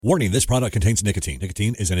Warning, this product contains nicotine.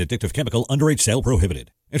 Nicotine is an addictive chemical, underage sale prohibited.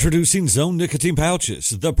 Introducing Zone Nicotine Pouches,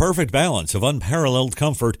 the perfect balance of unparalleled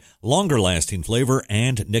comfort, longer-lasting flavor,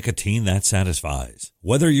 and nicotine that satisfies.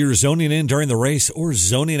 Whether you're zoning in during the race or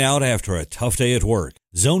zoning out after a tough day at work,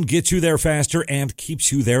 Zone gets you there faster and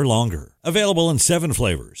keeps you there longer. Available in 7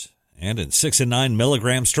 flavors and in 6 and 9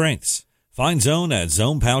 milligram strengths. Find Zone at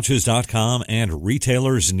zonepouches.com and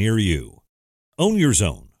retailers near you. Own your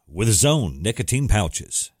Zone with Zone Nicotine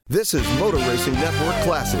Pouches. This is Motor Racing Network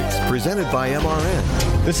Classics, presented by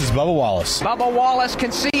MRN. This is Bubba Wallace. Bubba Wallace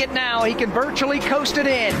can see it now. He can virtually coast it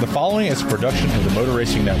in. The following is a production of the Motor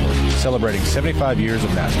Racing Network, celebrating 75 years of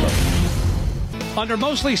NASCAR. Under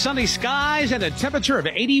mostly sunny skies and a temperature of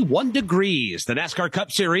 81 degrees, the NASCAR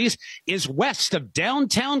Cup Series is west of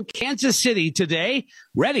downtown Kansas City today,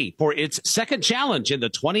 ready for its second challenge in the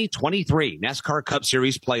 2023 NASCAR Cup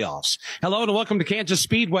Series playoffs. Hello and welcome to Kansas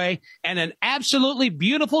Speedway and an absolutely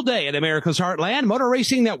beautiful day in America's Heartland. Motor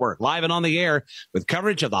Racing Network live and on the air with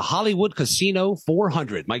coverage of the Hollywood Casino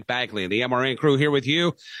 400. Mike Bagley and the MRN crew here with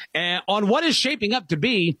you on what is shaping up to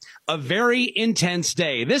be a very intense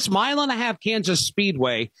day. This mile-and-a-half Kansas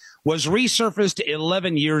Speedway was resurfaced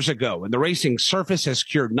 11 years ago, and the racing surface has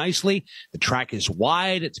cured nicely. The track is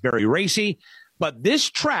wide. It's very racy. But this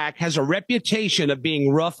track has a reputation of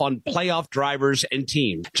being rough on playoff drivers and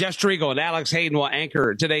teams. Jeff Striegel and Alex Hayden will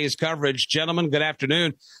anchor today's coverage. Gentlemen, good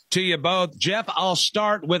afternoon to you both. Jeff, I'll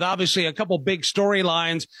start with obviously a couple big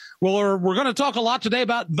storylines. We're going to talk a lot today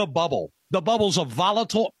about the bubble. The bubble's a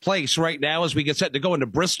volatile place right now as we get set to go into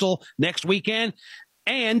Bristol next weekend.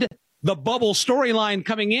 And the bubble storyline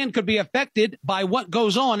coming in could be affected by what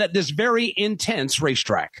goes on at this very intense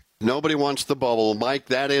racetrack. Nobody wants the bubble, Mike,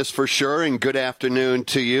 that is for sure. And good afternoon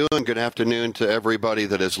to you, and good afternoon to everybody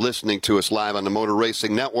that is listening to us live on the Motor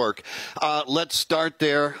Racing Network. Let's start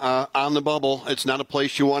there on the bubble. It's not a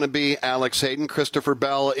place you want to be. Alex Hayden, Christopher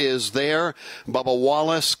Bell is there. Bubba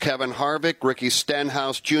Wallace, Kevin Harvick, Ricky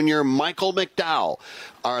Stenhouse Jr., Michael McDowell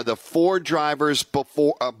are the 4 drivers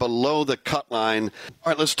below the cut line.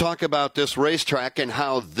 All right, let's talk about this racetrack and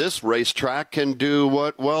how this racetrack can do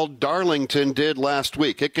what, well, Darlington did last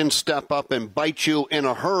week. It can step up and bite you in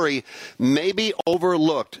a hurry. Maybe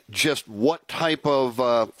overlooked just what type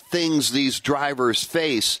of things these drivers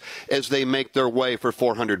face as they make their way for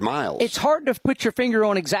 400 miles. It's hard to put your finger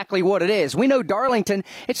on exactly what it is. We know Darlington,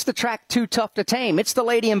 it's the track too tough to tame. It's the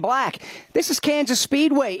Lady in Black. This is Kansas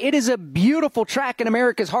Speedway. It is a beautiful track in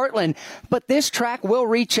America's heartland, but this track will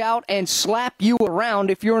reach out and slap you around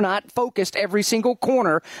if you're not focused every single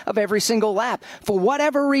corner of every single lap. For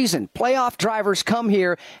whatever reason, playoff drivers come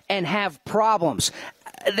here and have problems.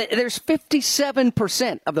 There's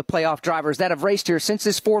 57% of the playoff drivers that have raced here since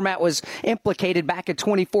this format was implicated back in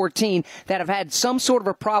 2014 that have had some sort of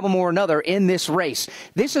a problem or another in this race.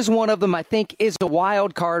 This is one of them, I think, is a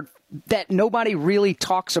wild card that nobody really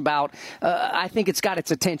talks about. I think it's got its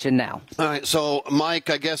attention now. All right, so, Mike,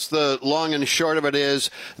 I guess the long and short of it is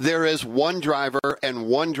there is one driver and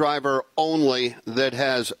one driver only that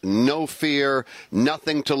has no fear,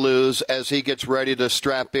 nothing to lose as he gets ready to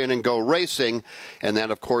strap in and go racing, and that,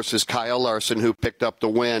 of course, is Kyle Larson, who picked up the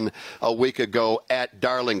win a week ago at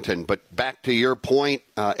Darlington. But back to your point,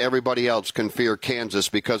 everybody else can fear Kansas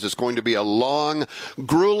because it's going to be a long,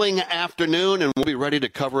 grueling afternoon, and we'll be ready to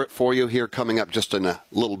cover it for you here coming up just in a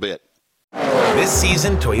little bit. This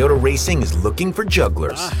season, Toyota Racing is looking for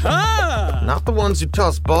jugglers. Aha! Not the ones who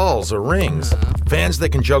toss balls or rings. Fans that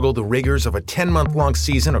can juggle the rigors of a 10-month-long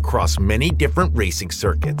season across many different racing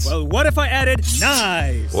circuits. Well, what if I added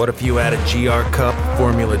knives? What if you added GR Cup,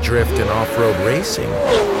 Formula Drift, and off-road racing?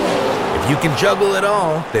 If you can juggle it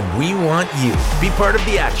all, then we want you. Be part of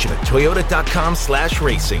the action at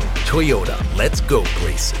toyota.com/racing. Toyota, let's go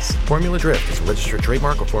places. Formula Drift is a registered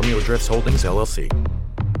trademark of Formula Drifts Holdings, LLC.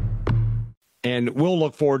 And we'll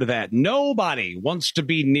look forward to that. Nobody wants to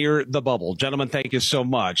be near the bubble. Gentlemen, thank you so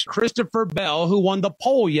much. Christopher Bell, who won the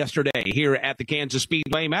pole yesterday here at the Kansas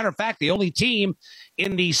Speedway. Matter of fact, the only team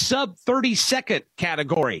in the sub-30-second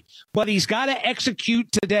category. But he's got to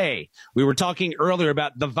execute today. We were talking earlier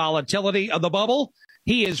about the volatility of the bubble.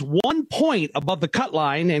 He is 1 point above the cut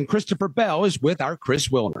line, and Christopher Bell is with our Chris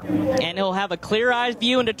Wilner. And he'll have a clear-eyed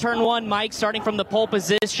view into turn 1, Mike, starting from the pole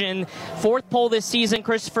position. 4th pole this season,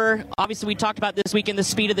 Christopher. Obviously, we talked about this weekend the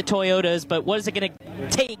speed of the Toyotas, but what is it going to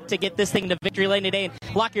take to get this thing to victory lane today and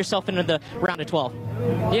lock yourself into the round of 12?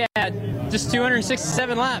 Yeah, just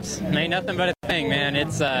 267 laps. Ain't nothing but a thing, man.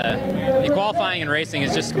 It's qualifying and racing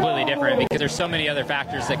is just completely different because there's so many other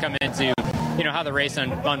factors that come into how the race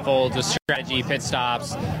unfolds with strategy, pit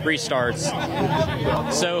stops, restarts.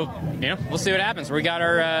 So, we'll see what happens. We got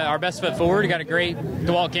our best foot forward. We got a great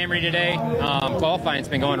DeWalt Camry today. Qualifying's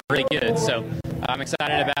been going really good. So I'm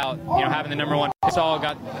excited about, having the number 1 pit stall.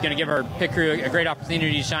 Going to give our pit crew a great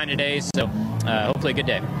opportunity to shine today. So hopefully a good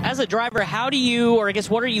day. As a driver, how do you, or I guess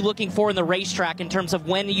what are you looking for in the racetrack in terms of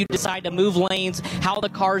when you decide to move lanes, how the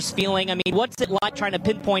car's feeling? I mean, what's it like trying to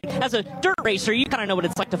pinpoint? As a dirt racer, you kind of know what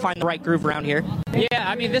it's like to find the right groove around here. Yeah,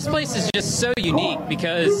 I mean, this place is just so unique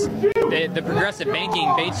because the progressive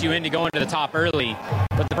banking baits you into going to the top early.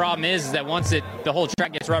 But the problem is that once the whole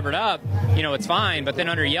track gets rubbered up, it's fine. But then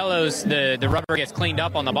under yellows, the rubber gets cleaned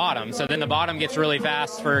up on the bottom. So then the bottom gets really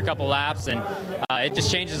fast for a couple laps, and it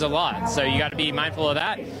just changes a lot. So you got to be mindful of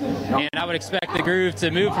that. And I would expect the groove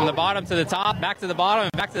to move from the bottom to the top, back to the bottom,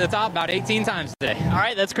 and back to the top about 18 times today. All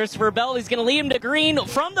right, that's Christopher Bell. He's going to lead him to green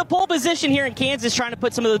from the pole position here in Kansas, trying to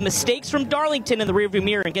put some of the mistakes from Darlington in the rearview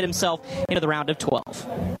mirror and get himself into the round of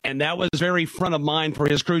 12. And that was very front of mind for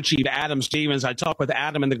his crew chief, Adam Stevens. I talked with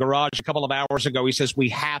Adam in the garage a couple of hours ago. He says we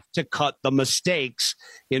have to cut the mistakes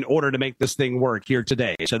in order to make this thing work here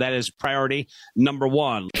today. So that is priority number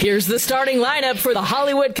 1. Here's the starting lineup for the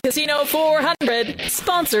Hollywood Casino 400,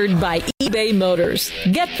 sponsored by eBay Motors.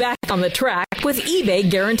 Get back on the track with eBay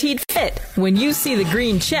Guaranteed Fit. When you see the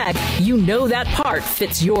green check, you know that part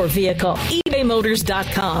fits your vehicle.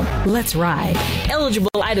 ebaymotors.com. Let's ride. Eligible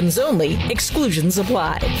items only. Exclusions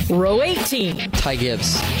apply. Row 18. Ty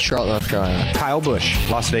Gibbs, Charlotte, North Carolina. Kyle Busch,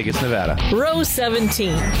 Las Vegas, Nevada. Row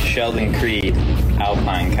 17. Sheldon Creed,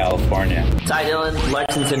 Alpine, California. Ty Dillon,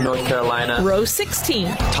 Lexington, North Carolina. Row 16.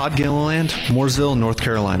 Todd Gilliland, Mooresville, North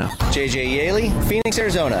Carolina. JJ Yaley, Phoenix,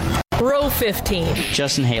 Arizona. Row 15.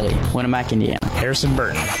 Justin Haley, Winamac, Indiana. Harrison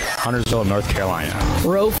Burton, Huntersville, North Carolina.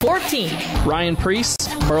 Row 14. Ryan Priest,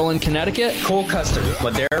 Berlin, Connecticut. Cole Custer,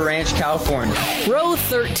 Ladera Ranch, California. Row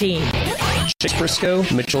 13. Chase Briscoe,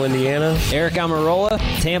 Mitchell, Indiana. Eric Amarola,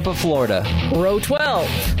 Tampa, Florida. Row 12.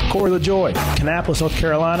 Corey LaJoy, Kannapolis, North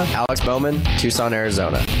Carolina. Alex Bowman, Tucson,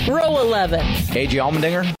 Arizona. Row 11. AJ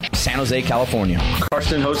Allmendinger, San Jose, California.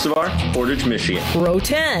 Karsten Hosevar, Portage, Michigan. Row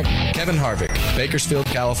 10. Kevin Harvick, Bakersfield,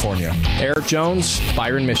 California. Eric Jones,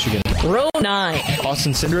 Byron, Michigan. Row 9.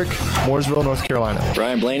 Austin Cindric, Mooresville, North Carolina.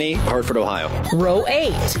 Brian Blaney, Hartford, Ohio. Row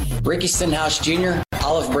 8. Ricky Stenhouse Jr.,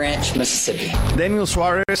 Olive Branch, Mississippi. Daniel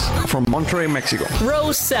Suarez from Monterrey, Mexico.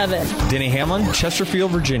 Row 7. Denny Hamlin,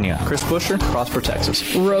 Chesterfield, Virginia. Chris Buescher, Prosper,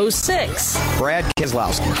 Texas. Row 6. Brad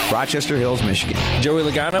Keselowski, Rochester Hills, Michigan. Joey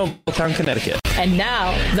Logano, Middletown, Connecticut. And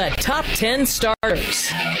now, the top 10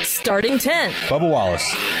 starters. Starting 10th. Bubba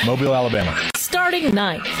Wallace, Mobile, Alabama. Starting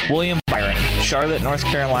 9th. William Byron, Charlotte, North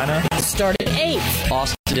Carolina. Starting 8th.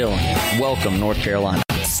 Austin Dillon, Welcome, North Carolina.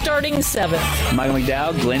 Starting 7th. Michael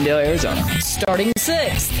McDowell, Glendale, Arizona. Starting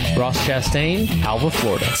 6th. Ross Chastain, Alva,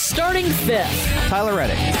 Florida. Starting 5th. Tyler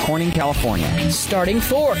Reddick, Corning, California. Starting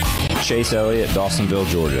 4th. Chase Elliott, Dawsonville,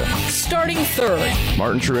 Georgia. Starting 3rd.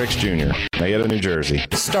 Martin Truex Jr., Marietta, New Jersey.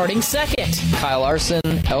 Starting 2nd. Kyle Larson,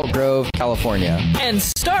 Elk Grove, California. And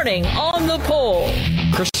starting on the pole,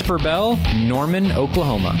 Christopher Bell, Norman,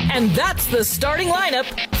 Oklahoma. And that's the starting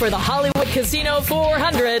lineup for the Hollywood Casino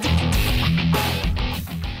 400.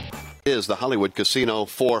 Is the Hollywood Casino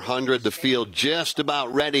 400. The field just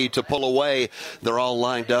about ready to pull away. They're all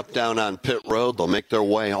lined up down on pit road. They'll make their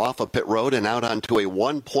way off of pit road and out onto a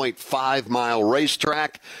 1.5-mile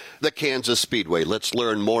racetrack, the Kansas Speedway. Let's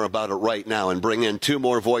learn more about it right now and bring in two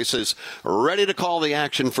more voices ready to call the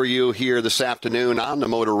action for you here this afternoon on the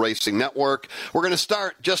Motor Racing Network. We're going to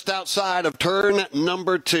start just outside of turn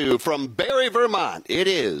number 2 from Barry, Vermont. It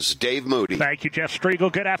is Dave Moody. Thank you, Jeff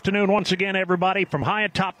Striegel. Good afternoon once again, everybody, from high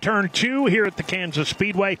atop turn 2 here at the Kansas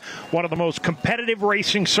Speedway, one of the most competitive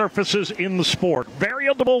racing surfaces in the sport.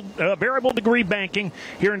 Variable degree banking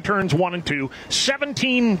here in turns 1 and 2,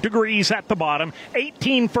 17 degrees at the bottom,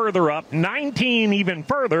 18 further up, 19 even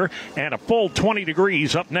further, and a full 20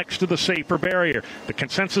 degrees up next to the safer barrier. The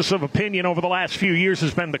consensus of opinion over the last few years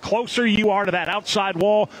has been the closer you are to that outside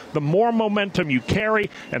wall, the more momentum you carry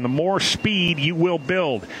and the more speed you will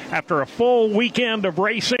build. After a full weekend of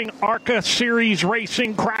racing, ARCA Series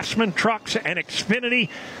racing, Craftsman trucks, and Xfinity,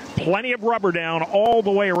 plenty of rubber down all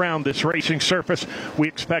the way around this racing surface. We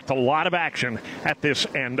expect a lot of action at this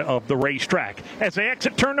end of the racetrack. As they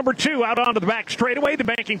exit turn number 2 out onto the back straightaway, the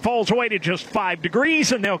banking falls away to just 5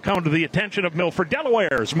 degrees, and they'll come to the attention of Milford,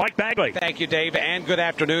 Delaware's Mike Bagley. Thank you, Dave, and good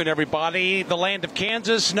afternoon, everybody. The land of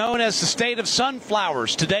Kansas, known as the state of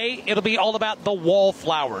sunflowers. Today, it'll be all about the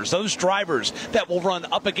wallflowers, those drivers that will run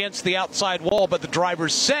up against the outside wall, but the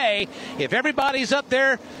drivers say if everybody's up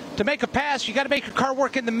there, to make a pass, you got to make your car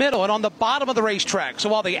work in the middle and on the bottom of the racetrack. So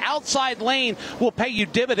while the outside lane will pay you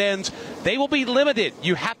dividends, they will be limited.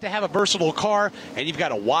 You have to have a versatile car, and you've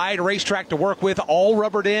got a wide racetrack to work with, all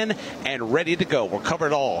rubbered in and ready to go. We'll cover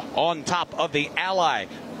it all on top of the Ally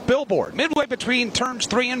billboard midway between turns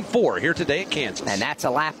 3 and 4 here today at Kansas. And that's a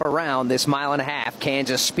lap around this 1.5 miles,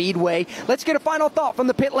 Kansas Speedway. Let's get a final thought from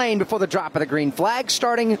the pit lane before the drop of the green flag,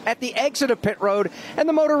 starting at the exit of pit road, and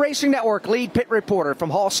the Motor Racing Network lead pit reporter from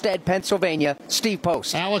Hallstead, Pennsylvania, Steve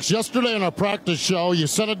Post. Alex, yesterday in our practice show, you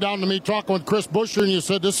sent it down to me talking with Chris Buescher, and you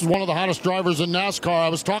said this is one of the hottest drivers in NASCAR. I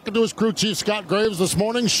was talking to his crew chief, Scott Graves, this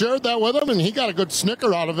morning, shared that with him, and he got a good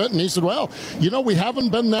snicker out of it, and he said, well, we haven't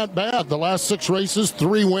been that bad. The last 6 races,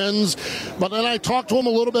 3 wins. But then I talked to him a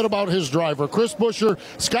little bit about his driver, Chris Buescher.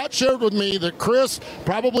 Scott shared with me that Chris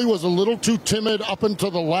probably was a little too timid up until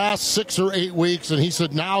the last 6 or 8 weeks, and he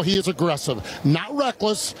said now he is aggressive. Not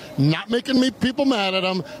reckless, not making people mad at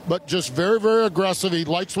him, but just very, very aggressive. He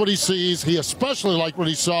likes what he sees. He especially liked what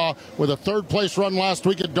he saw with a 3rd-place run last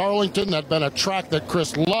week at Darlington. That had been a track that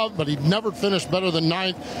Chris loved, but he'd never finished better than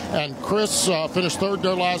 9th, and Chris finished 3rd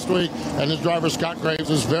there last week, and his driver, Scott Graves,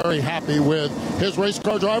 is very happy with his race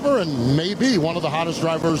car driver, and maybe one of the hottest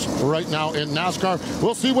drivers right now in NASCAR.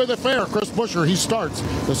 We'll see where they fare. Chris Buescher, he starts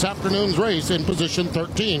this afternoon's race in position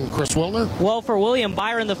 13. Chris Wilner. Well, for William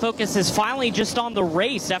Byron, the focus is finally just on the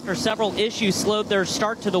race after several issues slowed their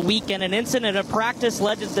start to the weekend. An incident at practice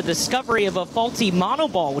led to the discovery of a faulty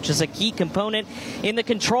monoball, which is a key component in the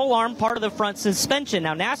control arm part of the front suspension.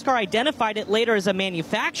 Now, NASCAR identified it later as a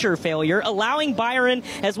manufacturer failure, allowing Byron,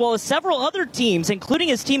 as well as several other teams, including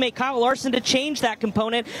his teammate Kyle Larson, to change that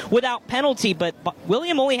component without penalty. But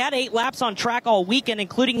William only had 8 laps on track all weekend,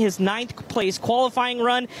 including his 9th place qualifying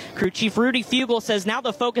run. Crew chief Rudy Fugel says now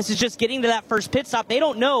the focus is just getting to that first pit stop. They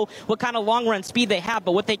don't know what kind of long run speed they have,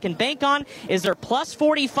 but what they can bank on is their plus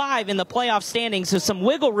 45 in the playoff standings, so some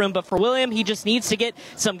wiggle room. But for William, he just needs to get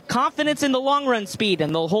some confidence in the long run speed,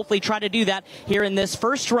 and they'll hopefully try to do that here in this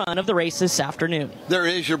first run of the race this afternoon. There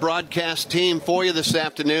is your broadcast team for you this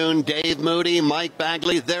afternoon. Dave Moody, Mike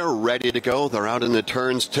Bagley, they're ready to go. They're out in the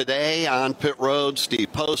turns today on pit road.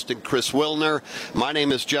 Steve Post and Chris Wilner. My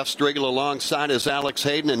name is Jeff Striegel, alongside is Alex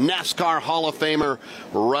Hayden and NASCAR Hall of Famer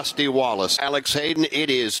Rusty Wallace. Alex Hayden, it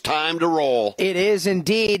is time to roll. It is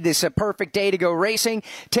indeed. This is a perfect day to go racing.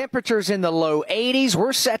 Temperatures in the low 80s.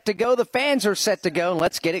 We're set to go. The fans are set to go, and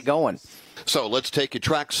let's get it going. So let's take you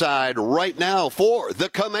trackside right now for the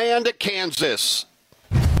Command at Kansas.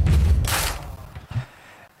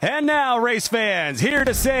 And now, race fans, here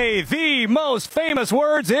to say the most famous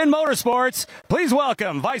words in motorsports, please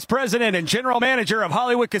welcome Vice President and General Manager of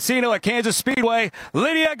Hollywood Casino at Kansas Speedway,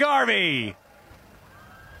 Lydia Garvey.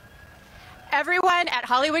 Everyone at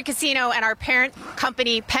Hollywood Casino and our parent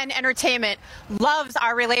company, Penn Entertainment, loves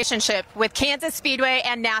our relationship with Kansas Speedway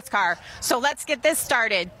and NASCAR. So let's get this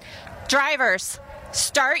started. Drivers,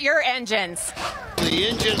 start your engines. The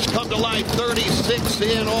engines come to life, 36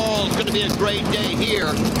 in all. It's going to be a great day here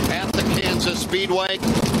at the Kansas Speedway.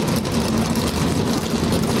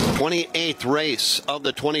 28th race of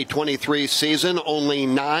the 2023 season. Only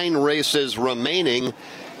 9 races remaining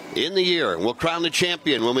in the year. We'll crown the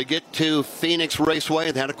champion when we get to Phoenix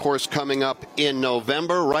Raceway. That, of course, coming up in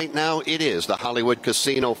November. Right now, it is the Hollywood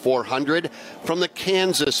Casino 400 from the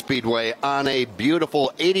Kansas Speedway on a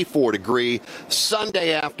beautiful 84-degree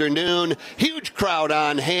Sunday afternoon. Huge crowd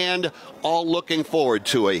on hand. All looking forward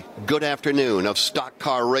to a good afternoon of stock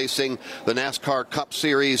car racing, the NASCAR Cup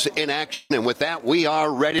Series in action. And with that, we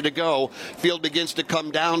are ready to go. Field begins to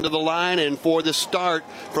come down to the line, and for the start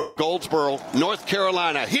from Goldsboro, North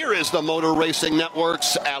Carolina, here is the Motor Racing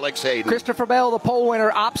Network's Alex Hayden. Christopher Bell, the pole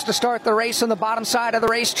winner, opts to start the race on the bottom side of the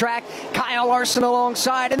racetrack. Kyle Larson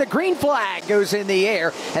alongside, and the green flag goes in the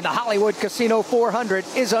air, and the Hollywood Casino 400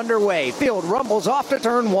 is underway. Field rumbles off to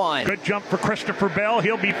turn 1. Good jump for Christopher Bell.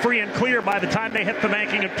 He'll be free and clear by the time they hit the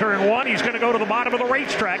banking of turn 1. He's going to go to the bottom of the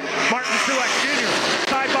racetrack. Martin Truex Jr.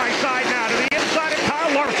 side by side now to the inside of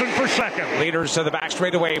Kyle Larson for second. Leaders to the back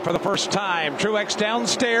straightaway for the first time. Truex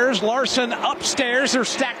downstairs, Larson upstairs. They're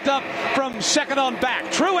stacked up from second on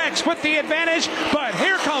back. Truex with the advantage, but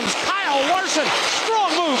here comes Kyle Larson.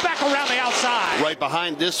 Strong move back around the outside. Right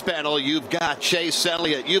behind this battle, you've got Chase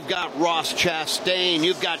Elliott, you've got Ross Chastain,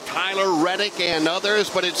 you've got Tyler Reddick and others,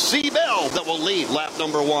 but it's C. Bell that will lead lap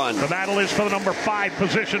number 1. The battle is for the number 5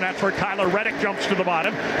 position. That's where Tyler Reddick jumps to the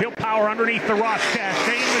bottom. He'll power underneath the Ross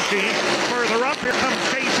Chastain machine. Further up, here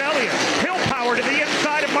comes Chase Elliott. He'll power to the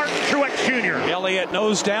inside of Martin Truex Jr. Elliott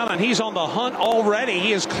nose down, and he's on the hunt already.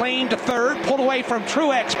 He is claimed third, pulled away from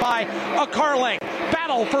Truex by a car length.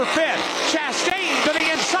 Battle for 5th. Chastain to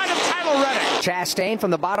the inside of Tyler Reddick. Chastain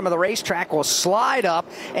from the bottom of the racetrack will slide up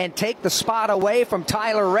and take the spot away from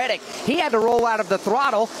Tyler Reddick. He had to roll out of the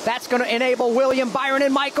throttle. That's going to enable William Byron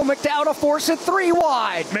and Michael McDowell to force it 3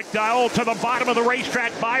 wide. McDowell to the bottom of the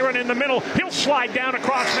racetrack. Byron in the middle. He'll slide down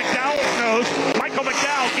across McDowell's nose. Michael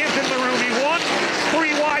McDowell gives him the room he wants.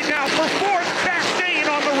 3 wide now for fourth. Chastain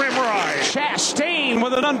on the rim ride. Chastain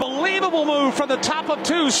with an unbelievable move from the top of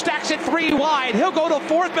 2, stacks it 3 wide. He'll go to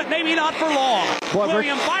fourth, but maybe not for long.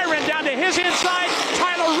 William Byron down to his inside.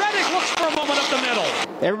 Tyler Reddick looks for a moment up the middle.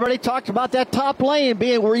 Everybody talked about that top lane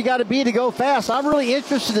being where you got to be to go fast. I'm really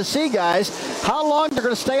interested to see, guys, how long they're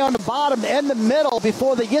going to stay on the bottom and the middle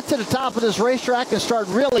before they get to the top of this racetrack and start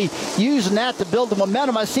really using that to build the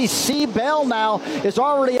momentum. I see C. Bell now is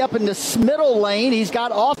already up in this middle lane. He's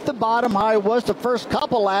got off the bottom how he was the first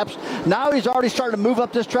couple laps. Now he's already starting to move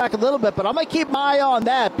up this track a little bit, but I'm going to keep my eye on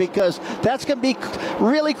that because that's going to be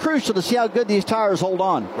really crucial to see how good these tires hold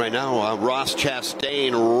on. Right now, Ross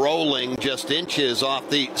Chastain rolling just inches off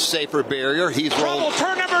the safer barrier. He's rolled.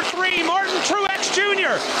 Turn number 3, Martin Truex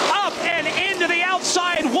Jr. up and into the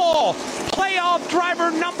outside wall. Playoff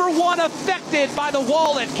driver number 1 affected by the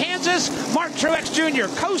wall at Kansas. Martin Truex Jr.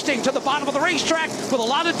 coasting to the bottom of the racetrack with a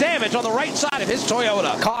lot of damage on the right side of his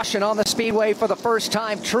Toyota. Caution on the speedway for the first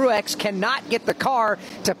time. Truex cannot get the car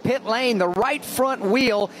to pit lane. The right front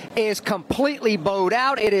wheel is completely bowed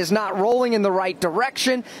out. It is not rolling in the right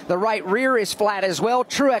direction. The right rear is flat as well.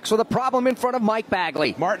 Truex with a problem in front of Mike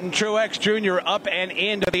Bagley. Martin Truex Jr. up and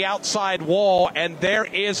into the outside wall, and there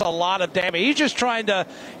is a lot of damage. He's just trying to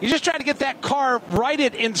get that car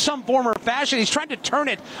righted in some form or fashion. He's trying to turn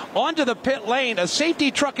it onto the pit lane. A safety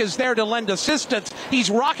truck is there to lend assistance. He's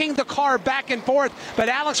rocking the car back and forth. But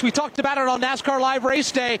Alex, we talked about it on NASCAR Live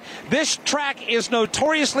Race Day. This track is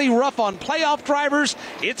notoriously rough on playoff drivers.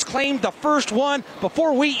 It's claimed the first one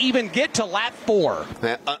before we even get to lap 4.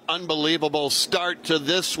 Unbelievable start to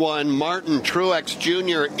this one. Martin Truex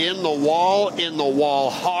Jr. in the wall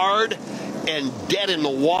hard and dead in the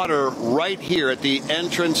water right here at the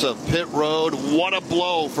entrance of pit road. What a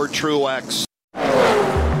blow for Truex.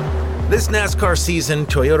 This NASCAR season,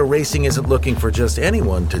 Toyota Racing isn't looking for just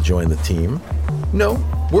anyone to join the team. No,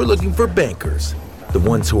 we're looking for bankers, the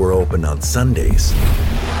ones who are open on Sundays.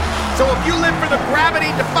 So if you live for the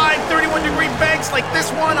gravity-defying 31-degree banks like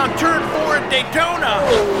this one on Turn 4 at Daytona,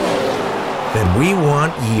 then we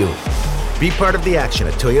want you. Be part of the action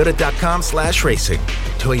at toyota.com/racing.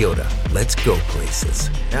 Toyota, let's go places.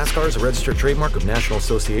 NASCAR is a registered trademark of National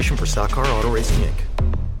Association for Stock Car Auto Racing, Inc.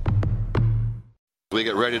 We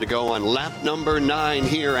get ready to go on lap number 9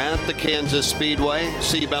 here at the Kansas Speedway.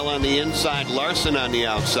 Seabell on the inside, Larson on the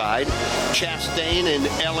outside. Chastain and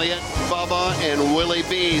Elliott, Bubba and Willie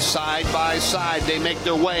B side by side. They make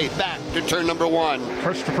their way back to turn number 1.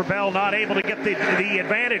 Christopher Bell not able to get the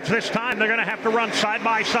advantage this time. They're going to have to run side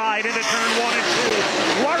by side into turn 1 and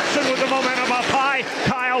 2. Larson with the momentum up high.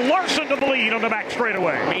 Kyle Larson to the lead on the back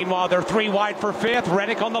straightaway. Meanwhile, they're 3 wide for 5th.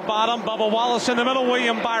 Reddick on the bottom. Bubba Wallace in the middle.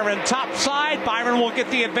 William Byron top side. Byron will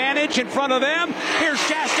get the advantage in front of them. Here's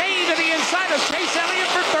Chastain to the inside of Chase Elliott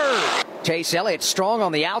for 3rd. Chase Elliott strong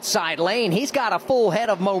on the outside lane. He's got a full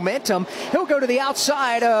head of momentum. He'll go to the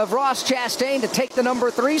outside of Ross Chastain to take the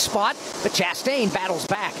number 3 spot, but Chastain battles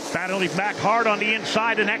back. Battling back hard on the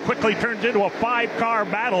inside, and that quickly turns into a 5-car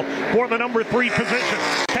battle for the number 3 position.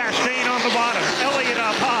 Chastain on the bottom, Elliott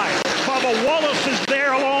up high. Bubba Wallace is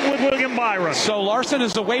there along with William Byron. So Larson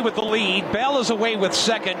is away with the lead. Bell is away with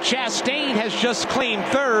 2nd. Chastain has just claimed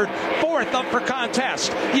 3rd. 4th up for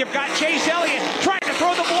contest. You've got Chase Elliott trying to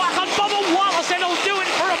throw the block on Bubba Wallace, and he'll do it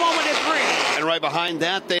for a moment at 3. And right behind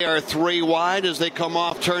that, they are 3 wide as they come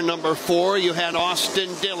off turn number 4. You had Austin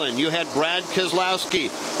Dillon. You had Brad Keselowski.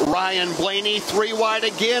 Ryan Blaney, 3 wide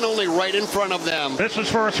again, only right in front of them. This is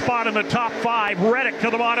for a spot in the top 5. Reddick to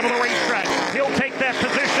the bottom of the racetrack. He'll take that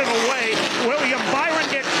position away. William Byron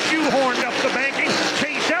gets shoehorned up the banking.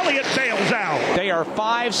 Chase Elliott bails out. They are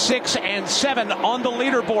 5, 6, and 7 on the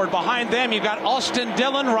leaderboard. Behind them, you've got Austin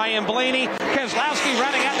Dillon, Ryan Blaney, Keselowski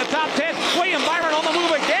running at the top 10. William Byron on the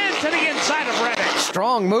move again to the inside of Reddick.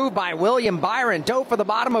 Strong move by William Byron. Dove for the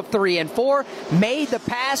bottom of 3 and 4. Made the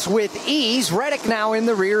pass with ease. Reddick now in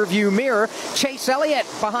the rear view mirror. Chase Elliott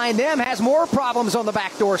behind them has more problems on the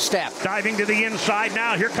back doorstep. Diving to the inside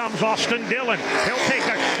now. Here comes Austin Dillon. He'll take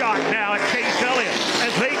a shot now at Chase Elliott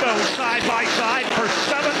as they go side by side for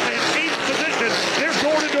 7th and 8th position. They're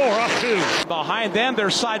door to door up 2. Behind them, they're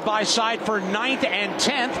side by side for 9th and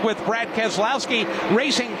 10th with Brad Keselowski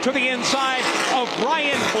racing to the inside of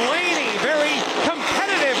Ryan Blaney. Very competitive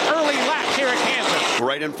competitive early laps here at Kansas.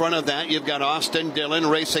 Right in front of that, you've got Austin Dillon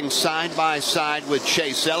racing side by side with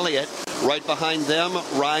Chase Elliott. Right behind them,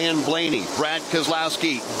 Ryan Blaney, Brad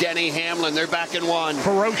Keselowski, Denny Hamlin. They're back in one.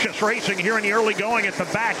 Ferocious racing here in the early going at the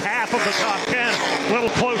back half of the top 10. A little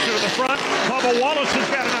closer to the front. Bubba Wallace has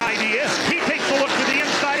got an idea. He takes a look to the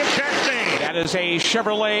inside of Chastain. That is a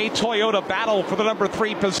Chevrolet-Toyota battle for the number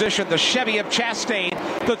 3 position. The Chevy of Chastain,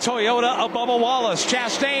 the Toyota of Bubba Wallace.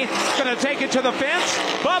 Chastain going to take it to the fence.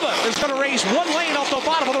 Bubba is going to race one lane off the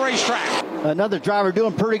bottom of the racetrack. Another driver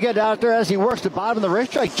doing pretty good out there as he works the bottom of the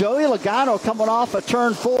racetrack. Joey Logano coming off of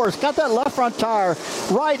turn 4. He's got that left front tire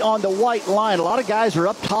right on the white line. A lot of guys are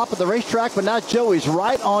up top of the racetrack, but not Joey's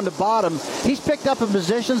right on the bottom. He's picked up in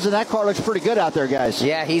positions, and that car looks pretty good out there, guys.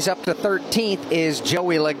 Yeah, he's up to 13th is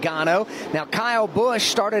Joey Logano. Now, Kyle Busch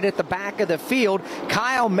started at the back of the field.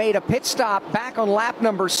 Kyle made a pit stop back on lap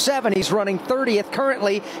number 7. He's running 30th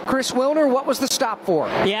currently. Chris Wilner, what was the stop for?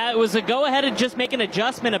 Yeah, it was a go-ahead and just make an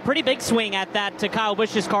adjustment, a pretty big swing at that to Kyle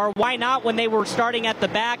Busch's car. Why not when they were starting at the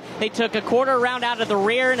back? They took a quarter round out of the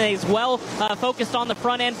rear, and he's well focused on the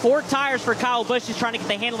front end. 4 tires for Kyle Busch. He's trying to get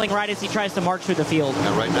the handling right as he tries to march through the field.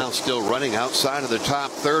 And right now still running outside of the top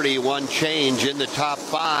 30. One change in the top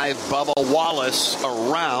 5. Bubba Wallace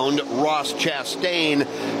around Ross Chastain.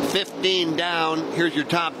 15 down. Here's your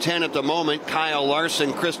top 10 at the moment. Kyle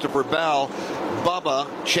Larson, Christopher Bell, Bubba,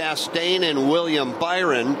 Chastain, and William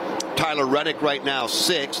Byron. Tyler Reddick right now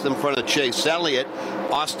 6th in front of Chase Elliott,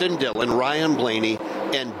 Austin Dillon, Ryan Blaney,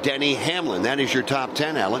 and Denny Hamlin. That is your top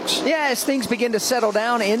 10, Alex. Yeah, as things begin to settle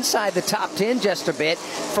down inside the top 10 just a bit.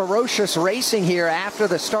 Ferocious racing here after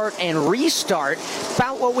the start and restart.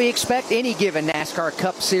 About what we expect any given NASCAR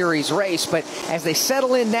Cup Series race. But as they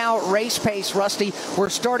settle in now at race pace, Rusty, we're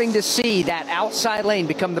starting to see that outside lane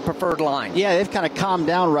become the preferred line. Yeah, they've kind of calmed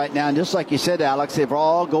down right now. And just like you said, Alex, they're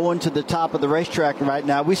all going to the top of the racetrack right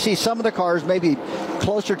now. We see some of the cars maybe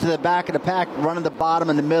closer to the back of the pack, running the bottom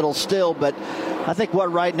and the middle still. But I think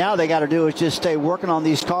what right now they got to do is just stay working on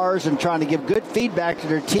these cars and trying to give good feedback to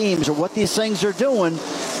their teams of what these things are doing.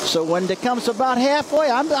 So when it comes about halfway,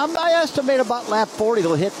 I estimate about lap 40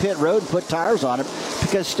 they'll hit pit road and put tires on it,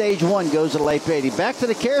 because stage 1 goes to lap 80. Back to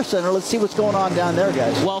the care center. Let's see what's going on down there,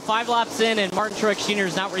 guys. Well, 5 laps in, and Martin Truex Jr.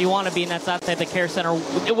 is not where you want to be, and that's outside the care center.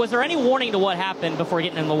 Was there any warning to what happened before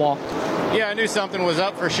getting in the wall? Yeah, I knew something was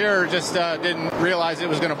up for sure. Just didn't realize it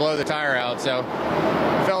was going to blow the tire out. So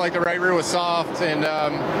felt like the right rear was soft, and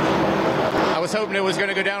I was hoping it was going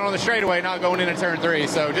to go down on the straightaway, not going into turn 3.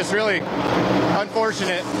 So just really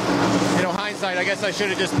unfortunate. Hindsight, I guess I should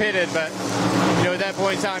have just pitted, but at that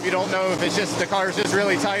point in time, you don't know if it's just the car's just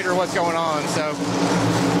really tight or what's going on. So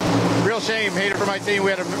real shame. Hate it for my team. We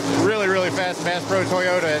had a really, really fast Bass Pro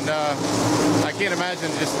Toyota, and I can't imagine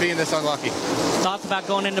just being this unlucky. Thoughts about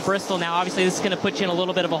going into Bristol now? Obviously, this is going to put you in a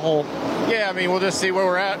little bit of a hole. Yeah, I mean, we'll just see where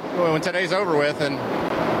we're at when today's over with, and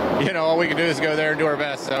all we can do is go there and do our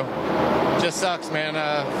best. So just sucks, man.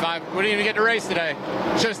 We didn't even get to race today.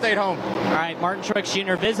 Should have stayed home. All right, Martin Truex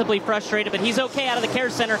Jr. visibly frustrated, but he's okay out of the care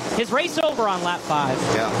center. His race over on lap 5.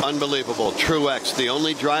 Yeah, unbelievable. Truex, the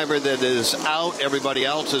only driver that is out. Everybody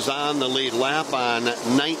else is on the lead lap on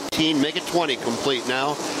 19. Make it 20 complete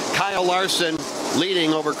now. Kyle Larson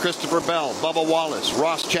leading over Christopher Bell, Bubba Wallace,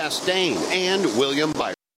 Ross Chastain, and William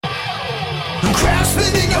Byron.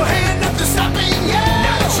 Craftsman in your hand, nothing stopping, yeah.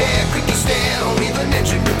 Not a chair, quick stand, or even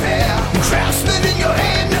engine repair. Craftsman in your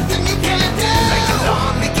hand, nothing you can't do. Like the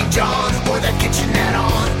lawn, Mickey John, or that kitchenette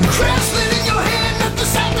on. Craftsman in your hand, nothing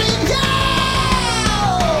stopping, yeah.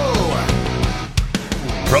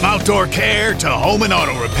 From outdoor care to home and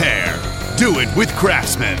auto repair, do it with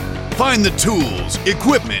Craftsman. Find the tools,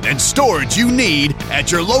 equipment, and storage you need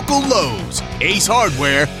at your local Lowe's, Ace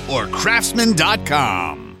Hardware, or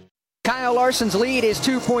Craftsman.com. Kyle Larson's lead is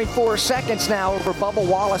 2.4 seconds now over Bubba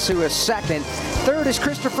Wallace, who is 2nd. 3rd is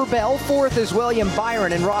Christopher Bell. 4th is William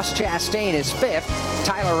Byron, and Ross Chastain is 5th.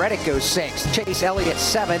 Tyler Reddick goes 6th. Chase Elliott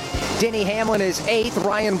 7th. Denny Hamlin is 8th.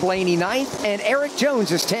 Ryan Blaney 9th. And Eric Jones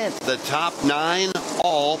is 10th. The top 9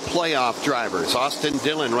 all playoff drivers. Austin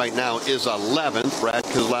Dillon right now is 11th. Brad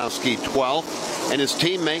Keselowski 12th. And his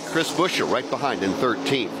teammate Chris Buescher right behind in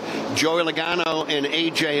 13th. Joey Logano and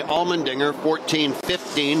A.J. Allmendinger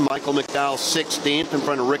 14-15. Michael McDowell 16th in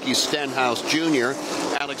front of Ricky Stenhouse Jr.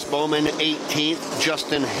 Alex Bowman 18th.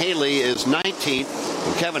 Justin Haley is 19th.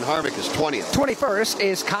 And Kevin Harvick is 20th. 21st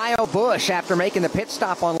is Kyle Busch after making the pit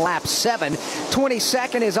stop on lap 7.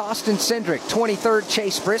 22nd is Austin Cindric. 23rd,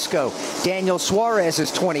 Chase Briscoe. Daniel Suarez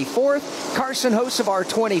is 24th. Carson Hocevar,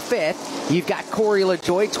 25th. You've got Corey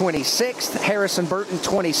LaJoie, 26th. Harrison Burton,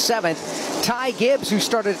 27th. Ty Gibbs, who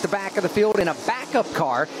started at the back of the field in a backup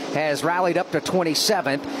car, has rallied up to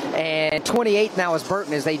 27th. And 28th now is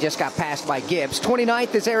Burton, as they just got passed by Gibbs.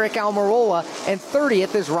 29th is Eric Almirola. And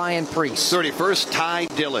 30th is Ryan Preece. 31st, Ty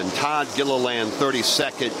Dillon. Todd Gilliland,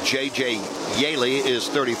 32nd. J.J. Yaley is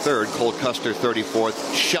 33rd. Cole Custer,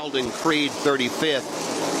 34th. Sheldon Creed,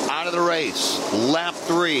 35th. Out of the race, lap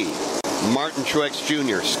 3. Martin Truex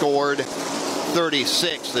Jr. scored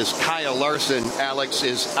 36th as Kyle Larson, Alex,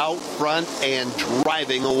 is out front and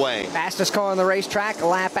driving away. Fastest car on the racetrack,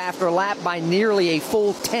 lap after lap, by nearly a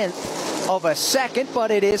full tenth of a second,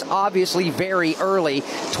 but it is obviously very early.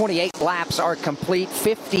 28 laps are complete,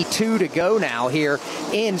 52 to go now here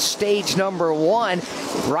in stage number 1.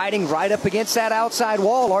 Riding right up against that outside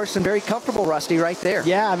wall. Larson very comfortable, Rusty, right there.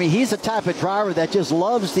 Yeah, I mean, he's the type of driver that just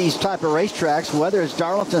loves these type of racetracks, whether it's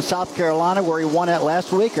Darlington, South Carolina, where he won at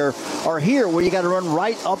last week, or here, where you got to run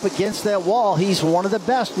right up against that wall. He's one of the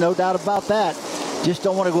best, no doubt about that. Just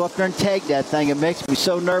don't want to go up there and tag that thing. It makes me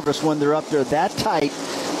so nervous when they're up there that tight.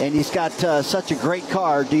 And he's got such a great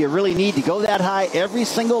car. Do you really need to go that high every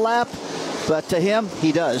single lap? But to him,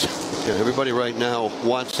 he does. Yeah, everybody right now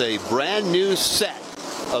wants a brand new set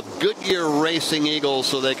of Goodyear Racing Eagles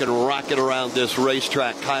so they can rocket around this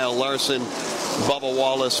racetrack. Kyle Larson, Bubba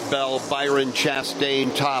Wallace, Bell, Byron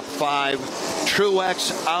Chastain, top 5.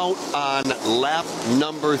 Truex out on lap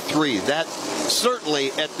number 3. That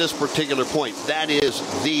certainly at this particular point, that is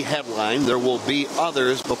the headline. There will be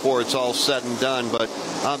others before it's all said and done, but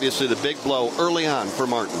obviously the big blow early on for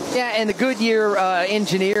Martin. Yeah, and the Goodyear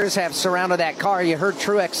engineers have surrounded that car. You heard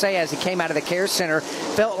Truex say as he came out of the care center,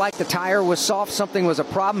 felt like the tire was soft, something was a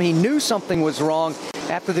problem. He knew something was wrong.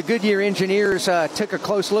 After the Goodyear engineers took a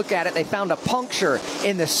close look at it, they found a puncture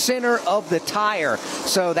in the center of the tire.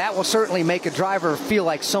 So that will certainly make a driver feel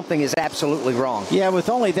like something is absolutely wrong. Yeah, with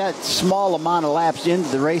only that small amount of laps into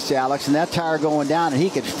the race, Alex, and that tire going down, and he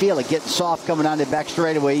could feel it getting soft coming down the back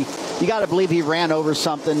straightaway. You got to believe he ran over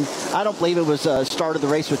something. I don't believe it was started the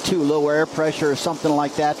race with too low air pressure or something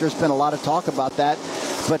like that. There's been a lot of talk about that.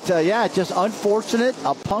 But, yeah, just unfortunate,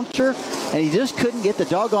 a puncture, and he just couldn't get the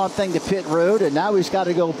doggone thing to pit road, and now he's got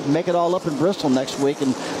to go make it all up in Bristol next week,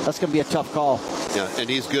 and that's going to be a tough call. Yeah, and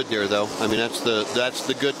he's good there, though. I mean, that's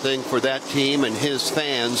the good thing for that team and his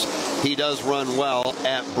fans. He does run well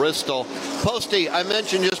at Bristol. Posty, I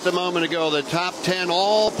mentioned just a moment ago the top 10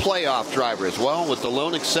 all playoff drivers. Well, with the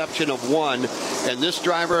lone exception of one, and this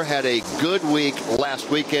driver had a good week last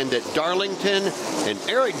weekend at Darlington, and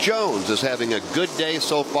Eric Jones is having a good day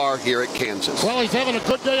so far here at Kansas. Well, he's having a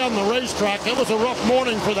good day on the racetrack. It was a rough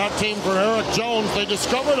morning for that team for Eric Jones. They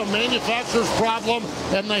discovered a manufacturer's problem,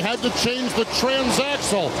 and they had to change the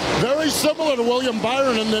transaxle. Very similar to William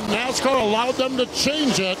Byron in that NASCAR allowed them to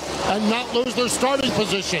change it and not lose their starting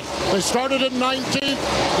position. They started in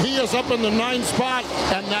 19th. He is up in the 9th spot,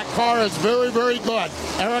 and that car is very, very good.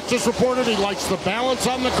 Eric just reported he likes the balance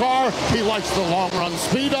on the car. He likes the long-run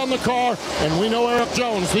speed on the car, and we know Eric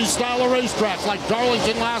Jones, these style of racetracks like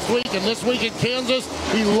Darlington last week and this week in Kansas,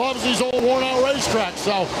 he loves these old worn-out racetracks.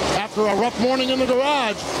 So after a rough morning in the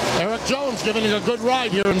garage, Eric Jones giving it a good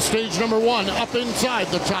ride here in stage number 1, up inside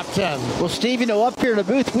the top 10. Well, Steve, you know, up here in the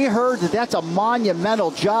booth, we heard that that's a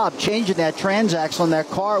monumental job changing that transaxle on that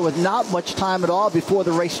car with not much time at all before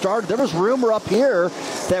the race started. There was rumor up here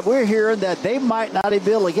that we're hearing that they might not be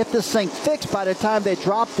able to get this thing fixed by the time they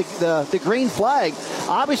dropped the green flag.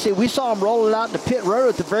 Obviously, we saw them roll it out into pit road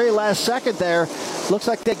at the very last second there. Looks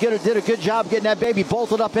like they did a good job getting that baby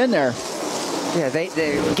bolted up in there. Yeah, they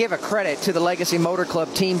give a credit to the Legacy Motor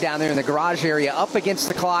Club team down there in the garage area, up against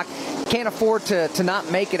the clock. Can't afford to not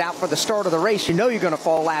make it out for the start of the race. You know you're going to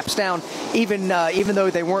fall laps down, even though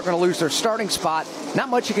they weren't going to lose their starting spot. Not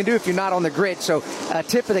much you can do if you're not on the grid. So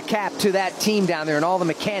tip of the cap to that team down there and all the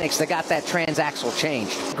mechanics that got that transaxle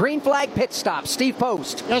changed. Green flag pit stop. Steve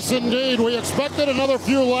Post. Yes, indeed. We expected another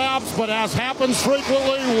few laps, but as happens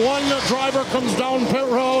frequently, one driver comes down pit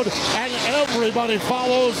road and everybody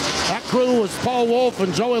follows. That crew was Paul Wolf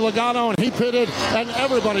and Joey Logano, and he pitted, and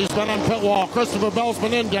everybody's been on pit wall. Christopher Bell's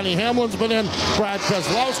been in, Denny Hamlin Hamlin's been in. Brad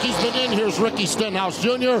Keselowski's been in. Here's Ricky Stenhouse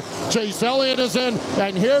Jr. Chase Elliott is in.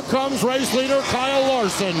 And here comes race leader Kyle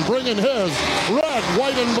Larson bringing his red,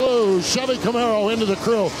 white, and blue Chevy Camaro into the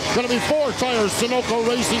crew. Going to be 4 tires, Sunoco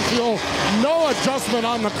Racing Fuel. No adjustment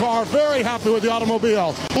on the car. Very happy with the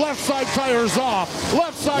automobile. Left side tires off.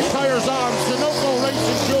 Left side tires on. Sunoco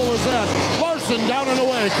Racing Fuel is in. Larson down and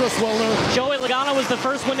away. Chris Wilner. Joey Logano was the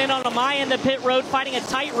first one in on my end of pit road, fighting a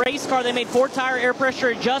tight race car. They made 4-tire air pressure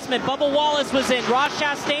adjustment. Bubba Wallace was in. Ross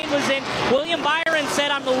Chastain was in. William Byron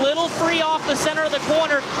said, I'm a little free off the center of the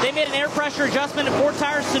corner. They made an air pressure adjustment and 4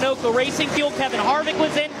 tires, Sunoco Racing Fuel. Kevin Harvick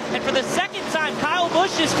was in. And for the second time, Kyle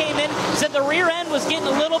Busch just came in, said the rear end was getting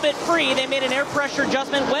a little bit free. They made an air pressure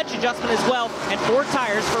adjustment, wedge adjustment as well, and 4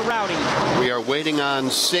 tires for Rowdy. We are waiting on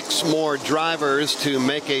 6 more drivers to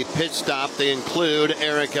make a pit stop. They include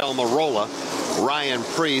Eric Almirola, Ryan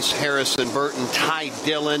Preece, Harrison Burton, Ty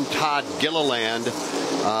Dillon, Todd Gilliland.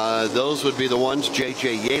 Those would be the ones.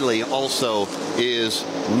 J.J. Yaley also is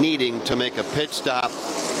needing to make a pit stop.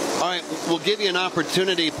 All right, we'll give you an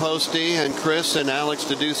opportunity, Posty and Chris and Alex,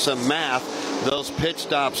 to do some math. Those pit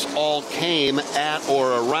stops all came at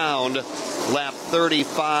or around lap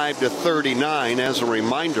 35 to 39. As a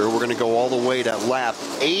reminder, we're going to go all the way to lap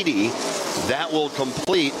 80. That will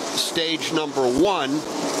complete stage number 1.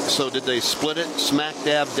 So did they split it smack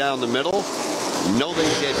dab down the middle? No, they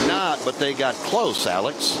did not, but they got close,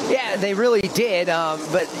 Alex. Yeah, they really did.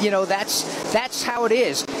 But, you know, that's how it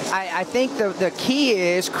is. I think the key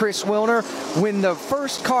is, Chris Wilner, when the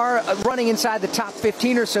first car running inside the top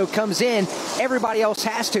 15 or so comes in, everybody else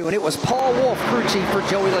has to. And it was Paul Wolf, crew chief for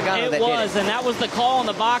Joey Logano that did it. And that was the call in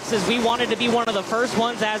the boxes. We wanted to be one of the first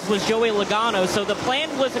ones, as was Joey Logano. So the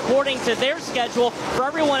plan was according to their schedule. For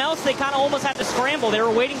everyone else, they kind of almost had to scramble. They were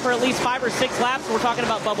waiting for at least 5 or 6 laps. We're talking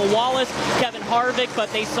about Bubba Wallace, Kevin Harvick, but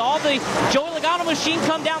they saw the Joey Logano machine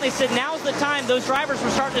come down. They said, now's the time. Those drivers were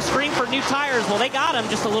starting to scream for new tires. Well, they got them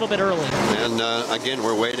just a little bit early. And again,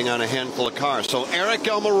 we're waiting on a handful of cars. So Eric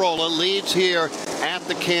Almirola leads here at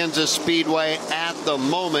the Kansas Speedway. At the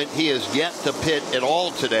moment, he is yet to pit at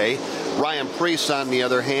all today. Ryan Preece, on the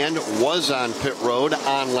other hand, was on pit road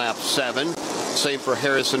on lap 7. Same for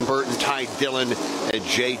Harrison Burton, Ty Dillon, and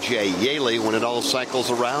J.J. Yaley. When it all cycles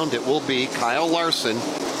around, it will be Kyle Larson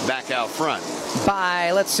back out front.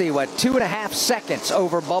 By, let's see, 2.5 seconds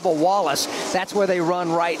over Bubba Wallace. That's where they run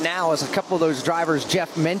right now, as a couple of those drivers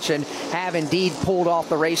Jeff mentioned have indeed pulled off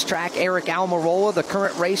the racetrack. Eric Almirola, the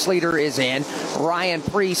current race leader, is in. Ryan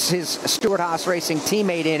Preece, his Stewart-Haas Racing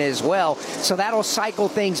teammate, in as well. So that'll cycle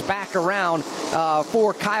things back around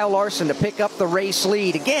for Kyle Larson to pick up the race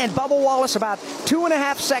lead. Again, Bubba Wallace about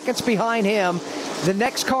 2.5 seconds behind him. The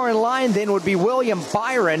next car in line then would be William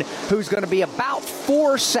Byron, who's going to be about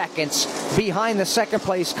 4 seconds behind the second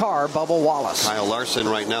place car, Bubba Wallace. Kyle Larson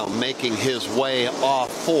right now making his way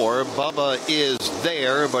off 4. Bubba is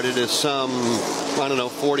there, but it is some,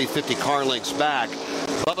 40, 50 car lengths back.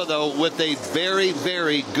 Bubba, though, with a very,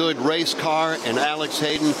 very good race car. And Alex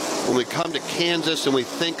Hayden, when we come to Kansas and we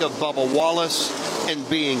think of Bubba Wallace and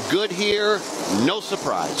being good here, no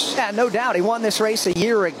surprise. Yeah, no doubt. He won this race a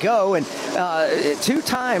year ago, and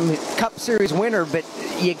 2-time Cup Series winner. But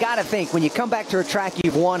you got to think, when you come back to a track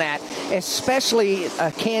you've won at, especially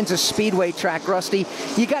a Kansas Speedway track, Rusty,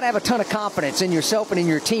 you got to have a ton of confidence in yourself and in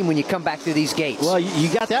your team when you come back through these gates. Well,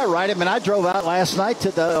 you got that right. I mean, I drove out last night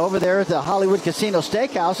to over there at the Hollywood Casino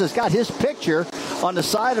Steakhouse. It's got his picture on the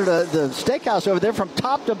side of the steakhouse over there from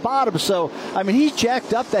top to bottom. So, I mean, he's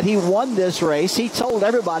jacked up that he won this race. He told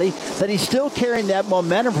everybody that he's still carrying that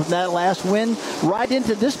momentum from that last win right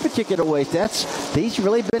into this particular race. He's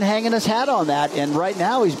really been hanging his hat on that, and right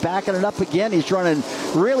now he's backing it up again. He's running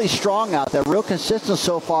really strong out there, real consistent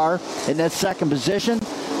so far in that second position.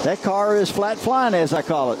 That car is flat flying, as I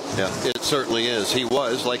call it. Yeah, it certainly is. He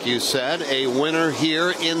was, like you said, a winner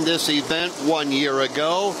here in this event 1 year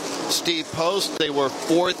ago. Steve Post, they were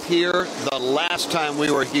 4th here the last time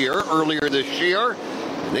we were here earlier this year.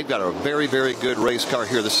 They've got a very, very good race car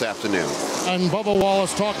here this afternoon. And Bubba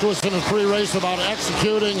Wallace talked to us in a pre-race about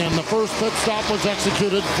executing, and the first pit stop was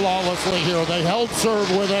executed flawlessly here. They held serve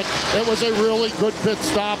with it. It was a really good pit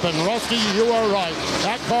stop, and Rusty, you are right.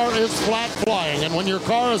 That car is flat flying, and when your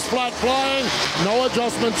car is flat flying, no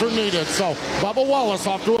adjustments are needed. So Bubba Wallace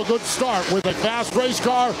off to a good start with a fast race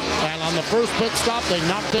car, and on the first pit stop, they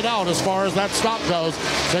knocked it out as far as that stop goes.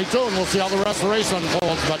 Stay tuned. We'll see how the rest of the race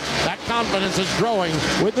unfolds, but that confidence is growing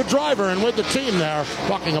with the driver and with the team there,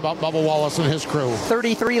 talking about Bubba Wallace and his crew.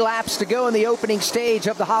 33 laps to go in the opening stage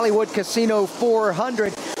of the Hollywood Casino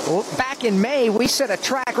 400. Back in May, we set a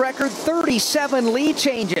track record 37 lead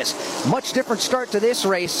changes. Much different start to this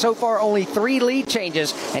race. So far, only 3 lead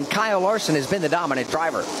changes, and Kyle Larson has been the dominant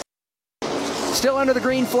driver. Still under the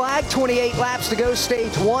green flag, 28 laps to go,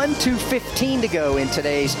 stage 1, 2:15 to go in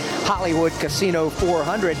today's Hollywood Casino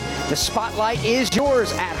 400. The spotlight is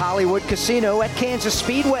yours at Hollywood Casino at Kansas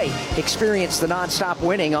Speedway. Experience the nonstop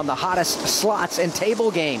winning on the hottest slots and table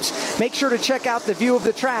games. Make sure to check out the view of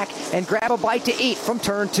the track and grab a bite to eat from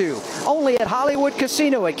turn 2. Only at Hollywood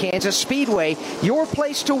Casino at Kansas Speedway, your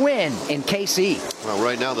place to win in KC. Well,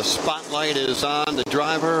 right now the spotlight is on the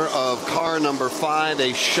driver of car number 5,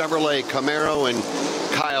 a Chevrolet Camaro, and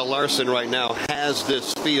Kyle Larson right now has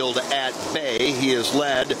this field at bay. He has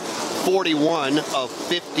led 41 of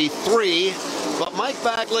 53. But Mike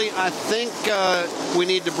Bagley, I think we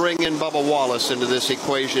need to bring in Bubba Wallace into this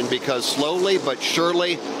equation, because slowly but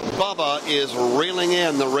surely Bubba is reeling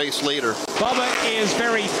in the race leader. Bubba is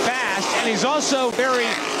very fast, and he's also very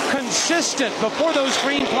consistent. Before those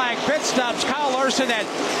green flag pit stops, Kyle Larson had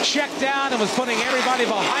checked out and was putting everybody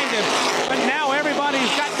behind him. But now everybody's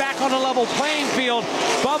got back on a level playing field.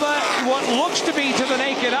 Bubba, what looks to be to the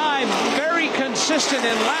naked eye, very consistent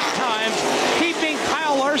in lap times, keeping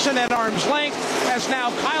Kyle Larson at arm's length, as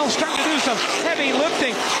now Kyle's starting to do some heavy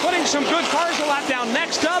lifting, putting some good cars a lap down.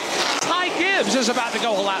 Next up, Ty Gibbs is about to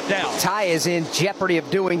go a lap down. Ty is in jeopardy of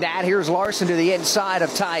doing that. Here's Larson to the inside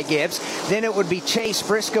of Ty Gibbs. Then it would be Chase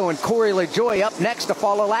Briscoe and Corey LaJoie up next to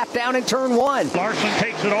follow lap down in turn 1. Larson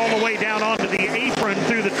takes it all the way down onto the apron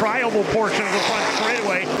through the tri-oval portion of the front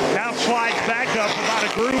straightaway. Now slides back up about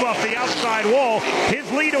a groove off the outside wall. His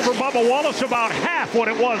lead over Bubba Wallace about half what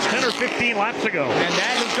it was 10 or 15 laps ago. And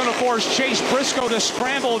that is going to force Chase Briscoe to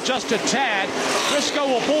scramble just a tad. Briscoe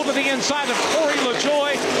will pull to the inside of Corey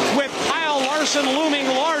LaJoie, with Kyle Larson looming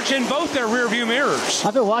large in both their rearview mirrors.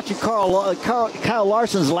 I've been watching Kyle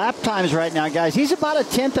Larson's lap times right now, guys. He's about a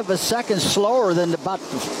tenth of a second slower than about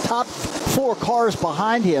the top 4 cars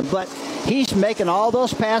behind him, but he's making all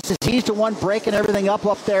those passes. He's the one breaking everything up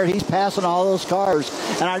there. He's passing all those cars,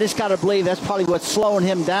 and I just got to believe that's probably what's slowing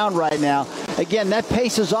him down right now. Again, that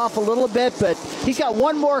pace is off a little bit, but he's got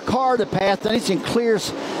one more car to pass, then he's in clear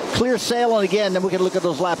sailing again. Then we can look at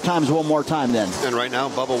those lap times one more time then. And right now,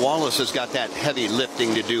 Bubba Wallace has got that heavy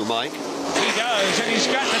lifting to do, Mike. He does, and he's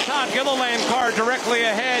got the Todd Gilliland car directly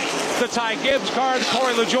ahead, the Ty Gibbs car, the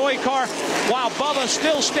Corey LaJoie car, while Bubba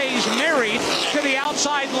still stays married to the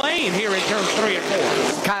outside lane here in turns 3 and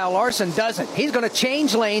 4. Kyle Larson doesn't. He's going to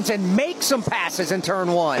change lanes and make some passes in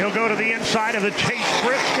turn 1. He'll go to the inside of the Chase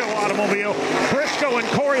Briscoe automobile. Briscoe and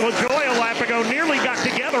Corey LaJoie a lap ago nearly got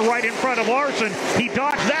together right in front of Larson. He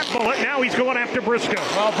dodged that bullet. Now he's going after Briscoe.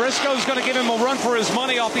 Well, Briscoe's going to give him a run for his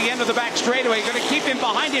money off the end of the back straightaway. Going to keep him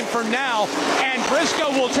behind him for now. And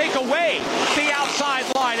Briscoe will take away the outside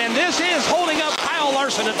line. And this is holding up Kyle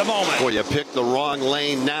Larson at the moment. Well, you pick the wrong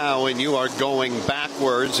lane now, and you are going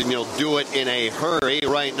backwards, and you'll do it in a hurry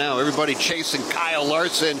right now. Everybody chasing Kyle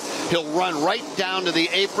Larson. He'll run right down to the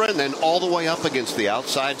apron, then all the way up against the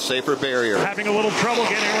outside safer barrier. Having a little trouble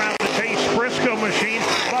getting around the Chase Briscoe machine.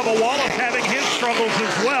 Bubba Wallace having his struggles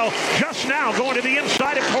as well. Just now going to the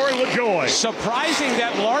inside of Corey LaJoie. Surprising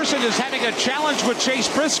that Larson is having a challenge with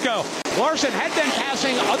Chase Briscoe. Larson had been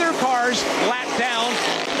passing other cars lap down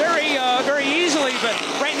very easily, but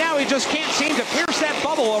right now he just can't seem to pierce that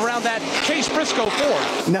bubble around that Chase Briscoe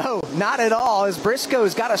Ford. No, not at all, as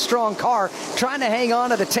Briscoe's got a strong car trying to hang on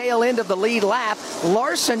to the tail end of the lead lap.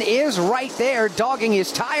 Larson is right there dogging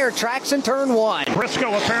his tire tracks in turn 1.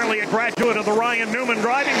 Briscoe, apparently a graduate of the Ryan Newman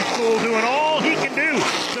driving school, doing all he can do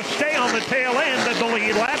to stay on the tail end of the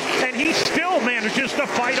lead lap, and he still manages to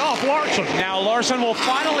fight off Larson. Now Larson will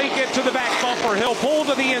finally get to the back bumper. He'll pull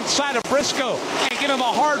to the inside of Briscoe and give him a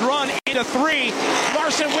hard run into 3.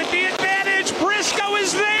 Larson with the advantage. Briscoe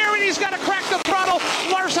is there, and he's got to crack the throttle.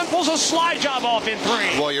 Larson pulls a slide job off in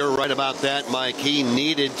 3. Well, you're right about that, Mike. He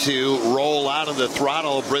needed to roll out of the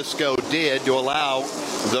throttle. Briscoe did, to allow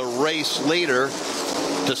the race leader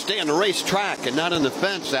to stay on the racetrack and not on the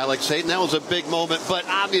fence, Alex Hayden. That was a big moment, but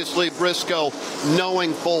obviously Briscoe,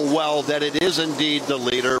 knowing full well that it is indeed the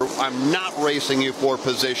leader, I'm not racing you for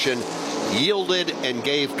position, yielded and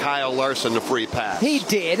gave Kyle Larson the free pass. He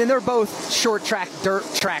did, and they're both short track, dirt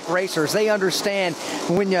track racers. They understand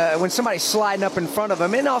when somebody's sliding up in front of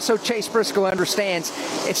them, and also Chase Briscoe understands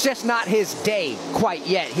it's just not his day quite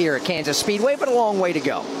yet here at Kansas Speedway, but a long way to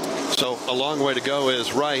go. So a long way to go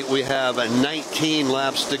is right. We have 19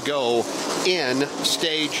 laps to go in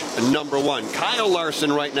stage number 1. Kyle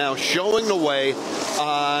Larson right now showing the way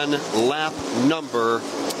on lap number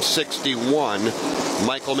 61.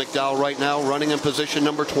 Michael McDowell right now running in position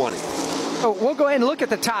number 20. We'll go ahead and look at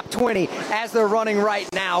the top 20 as they're running right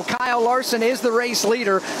now. Kyle Larson is the race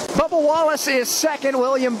leader. Bubba Wallace is second.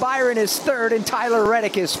 William Byron is third. And Tyler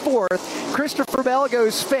Reddick is fourth. Christopher Bell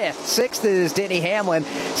goes fifth. Sixth is Denny Hamlin.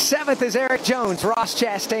 Seventh is Eric Jones. Ross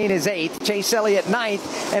Chastain is eighth. Chase Elliott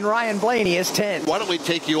ninth. And Ryan Blaney is 10th. Why don't we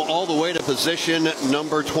take you all the way to position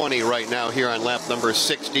number 20 right now here on lap number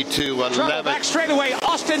 62. Trouble back straightaway.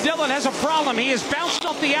 Austin Dillon has a problem. He has bounced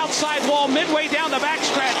off the outside wall midway down the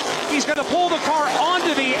backstretch. He's going to pull the car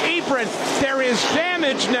onto the apron. There is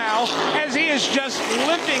damage now as he is just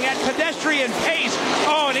limping at pedestrian pace.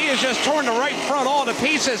 Oh, and he has just torn the right front all to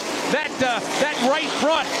pieces. That right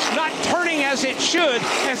front not turning as it should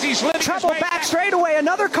as he's limping. Trouble back straightaway.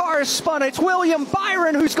 Another car is spun. It's William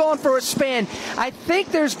Byron who's going for a spin. I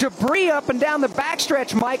think there's debris up and down the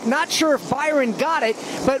backstretch, Mike. Not sure if Byron got it,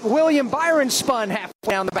 but William Byron spun halfway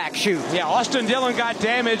down the back chute. Yeah, Austin Dillon got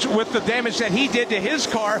damage with the damage that he did to his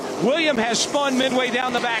car. William has spun midway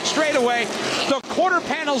down the back straightaway. The quarter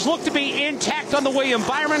panels look to be intact on the William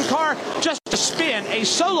Byron car. Just a spin, a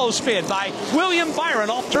solo spin by William Byron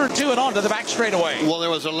off turn 2 and onto the back straightaway. Well, there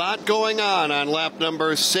was a lot going on lap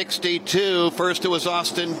number 62. First it was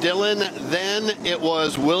Austin Dillon, then it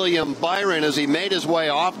was William Byron as he made his way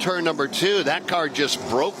off turn number 2. That car just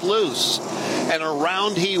broke loose and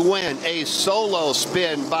around he went. A solo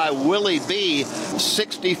spin by Willie B.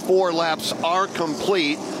 64 laps are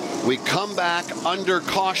complete. We come back under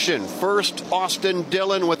caution. First, Austin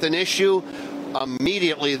Dillon with an issue.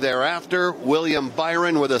 Immediately thereafter, William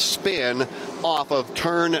Byron with a spin off of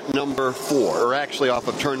turn number 4, or actually off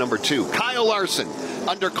of turn number 2. Kyle Larson,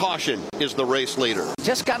 under caution, is the race leader.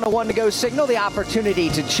 Just gotten a 1-to-go signal, the opportunity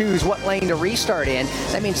to choose what lane to restart in.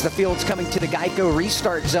 That means the field's coming to the Geico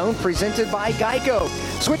Restart Zone presented by Geico.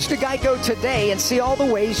 Switch to Geico today and see all the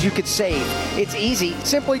ways you could save. It's easy.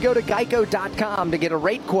 Simply go to geico.com to get a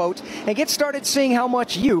rate quote and get started seeing how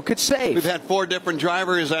much you could save. We've had 4 different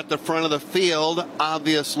drivers at the front of the field.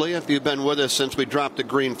 Obviously, if you've been with us since we dropped the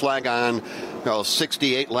green flag on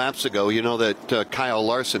 68 laps ago, you know that Kyle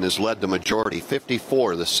Larson has led the majority,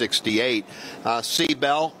 54 the 68. C.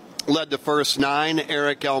 Bell led the first 9.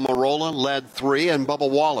 Eric Almirola led 3, and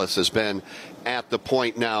Bubba Wallace has been at the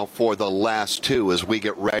point now for the last 2 as we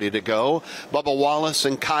get ready to go. Bubba Wallace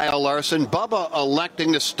and Kyle Larson. Bubba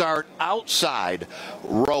electing to start outside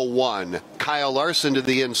row 1. Kyle Larson to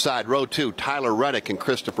the inside. Row 2, Tyler Reddick and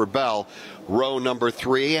Christopher Bell. Row number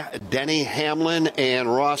 3, Denny Hamlin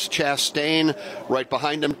and Ross Chastain. Right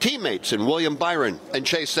behind them, teammates and William Byron and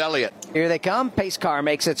Chase Elliott. Here they come. Pace car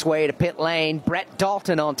makes its way to pit lane. Brett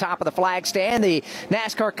Dalton on top of the flag stand. The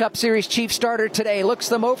NASCAR Cup Series chief starter today looks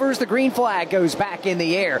them over as the green flag goes back in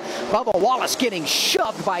the air. Bubba Wallace getting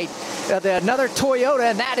shoved by another Toyota,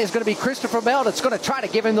 and that is going to be Christopher Bell that's going to try to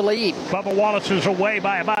give him the lead. Bubba Wallace is away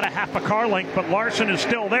by about a half a car length, but Larson is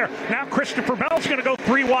still there. Now Christopher Bell's going to go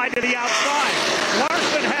 3 wide to the outside.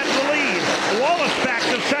 Larson has the lead. Wallace back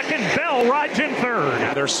to second. Bell rides in third.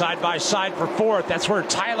 Now they're side by side for fourth. That's where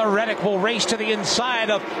Tyler Reddick will race to the inside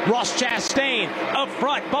of Ross Chastain. Up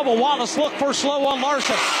front, Bubba Wallace look for slow on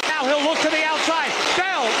Larson. Now he'll look to the outside.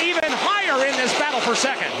 Bell even higher in this battle for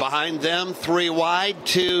second. Behind them, 3 wide,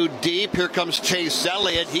 2 deep. Here comes Chase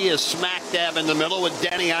Elliott. He is smack dab in the middle with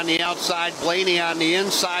Denny on the outside, Blaney on the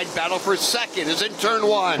inside. Battle for second is in turn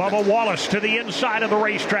 1. Bubba Wallace to the inside of the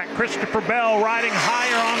racetrack. Christopher Bell riding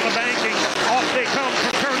higher on the banking. Off they come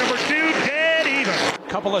from turn number 2, dead even.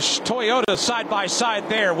 Couple of Toyotas side by side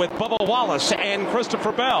there with Bubba Wallace and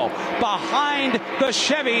Christopher Bell. Behind the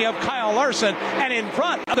Chevy of Kyle Larson and in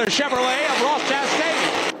front of the Chevrolet of Ross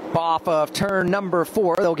Chastain. Off of turn number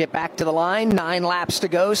 4, they'll get back to the line. 9 laps to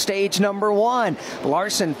go, stage number 1.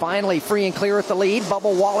 Larson finally free and clear at the lead.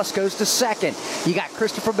 Bubba Wallace goes to second. You got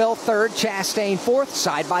Christopher Bell third, Chastain fourth,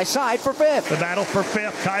 side by side for fifth. The battle for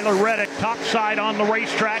fifth. Tyler Reddick top side on the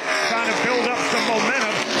racetrack, trying to build up some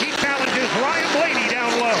momentum. He challenges Ryan Blaney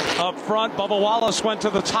down low. Up front, Bubba Wallace went to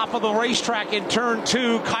the top of the racetrack in turn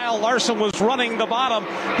 2. Kyle Larson was running the bottom.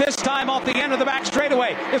 This time off the end of the back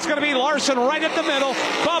straightaway. It's going to be Larson right at the middle.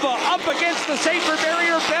 Bubba up against the safety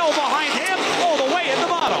barrier. Bell behind him all the way at the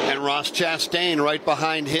bottom. And Ross Chastain right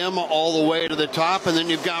behind him all the way to the top. And then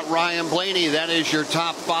you've got Ryan Blaney. That is your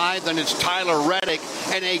top 5. Then it's Tyler Reddick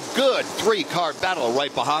and a good 3-car battle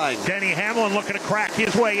right behind. Denny Hamlin looking to crack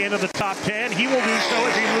his way into the top 10. He will do so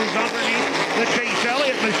as he moves underneath the Chase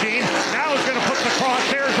Elliott machine. Now he's going to put the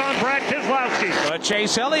crosshairs on Brad Keselowski. But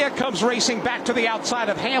Chase Elliott comes racing back to the outside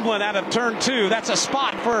of Hamlin out of turn 2. That's a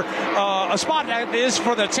spot that is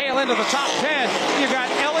for the tail end of the top 10. You've got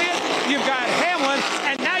Elliott, you've got Hamlin,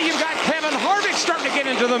 and now you've got Kevin Kevin Harvick starting to get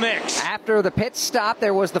into the mix. After the pit stop,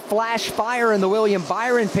 there was the flash fire in the William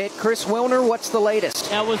Byron pit. Chris Wilner, what's the latest?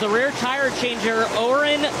 That was a rear tire changer,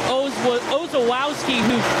 Oren Ozowowski,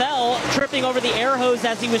 who fell, tripping over the air hose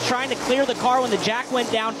as he was trying to clear the car when the jack went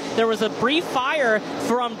down. There was a brief fire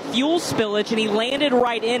from fuel spillage, and he landed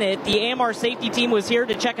right in it. The AMR safety team was here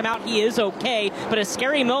to check him out. He is okay, but a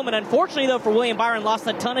scary moment. Unfortunately, though, for William Byron, lost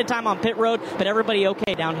a ton of time on pit road, but everybody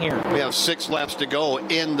okay down here. We have 6 laps to go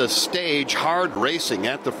in the stage. Hard racing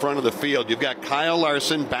at the front of the field. You've got Kyle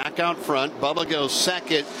Larson back out front. Bubba goes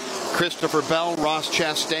second. Christopher Bell, Ross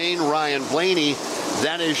Chastain, Ryan Blaney.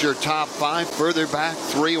 That is your top 5. Further back,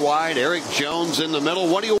 3 wide. Eric Jones in the middle.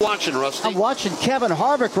 What are you watching, Rusty? I'm watching Kevin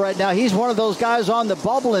Harvick right now. He's one of those guys on the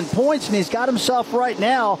bubble in points, and he's got himself right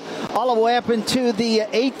now all the way up into the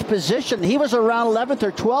 8th position. He was around 11th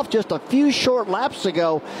or 12th just a few short laps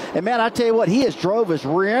ago. And, man, I tell you what, he has drove his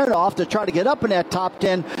rear end off to try to get up in that top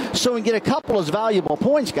 10 so he can get a couple of valuable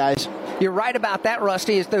points, guys. You're right about that,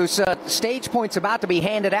 Rusty, as those stage points about to be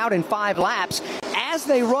handed out in 5 laps. As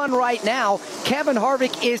they run right now, Kevin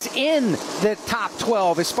Harvick is in the top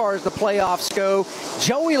 12 as far as the playoffs go.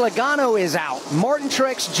 Joey Logano is out. Martin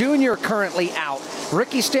Truex Jr. currently out.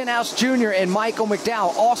 Ricky Stenhouse Jr. and Michael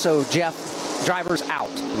McDowell also, Jeff, drivers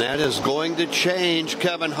out. That is going to change.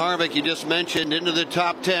 Kevin Harvick, you just mentioned, into the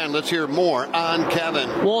top 10. Let's hear more on Kevin.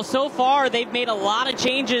 Well, so far, they've made a lot of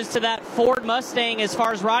changes to that Ford Mustang as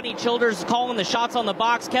far as Rodney Childers calling the shots on the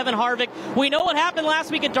box. Kevin Harvick, we know what happened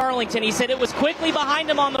last week at Darlington. He said it was quickly behind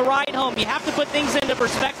him on the ride home. You have to put things into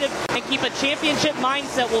perspective and keep a championship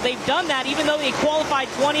mindset. Well, they've done that. Even though they qualified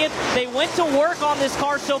 20th, they went to work on this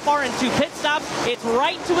car so far in 2 pit stops. It's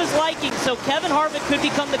right to his liking, so Kevin Harvick could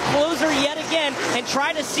become the closer yet again and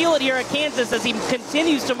try to seal it here at Kansas as he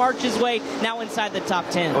continues to march his way now inside the top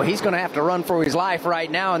 10. Well, he's going to have to run for his life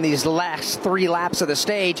right now in these last 3 laps of the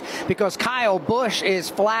stage because Kyle Busch is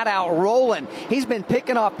flat out rolling. He's been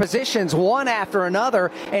picking off positions one after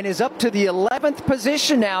another and is up to the 11th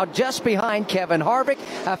position now, just behind Kevin Harvick.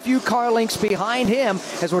 A few car lengths behind him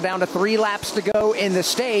as we're down to 3 laps to go in the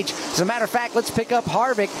stage. As a matter of fact, let's pick up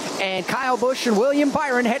Harvick and Kyle Busch and William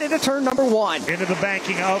Byron headed to turn number 1. Into the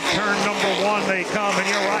banking of turn number 1 they come, and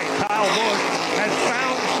you're right, Kyle Busch has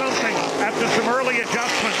found something after some early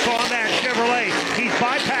adjustments on that Chevrolet. He's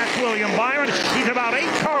bypassed William Byron. He's about 8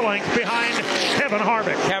 car lengths behind Kevin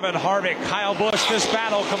Harvick. Kevin Harvick, Kyle Busch, this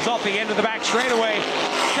battle comes off the end of the back straightaway.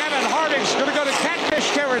 Kevin Harvick's going to go to catfish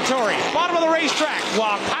territory, bottom of the racetrack,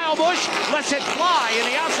 while Kyle Busch lets it fly in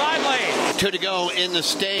the outside lane. 2 to go in the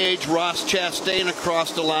stage. Ross Chastain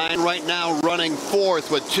across the line right now, running 4th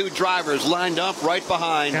with 2 drivers lined up right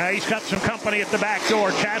behind. He's got some company at the back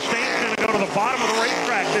door. Chastain's going to go to the bottom of the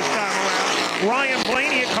racetrack this time around. Ryan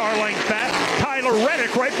Blaney a car length back. Tyler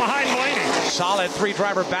Reddick right behind Blaney. Solid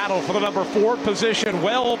 3-driver battle for the number 4 position,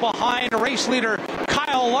 well behind race leader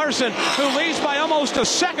Kyle Larson, who leads by almost a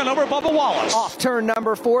second over Bubba Wallace. Off turn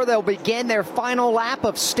number 4, they'll begin their final lap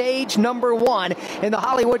of stage number 1 in the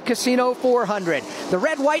Hollywood Casino 400. The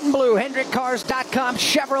red, white, and blue HendrickCars.com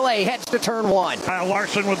Chevrolet heads to turn 1. Kyle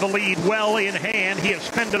Larson with the lead well in hand. He has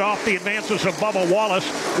fended off the advances of Bubba Wallace.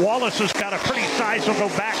 Wallace has got a pretty sizable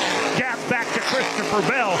gap back to Christopher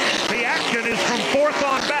Bell. The action is from 4th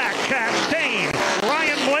on back. Chastain,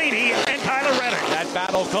 Ryan Blaney, and Tyler Reddick. That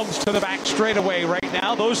battle comes to the back straightaway right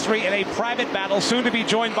now. Those 3 in a private battle, soon to be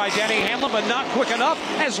joined by Denny Hamlin, but not quick enough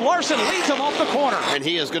as Larson leads him off the corner. And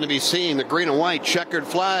he is going to be seeing the green and white checkered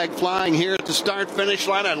flag flying here at the start-finish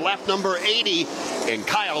line on lap number 80. And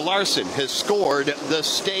Kyle Larson has scored the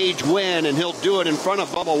stage win, and he'll do it in front of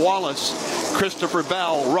Bubba Wallace, Christopher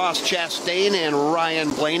Bell, Ross Chastain, and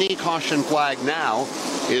Ryan Blaney. Caution flag now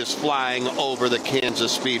is flying over the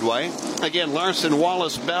Kansas Speedway. Again, Larson,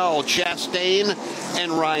 Wallace, Bell, Chastain,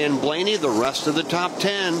 and Ryan Blaney, the rest of the top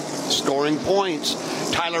 10 scoring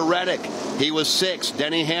points. Tyler Reddick, he was 6th.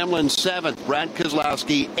 Denny Hamlin 7th. Brad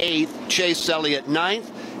Keselowski 8th. Chase Elliott 9th.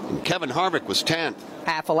 And Kevin Harvick was 10th.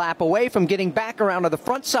 Half a lap away from getting back around to the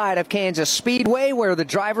front side of Kansas Speedway, where the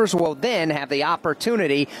drivers will then have the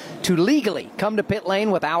opportunity to legally come to pit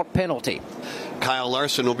lane without penalty. Kyle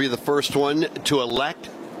Larson will be the first one to elect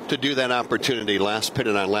to do that opportunity. Last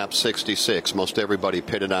pitted on lap 66. Most everybody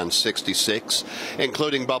pitted on 66,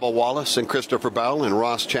 including Bubba Wallace and Christopher Bell and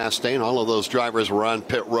Ross Chastain. All of those drivers were on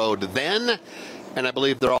pit road then, and I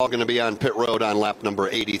believe they're all going to be on pit road on lap number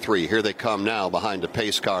 83. Here they come now behind a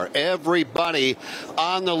pace car. Everybody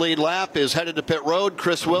on the lead lap is headed to pit road.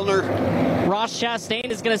 Chris Wilner. Ross Chastain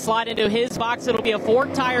is going to slide into his box. It'll be a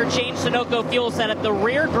 4-tire change. Sunoco fuel set at the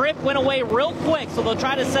rear. Grip went away real quick, so they'll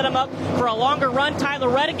try to set him up for a longer run. Tyler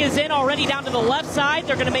Reddick is in already down to the left side.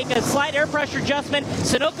 They're going to make a slight air pressure adjustment.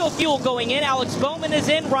 Sunoco fuel going in. Alex Bowman is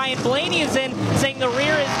in. Ryan Blaney is in, saying the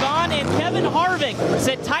rear is gone. And Kevin Harvick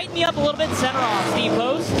said, tighten me up a little bit, center off. Steve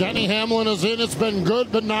Post. Denny Hamlin is in. It's been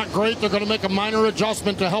good, but not great. They're going to make a minor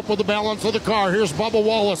adjustment to help with the balance of the car. Here's Bubba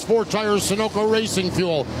Wallace, 4 tires, Sunoco Racing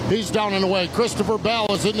Fuel. He's down and away. Christopher Bell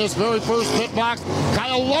is in this very first pit box.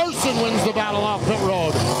 Kyle Larson wins the battle off pit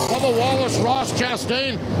road. Bubba Wallace, Ross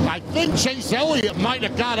Chastain. I think Chase Elliott might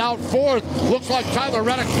have got out 4th. Looks like Tyler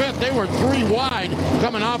Reddick 5th. They were 3 wide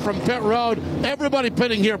coming off from pit road. Everybody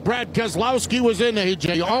pitting here. Brad Keselowski was in.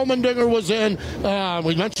 AJ Allmendinger was in.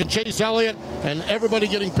 We mentioned Chase Elliott, and everybody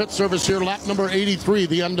getting pit service here. Lap number 83,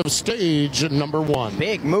 the end of stage number 1.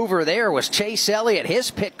 Big mover there was Chase Elliott. His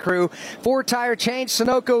pit crew, 4-tire change.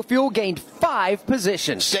 Sunoco fuel gained 5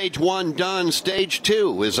 positions. Stage 1 done. Stage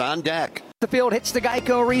 2 is on deck. The field hits the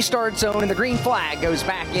Geico restart zone, and the green flag goes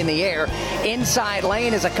back in the air. Inside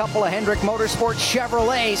lane is a couple of Hendrick Motorsports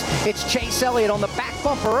Chevrolets. It's Chase Elliott on the back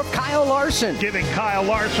bumper of Kyle Larson. Giving Kyle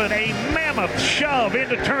Larson a mammoth shove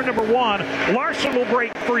into turn number 1. Larson will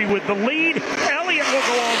break free with the lead. Elliott will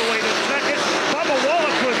go all the way to second. Bubba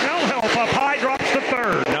Wallace with no help up high drops to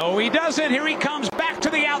third. No, he doesn't. Here he comes back to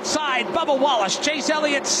the outside. Bubba Wallace, Chase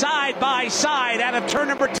Elliott side by side out of turn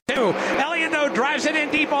number 2. Elliott, though, drives it in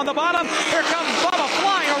deep on the bottom. Here comes Bubba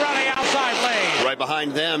flying around the outside lane. Right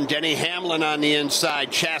behind them, Denny Hamlin on the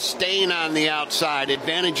inside, Chastain on the outside.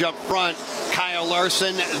 Advantage up front, Kyle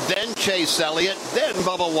Larson, then Chase Elliott, then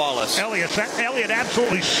Bubba Wallace. Elliott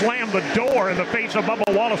absolutely slammed the door in the face of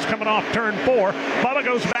Bubba Wallace coming off turn 4. Bubba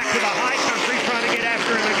goes back to the high country trying to get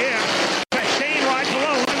after him again. Chastain rides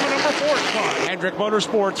alone in the number 4 spot. Hendrick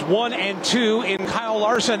Motorsports 1 and 2 in Kyle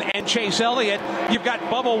Larson and Chase Elliott. You've got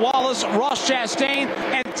Bubba Wallace, Ross Chastain,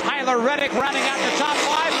 and Tyler Reddick rounding out the top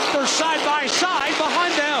 5. They're side by side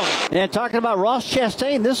behind them. And talking about Ross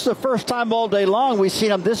Chastain, this is the first time all day long we've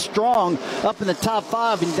seen him this strong up in the top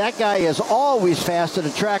 5, and that guy is always fast at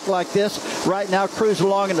a track like this. Right now, cruising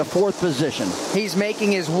along in the 4th position. He's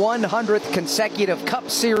making his 100th consecutive Cup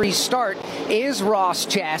Series start, is Ross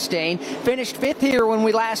Chastain. Finished 5th here when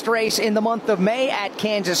we last raced in the month of May at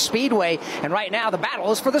Kansas Speedway, and right now the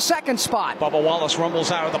battle is for the 2nd spot. Bubba Wallace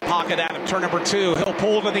rumbles out of the pocket out of turn number 2. He'll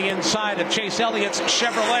pull to the inside of Chase Elliott's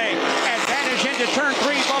Chevrolet. Advantage into turn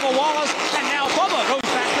 3, Bubba Wallace, and now Bubba goes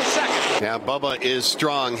back to 2nd. Yeah, Bubba is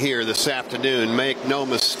strong here this afternoon. Make no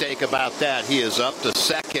mistake about that. He is up to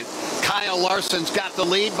 2nd. Kyle Larson's got the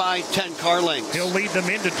lead by 10 car lengths. He'll lead them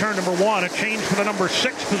into turn number 1. A change for the number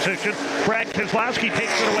 6 position. Brad Keselowski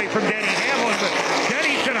takes it away from Denny Hamlin, but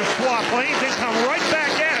Denny's going to swap lanes and come right back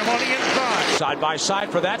at him on the inside. Side by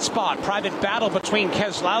side for that spot. Private battle between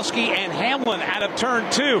Keselowski and Hamlin out of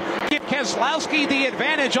turn 2. Give Keselowski the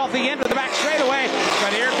advantage off the end of the back straightaway.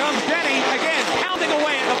 But here comes Denny again, pounding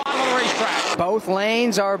away at the bottom of the racetrack. Both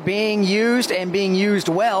lanes are being used and being used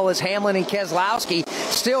well, as Hamlin and Keselowski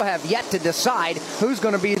still have yet to decide who's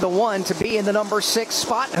going to be the one to be in the number 6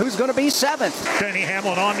 spot, who's going to be 7th. Denny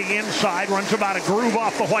Hamlin on the inside, runs about a groove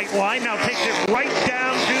off the white line, now takes it right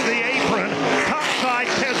down to the apron. Top side,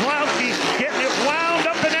 Keselowski getting it wound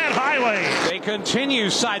up in that high lane. They continue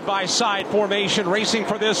side-by-side formation racing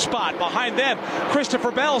for this spot. Behind them,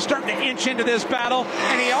 Christopher Bell starting to inch into this battle,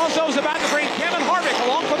 and he also is about to bring Kevin Harvick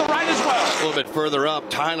along for the ride as well. A little bit further up,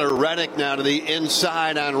 Tyler Reddick now to the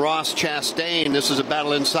inside on Ross Chastain. This is a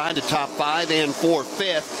battle inside the top 5 and for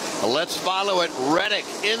 5th. Let's follow it. Reddick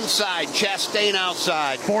inside, Chastain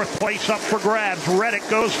outside. 4th place up for grabs. Reddick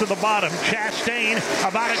goes to the bottom. Chastain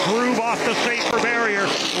about a groove off the safer barrier.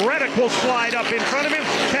 Reddick will slide up in front of him.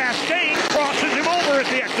 Chastain crosses him over at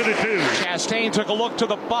the exit of 2. Chastain took a look to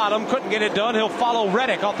the bottom, couldn't get it done. He'll follow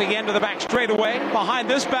Reddick off the end of the back straightaway. Behind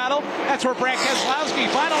this battle, that's where Brad Keselowski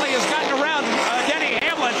finally has gotten around Denny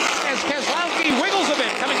Hamlin as Keselowski wiggles a bit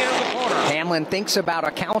coming into the corner. Hamlin thinks about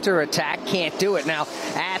a counterattack, can't do it. Now,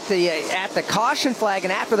 at the caution flag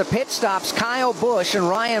and after the pit stops, Kyle Busch and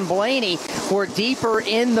Ryan Blaney were deeper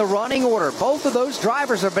in the running order. Both of those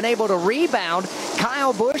drivers have been able to rebound.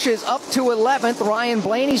 Kyle Busch is up to 11th. Ryan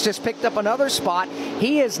Blaney's just picked up another spot.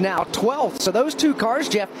 He is now 12th. So those two cars,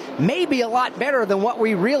 Jeff, may be a lot better than what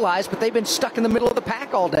we realized, but they've been stuck in the middle of the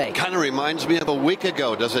pack all day. Kind of reminds me of a week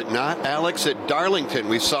ago, does it not, Alex? At Darlington,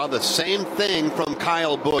 we saw the same thing from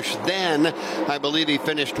Kyle Busch then. I believe he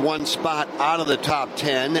finished 1 spot out of the top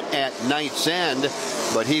 10 at Night's End,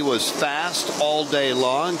 but he was fast all day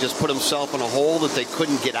long, just put himself in a hole that they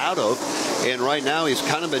couldn't get out of. And right now he's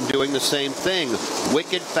kind of been doing the same thing.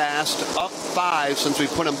 Wicked fast, up 5 since we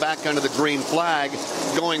put him back under the green flag,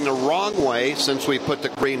 going the wrong way since we put the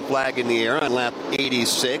green flag in the air on lap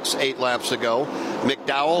 86, 8 laps ago.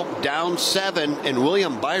 McDowell down 7 and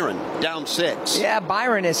William Byron down 6. Yeah,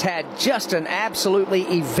 Byron has had just an absolutely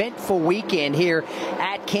eventful weekend here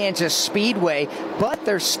at Kansas Speedway, but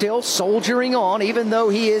they're still soldiering on, even though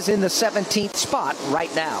he is in the 17th spot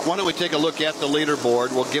right now. Why don't we take a look at the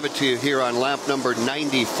leaderboard? We'll give it to you here on lap number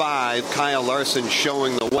 95. Kyle Larson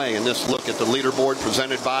showing the way in this look at the leaderboard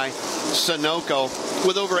presented by Sunoco.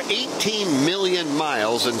 With over 18 million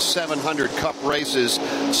miles and 700 Cup races,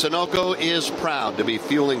 Sunoco is proud to be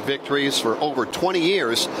fueling victories for over 20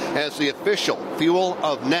 years as the official fuel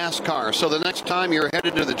of NASCAR. So the next time you're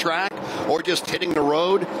headed to the track or just hitting the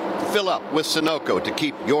road, fill up with Sunoco to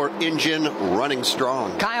keep your engine running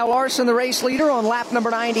strong. Kyle Larson, the race leader on lap number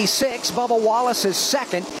 96. Bubba Wallace is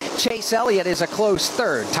second. Chase Elliott is a close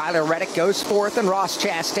third. Tyler Reddick goes fourth and Ross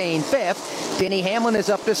Chastain fifth. Denny Hamlin is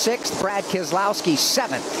up to sixth. Brad Keselowski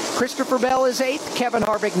seventh. Christopher Bell is eighth. Kevin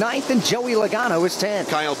Harvick ninth. And Joey Logano is 10th.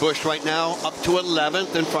 Kyle Busch right now up to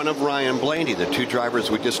 11th in front of Ryan Blaney. The two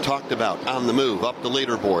drivers we just talked about on the move up the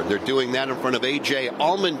leaderboard. They're doing that in front of A.J.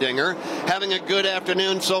 Allmendinger. Having a good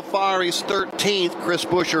afternoon so far. He's 13th. Chris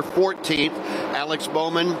Buescher 14th. Alex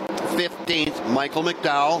Bowman 15th. Michael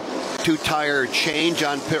McDowell. Two-tire change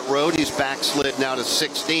on pit road. He's backslid now to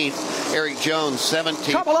 16th. Eric Jones 17th.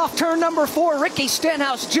 Trouble off turn number 4. Ricky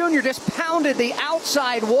Stenhouse Jr. just pounded the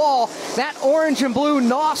outside wall. That orange and blue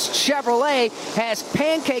NOS Chevrolet has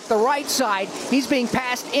pancaked the right side. He's being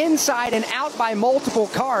passed inside and out by multiple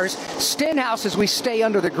cars. Stenhouse, as we stay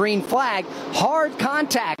under the green flag, hard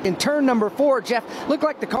contact in turn number 4. Jeff, looked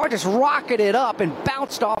like the car just rocketed up and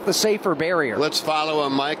bounced off the safer barrier. Let's follow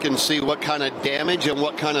him, Mike, and see what kind of damage and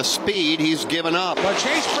what kind of speed he's given up. But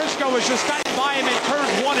Chase Briscoe was just gotten by him in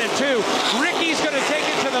turns 1 and 2. Ricky's going to take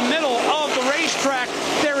it to the middle of the racetrack.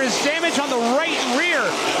 There is damage on the right rear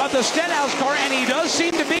of the Stenhouse car, and he does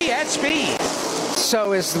seem to be at speed.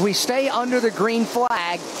 So as we stay under the green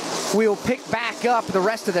flag, we'll pick back up the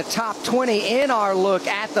rest of the top 20 in our look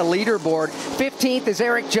at the leaderboard. 15th is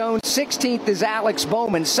Eric Jones. 16th is Alex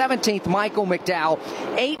Bowman. 17th, Michael McDowell.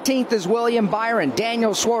 18th is William Byron.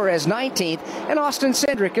 Daniel Suarez, 19th. And Austin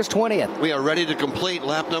Cindric is 20th. We are ready to complete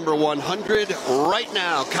lap number 100 right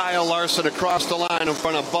now. Kyle Larson across the line in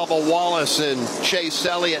front of Bubba Wallace and Chase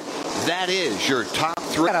Elliott. That is your top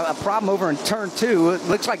 3. Got a problem over in turn 2. It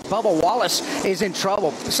looks like Bubba Wallace is in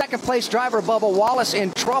trouble. Second place driver Bubba Wallace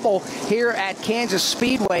in trouble here at Kansas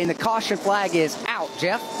Speedway, and the caution flag is out.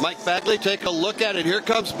 Jeff? Mike Bagley, take a look at it. Here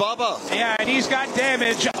comes Bubba. Yeah, and he's got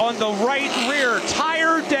damage on the right rear.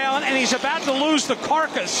 Tire down, and he's about to lose the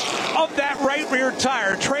carcass of that right rear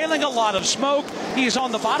tire, trailing a lot of smoke. He's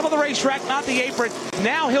on the bottom of the racetrack, not the apron.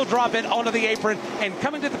 Now he'll drop it onto the apron, and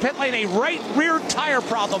coming to the pit lane, a right rear tire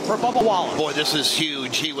problem for Bubba Wallace. Boy, this is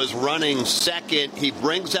huge. He was running second. He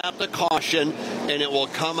brings out the caution, and it will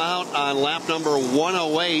come out on lap number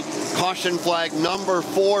 108. Caution flag number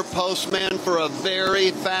 4, postman for a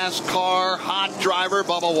very fast car. Hot driver,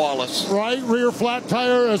 Bubba Wallace. Right rear flat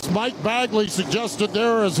tire, as Mike Bagley suggested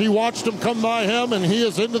there, as he watched him come by him, and he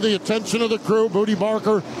is into the attention of the crew. Booty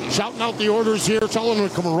Barker shouting out the orders here, telling them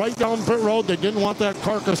to come right down pit road. They didn't want that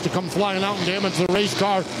carcass to come flying out and damage the race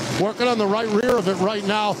car. Working on the right rear of it right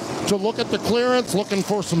now to look at the clearance, looking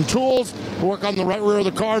for some tools, work on the right rear of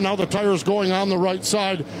the car. Now the tire's going on the right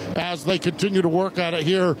side as they continue to work at it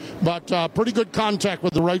here. But pretty good contact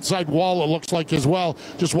with the right side wall, it looks like, as well.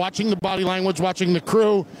 Just watching the body language, watching the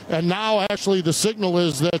crew, and now actually the signal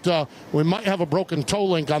is that we might have a broken toe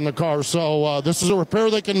link on the car. So this is a repair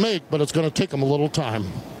they can make, but it's going to take them a little time.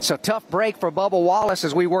 So tough break for Bubba Wallace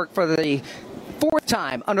as we work for the 4th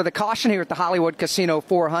time under the caution here at the Hollywood Casino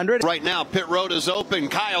 400. Right now, pit road is open.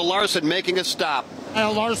 Kyle Larson making a stop.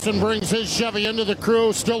 Kyle Larson brings his Chevy into the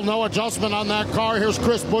crew. Still no adjustment on that car. Here's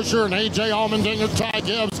Chris Buescher and A.J. Allmendinger, Ty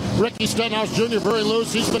Gibbs, Ricky Stenhouse Jr. very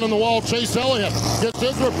loose. He's been in the wall. Chase Elliott gets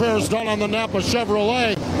his repairs done on the Napa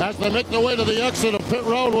Chevrolet as they make their way to the exit of pit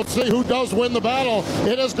road. We'll see who does win the battle.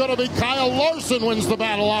 It is going to be Kyle Larson wins the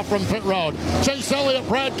battle off from pit road. Chase Elliott,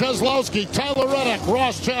 Brad Keselowski, Tyler Reddick,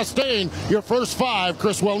 Ross Chastain. Your first 5,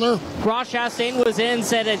 Chris Wilner. Ross Chastain was in,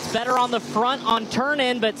 said it's better on the front on turn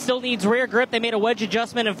in, but still needs rear grip. They made a wedge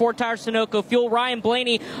adjustment and 4-tire Sunoco fuel. Ryan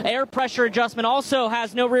Blaney, air pressure adjustment, also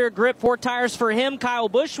has no rear grip, 4 tires for him. Kyle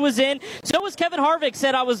Busch was in. So was Kevin Harvick,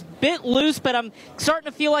 said I was a bit loose, but I'm starting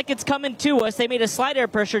to feel like it's coming to us. They made a slight air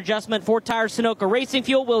pressure pressure adjustment, 4 tires, Sunoco Racing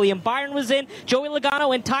Fuel. William Byron was in. Joey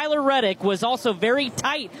Logano and Tyler Reddick was also very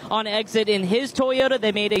tight on exit in his Toyota.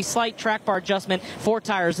 They made a slight track bar adjustment, 4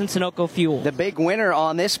 tires and Sunoco Fuel. The big winner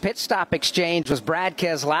on this pit stop exchange was Brad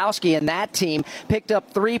Keselowski, and that team picked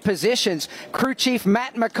up 3 positions. Crew chief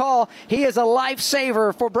Matt McCall, he is a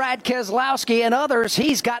lifesaver for Brad Keselowski and others.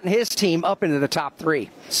 He's gotten his team up into the top 3.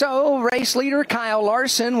 So race leader Kyle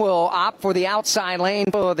Larson will opt for the outside lane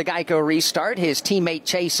for the Geico restart. His teammate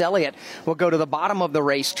Chase Elliott will go to the bottom of the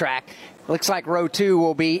racetrack. Looks like row 2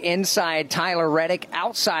 will be inside Tyler Reddick.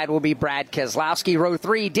 Outside will be Brad Keselowski. Row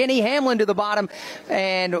 3, Denny Hamlin to the bottom,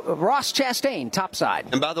 and Ross Chastain topside.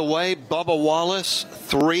 And by the way, Bubba Wallace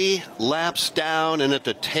 3 laps down and at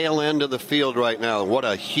the tail end of the field right now. What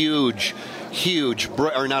a huge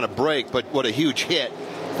or not a break, but what a huge hit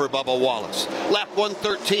for Bubba Wallace. Lap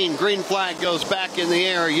 113, green flag goes back in the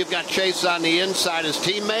air. You've got Chase on the inside, his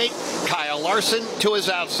teammate Kyle Larson to his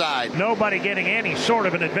outside. Nobody getting any sort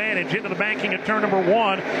of an advantage into the banking at turn number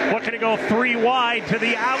 1. Looking to go 3 wide to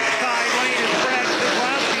the outside lane is Brad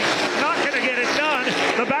Keselowski. Not going to get it done.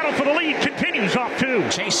 The battle for the lead continues off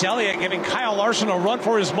 2. Chase Elliott giving Kyle Larson a run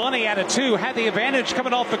for his money at a 2. Had the advantage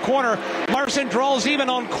coming off the corner. Larson draws even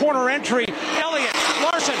on corner entry. Elliott,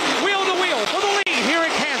 Larson, wheel to wheel for the lead here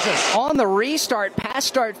in Kansas. On the restart, past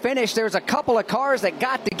start finish, there's a couple of cars that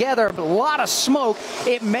got together, a lot of smoke.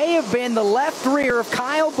 It may have been the left rear of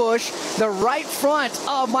Kyle Busch, the right front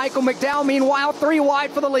of Michael McDowell. Meanwhile, 3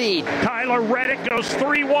 wide for the lead. Tyler Reddick goes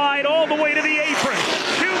 3 wide all the way to the apron.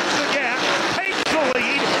 Shoots the gap, takes the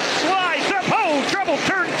lead, slides up, trouble,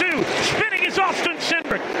 turn 2. Spinning is Austin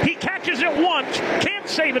Cindric. He catches it once, can't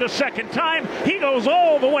save it a second time. He goes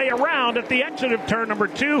all the way around at the exit of turn number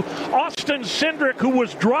 2. Austin Cindric, who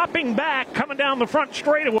was dropping back, coming down the front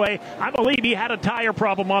straightaway. I believe he had a tire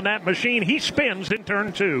problem on that machine. He spins in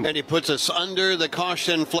turn 2. And he puts us under the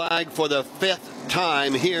caution flag for the 5th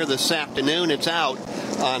time here this afternoon. It's out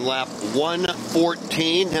on lap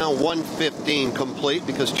 114, now 115 complete,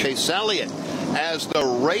 because Chase Elliott, as the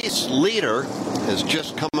race leader, has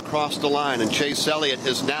just come across the line, and Chase Elliott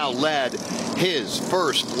has now led his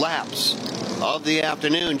first laps of the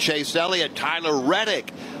afternoon. Chase Elliott, Tyler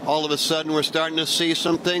Reddick. All of a sudden, we're starting to see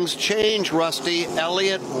some things change, Rusty.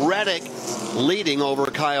 Elliott, Reddick leading over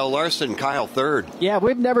Kyle Larson. Kyle 3rd. Yeah,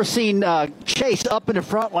 we've never seen Chase up in the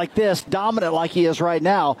front like this, dominant like he is right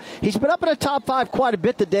now. He's been up in the top 5 quite a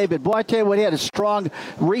bit today, but boy, I tell you what, he had a strong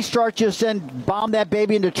restart just then, bombed that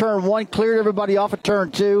baby into turn 1, cleared everybody off of turn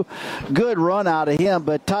 2. Good run out of him.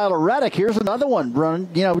 But Tyler Reddick, here's another one running,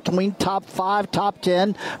 between top 5, top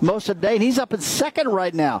 10 most of the day, and he's up in 2nd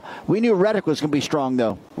right now. We knew Reddick was going to be strong,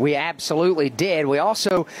 though. We absolutely did. We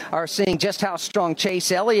also are seeing just how strong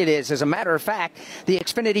Chase Elliott is. As a matter of fact, the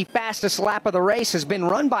Xfinity fastest lap of the race has been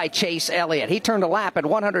run by Chase Elliott. He turned a lap at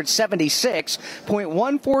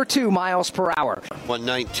 176.142 miles per hour.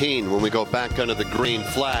 119 when we go back under the green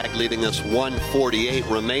flag, leaving us 148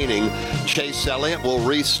 remaining. Chase Elliott will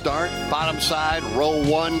restart. Bottom side, row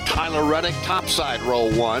 1. Tyler Reddick, top side, row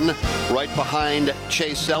 1. Right behind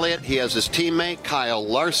Chase Elliott, he has his teammate Kyle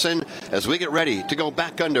Larson as we get ready to go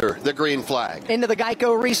back under the green flag. Into the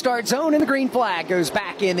Geico restart zone, and the green flag goes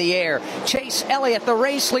back in the air. Chase Elliott, the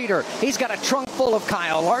race leader. He's got a trunk full of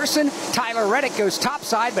Kyle Larson. Tyler Reddick goes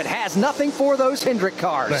topside, but has nothing for those Hendrick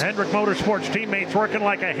cars. The Hendrick Motorsports teammates working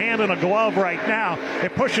like a hand in a glove right now.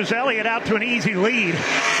 It pushes Elliott out to an easy lead.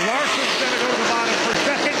 Larson's going to go to the bottom for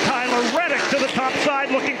 2nd. Tyler Reddick to the top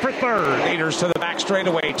side looking for 3rd. Leaders to the back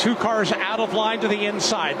straightaway. 2 cars out of line to the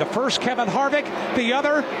inside. The first, Kevin Harvick. The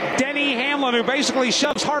other, Denny Hamlin, who basically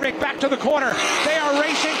shoves Harvick back to the corner. They are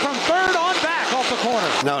racing from 3rd on back off the corner.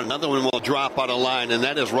 Now another one will drop out of line, and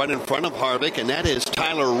that is right in front of Harvick, and that is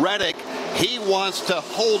Tyler Reddick. He wants to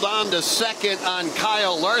hold on to 2nd on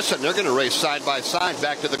Kyle Larson. They're going to race side by side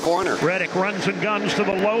back to the corner. Reddick runs and guns to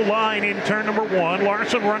the low line in turn number 1.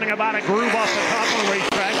 Larson running about a groove off the top of the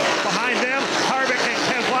racetrack. Behind them, Harvick and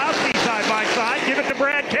Keselowski side by side. Give it to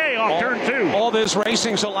Brad K off turn 2. All this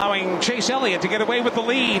racing's allowing Chase Elliott to get away with the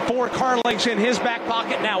lead. 4 car lengths in his back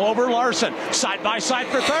pocket now over Larson. Side by side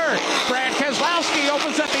for 3rd. Brad Keselowski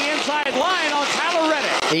opens up the inside line on Tyler Reddick.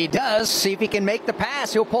 He does. See if he can make the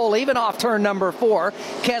pass. He'll pull even off turn number 4.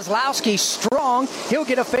 Keselowski strong. He'll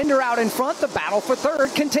get a fender out in front. The battle for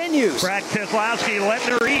 3rd continues. Brad Keselowski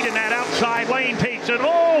letting her eat in that outside lane. Takes it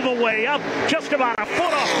all the way up. Just about a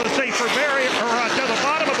foot off the safer barrier, to the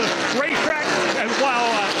bottom of the racetrack. And while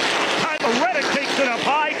Tyler Reddick takes it up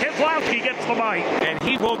high, Keselowski gets the bite. And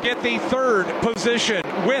he will get the 3rd position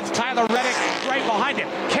with Tyler Reddick right behind him.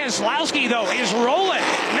 Keselowski, though, is rolling.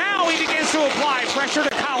 Now he begins to apply pressure to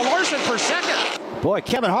Kyle Larson for second. Boy,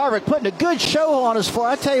 Kevin Harvick putting a good show on his floor.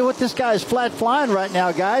 I tell you what, this guy is flat flying right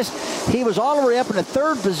now, guys. He was all the way up in the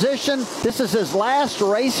third position. This is his last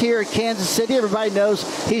race here at Kansas City. Everybody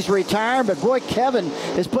knows he's retiring, but boy, Kevin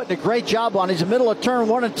is putting a great job on. He's in the middle of turn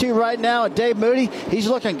 1 and 2 right now, and Dave Moody, he's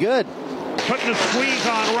looking good. Putting a squeeze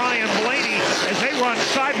on Ryan Blaney as they run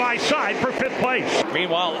side by side for 5th place.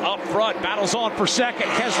 Meanwhile, up front, battles on for second.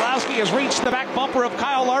 Keselowski has reached the back bumper of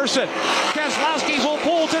Kyle Larson. Keselowski will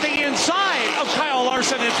pull to the inside of Kyle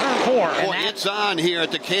Larson in turn 4. Boy, it's on here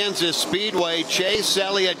at the Kansas Speedway. Chase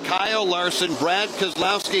Elliott, Kyle Larson, Brad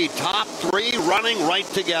Keselowski, top 3 running right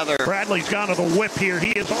together. Bradley's gone to the whip here.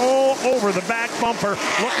 He is all over the back bumper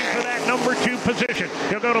looking for that number 2 position.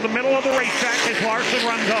 He'll go to the middle of the racetrack as Larson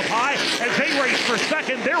runs up high. As they race for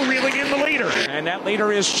second, they're reeling in the leader. And that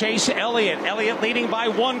leader is Chase Elliott. Elliott leading by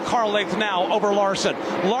 1 car length now over Larson.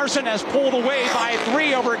 Larson has pulled away by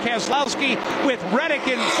 3 over Keselowski, with Reddick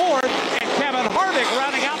in 4th and Kevin Harvick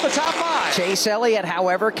rounding out the top 5. Chase Elliott,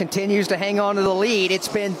 however, continues to hang on to the lead. It's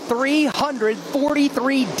been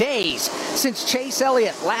 343 days since Chase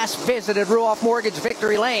Elliott last visited Ruoff Mortgage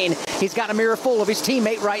Victory Lane. He's got a mirror full of his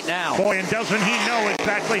teammate right now. Boy, and doesn't he know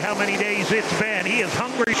exactly how many days it's been. He is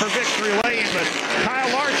hungry for Victory Lane, but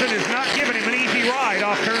Kyle Larson is not giving him an easy ride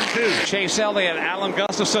off turn 2. Chase Elliott, Alan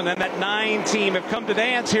Gustafson, and that 9 team have come to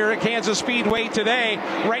dance here at Kansas Speedway today.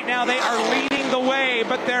 Right now they are leading the way,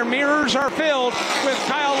 but their mirrors are filled with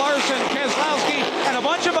Kyle Larson, Keselowski, and a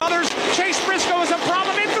bunch of others. Chase Briscoe is a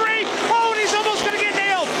problem in 3. Oh, and he's almost going to get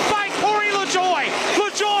nailed by Corey LaJoie.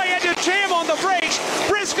 LaJoie had to jam on the brakes.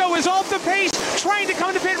 Briscoe is off the pace, trying to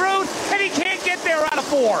come to pit road, and he can't get there out of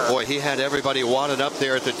 4. Boy, he had everybody wadded up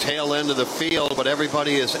there at the tail end of the field, but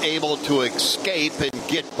everybody is able to escape and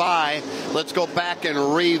get by. Let's go back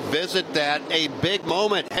and revisit that. A big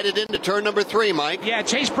moment headed into turn number 3, Mike. Yeah,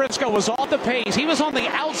 Chase Briscoe was off the pace. He was on the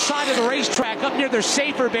outside of the racetrack up near the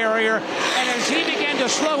safer barrier, and as he began to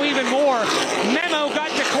slow even more, Memo got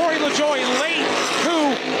to Corey LaJoie late,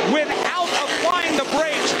 who, without applying the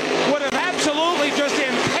brakes, would have absolutely just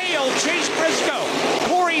impaled Chase Briscoe.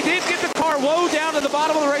 Corey did get the car low down to the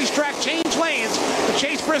bottom of the racetrack, change lanes, but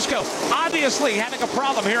Chase Briscoe obviously having a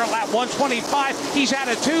problem here at lap 125. He's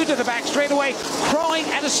added 2 to the back straightaway, crawling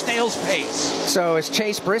at a snail's pace. So as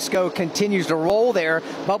Chase Briscoe continues to roll there,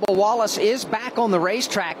 Bubba Wallace is back on the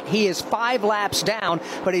racetrack. He is 5 laps down,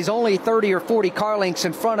 but he's only 30 or 40 car lengths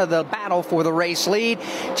in front of the battle for the race lead.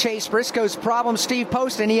 Chase Briscoe's problem, Steve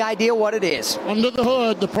Post, any idea what it is? Under the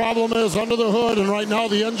hood. The problem is under the hood, and right now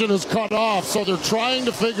the engine is cut off, so they're trying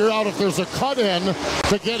to figure out if there's a cut-in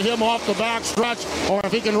to get him off the back stretch or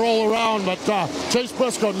if he can roll around, but Chase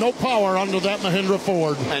Briscoe, no power under that Mahindra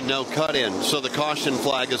Ford. And no cut-in, so the caution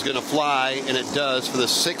flag is going to fly, and it does for the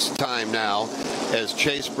 6th time now, as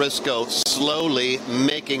Chase Briscoe slowly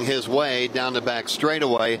making his way down the back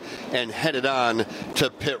straightaway and headed on to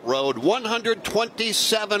pit road.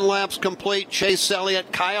 127 laps complete. Chase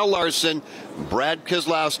Elliott, Kyle Larson, Brad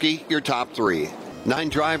Keselowski, your top 3. 9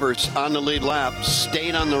 drivers on the lead lap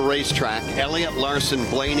stayed on the racetrack. Elliott, Larson,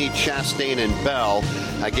 Blaney, Chastain, and Bell.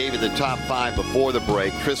 I gave you the top 5 before the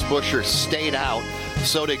break. Chris Buescher stayed out.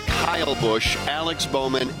 So did Kyle Busch, Alex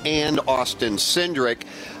Bowman, and Austin Cindric.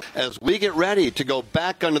 As we get ready to go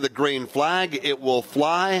back under the green flag, it will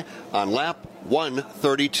fly on lap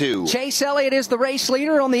 132. Chase Elliott is the race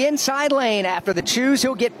leader on the inside lane. After the choose,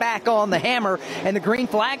 he'll get back on the hammer, and the green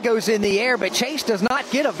flag goes in the air, but Chase does not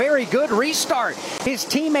get a very good restart. His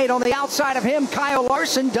teammate on the outside of him, Kyle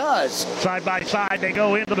Larson, does. Side by side, they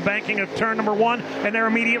go into the banking of turn number 1, and they're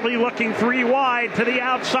immediately looking 3 wide to the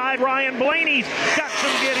outside. Ryan Blaney's got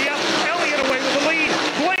some giddy up. Elliott away with the lead.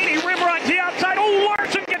 Blaney rimrod to the outside. Oh,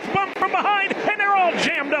 Larson gets bumped from behind, and they're all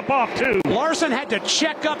jammed up off 2. Larson had to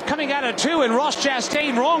check up coming out of 2, and Ross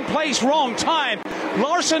Chastain, wrong place, wrong time.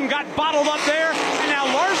 Larson got bottled up there, and now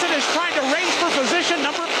Larson is trying to race for position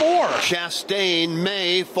number 4. Chastain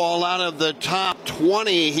may fall out of the top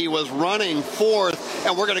 20. He was running 4th,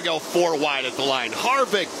 and we're going to go 4 wide at the line.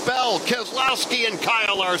 Harvick, Bell, Keselowski, and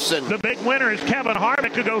Kyle Larson. The big winner is Kevin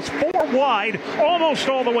Harvick, who goes 4 wide, almost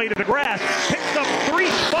all the way to the grass, picks up 3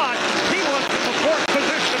 spots. He wants the 4th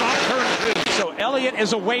position on turn 2. So Elliott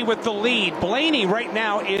is away with the lead. Blaney right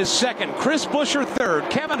now is 2nd. Chris Buescher 3rd.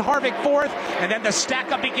 Kevin Harvick 4th. And then the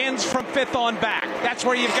stack up begins from 5th on back. That's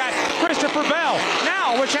where you've got Christopher Bell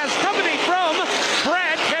now, which has company from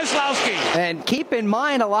Brad Keselowski. Keselowski. And keep in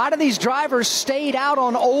mind, a lot of these drivers stayed out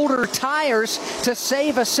on older tires to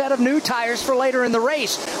save a set of new tires for later in the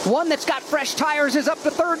race. One that's got fresh tires is up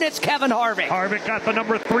to third, and it's Kevin Harvick. Harvick got the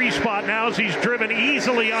number 3 spot now as he's driven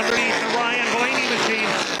easily underneath the Ryan Blaney machine,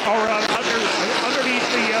 or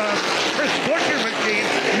underneath the Chris Buescher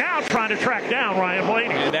machine, now trying to track down Ryan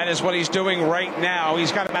Blaney. And that is what he's doing right now.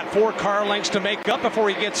 He's got about 4 car lengths to make up before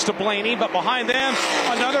he gets to Blaney, but behind them,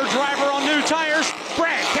 another driver on new tires,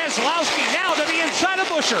 Brad Keselowski, now to the inside of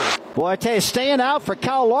Buescher. Boy, I tell you, staying out for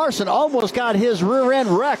Kyle Larson almost got his rear end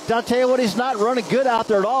wrecked. I'll tell you what, he's not running good out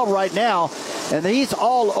there at all right now. And he's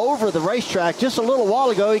all over the racetrack. Just a little while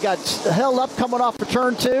ago, he got held up coming off for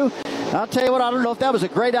turn 2. I'll tell you what, I don't know if that was a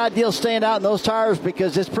great idea staying out in those tires,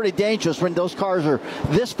 because it's pretty dangerous when those cars are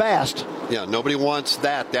this fast. Yeah, nobody wants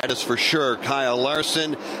that. That is for sure. Kyle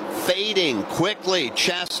Larson fading quickly.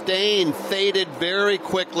 Chastain faded very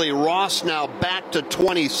quickly. Ross now back to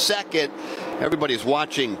 22nd. Everybody's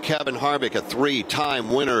watching Kevin Harvick, a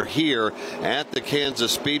 3-time winner here at the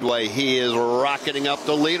Kansas Speedway. He is rocketing up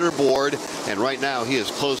the leaderboard, and right now he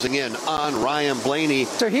is closing in on Ryan Blaney.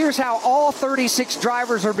 So here's how all 36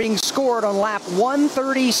 drivers are being scored on lap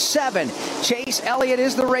 137. Chase Elliott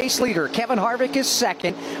is the race leader. Kevin Harvick is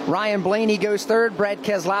second. Ryan Blaney goes third. Brad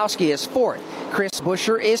Keselowski is fourth. Chris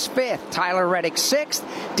Buescher is fifth. Tyler Reddick sixth.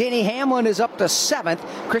 Denny Hamlin is up to seventh.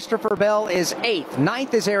 Christopher Bell is eighth.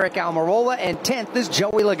 Ninth is Eric Almirola, and 10th is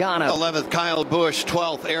Joey Logano. 11th, Kyle Busch.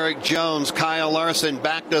 12th, Eric Jones. Kyle Larson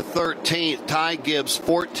back to 13th. Ty Gibbs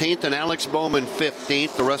 14th, and Alex Bowman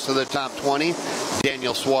 15th. The rest of the top 20,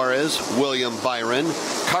 Daniel Suarez, William Byron,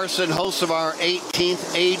 Carson Hocevar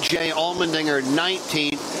 18th, AJ Allmendinger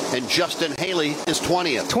 19th, and Justin Haley is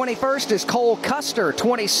 20th. 21st is Cole Custer.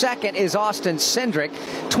 22nd is Austin Cindric.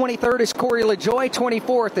 23rd is Corey LaJoie.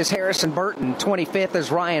 24th is Harrison Burton. 25th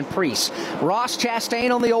is Ryan Preece. Ross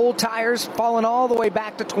Chastain on the old tires, falling all the way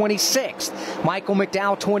back to 26th. Michael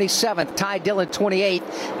McDowell 27th. Ty Dillon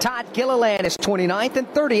 28th. Todd Gilliland is 29th, and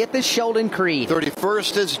 30th is Sheldon Creed.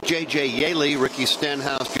 31st is J.J. Yaley. Ricky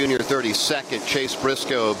Stenhouse Jr. 32nd. Chase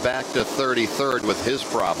Briscoe back to 33rd with his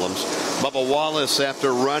problems. Bubba Wallace,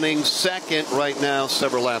 after running second right now,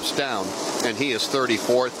 several laps down, and he is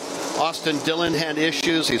 34th. Austin Dillon had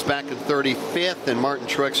issues. He's back at 35th. And Martin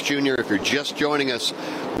Truex Jr., if you're just joining us,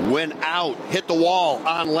 went out, hit the wall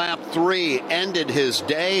on lap 3, ended his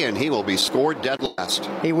day, and he will be scored dead last.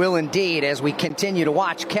 He will indeed, as we continue to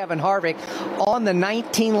watch Kevin Harvick on the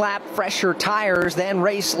 19-lap fresher tires, then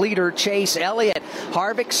race leader Chase Elliott.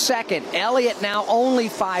 Harvick second. Elliott now only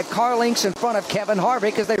 5 car lengths in front of Kevin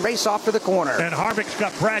Harvick as they race off to the corner. And Harvick's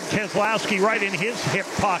got Brad Keselowski right in his hip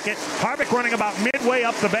pocket. Harvick running about midway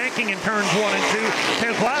up the banking in turns 1 and 2.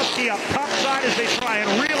 Keselowski up top side as they try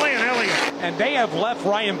and reel in Elliott. And they have left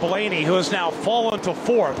Ryan Blaney, who has now fallen to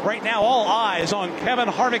 4th. Right now, all eyes on Kevin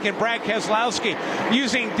Harvick and Brad Keselowski,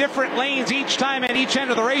 using different lanes each time at each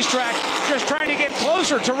end of the racetrack, just trying to get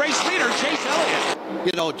closer to race leader Chase Elliott.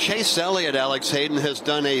 You know, Chase Elliott, Alex Hayden, has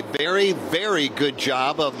done a very, very good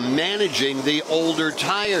job of managing the older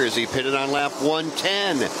tires. He pitted on lap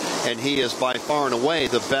 110, and he is by far and away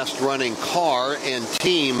the best running car and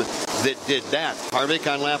team that did that.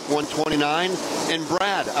 Harvick on lap 129, and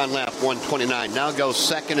Brad on lap 129 now goes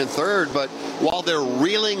second and third, but while they're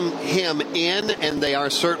reeling him in, and they are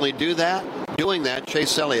certainly doing that,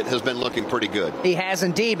 Chase Elliott has been looking pretty good. He has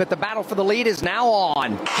indeed, but the battle for the lead is now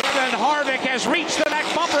on. Kevin Harvick has reached the back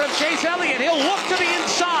bumper of Chase Elliott. He'll look to the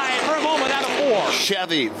inside for a moment out of 4.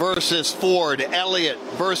 Chevy versus Ford. Elliott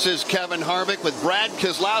versus Kevin Harvick with Brad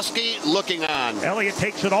Keselowski looking on. Elliott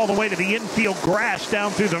takes it all the way to the infield grass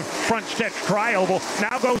down through the front stretch tri-oval.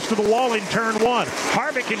 Now goes to the wall in turn 1.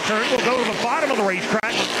 Harvick in turn will go to the bottom of the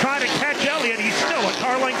racetrack, trying to catch Elliott. He's still a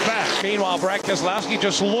car length back. Meanwhile, Brad Keselowski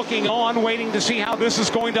just looking on, waiting to see how this is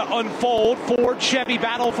going to unfold. Ford Chevy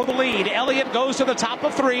battle for the lead. Elliott goes to the top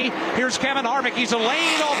of 3. Here's Kevin Harvick. He's a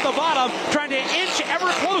lane off the bottom, trying to inch ever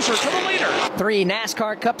closer to the leader. 3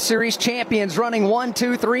 NASCAR Cup Series champions running 1,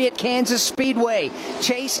 2, 3 at Kansas Speedway.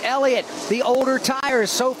 Chase Elliott, the older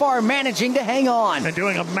tires, so far managing to hang on. And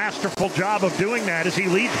doing a masterful job of doing that as he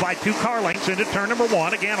leads by 2 car lengths into turn number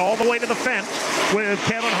 1. Again, all the way to the fence with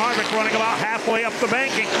Kevin Harvick running about halfway up the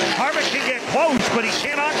banking. Harvick can get close, but he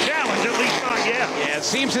cannot challenge, at least not yet. Yeah, it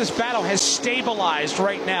seems his battle has stabilized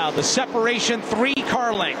right now. The separation, 3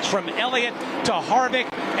 car lengths from Elliott to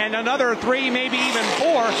Harvick, and another 3, maybe even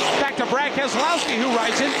 4, back to Brad Keselowski, who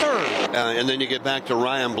rides in 3rd. And then you get back to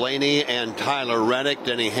Ryan Blaney and Tyler Reddick.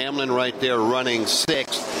 Denny Hamlin right there running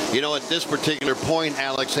 6th. You know, at this particular point,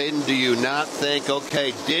 Alex Hayden, do you not think,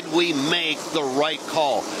 okay, did we make the right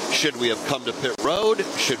call? Should we have come to pit road?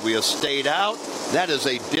 Should we have stayed out? That is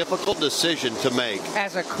a difficult decision to make.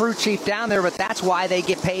 As a crew chief down there, but that's why they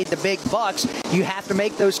get paid the big bucks. You have to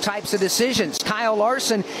make those types of decisions. Kyle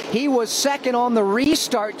Larson, he was second on the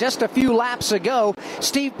restart just a few laps ago.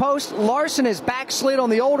 Steve Post, Larson is backslid on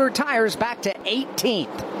the older tires back to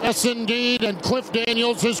 18th. Yes, indeed. And Cliff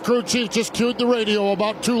Daniels, his crew chief, just cued the radio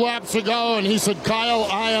about 2 laps ago, and he said, Kyle,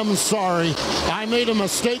 I am sorry. I made a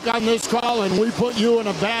mistake on this call, and we put you in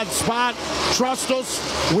a bad spot. Trust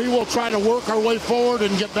us. We will try to work our way forward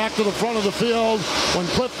and get back to the front of the field. When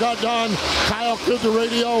Cliff got done, Kyle cued the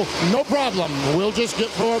radio. No problem. We'll just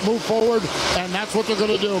move forward, and that's what they're going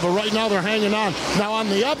to do. But right now, they're hanging on. Now, on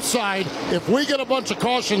the upside, if we get a bunch of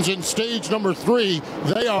cautions in stage number 3,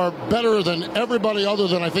 they are better than everybody other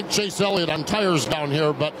than, I think, Chase Elliott on tires down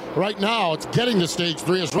here. But right now, it's getting to stage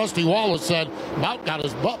 3, as Rusty Wallace said, about got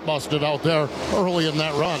his butt busted out there early in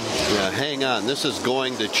that run. Yeah, hang on. This is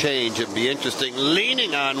going to change. It'd be interesting.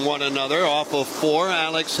 Leaning on one another off of 4,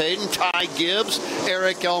 Alex Hayden, Ty Gibbs,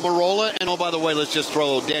 Eric Almirola, and oh, by the way, let's just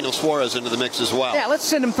throw Daniel Suarez into the mix as well. Yeah, let's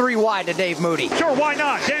send him 3 wide to Dave Moody. Sure, why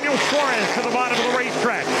not? Daniel Suarez to the bottom of the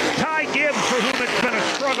racetrack. Ty Gibbs, for whom it's been a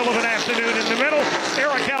struggle of an afternoon in the middle.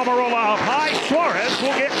 Eric Almirola up high. Suarez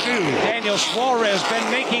will get 2. Daniel Suarez been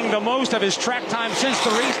making the most of his track time since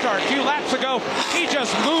the restart. A few laps ago, he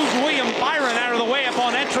just moved William Byron out of the way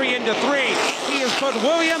upon entry into 3. He has put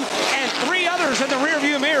William and 3 others in the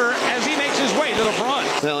rearview mirror as he makes his way to the front.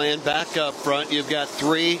 Well, and back up front, you've got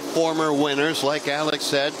 3 former winners, like Alex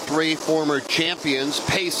said, 3 former champions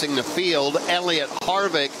pacing the field, Elliott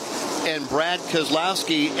Harvick and Brad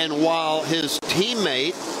Keselowski. And while his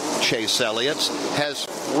teammate, Chase Elliott, has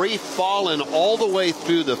free-fallen all the way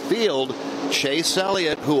through the field, Chase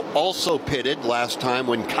Elliott, who also pitted last time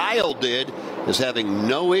when Kyle did, is having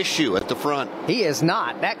no issue at the front. He is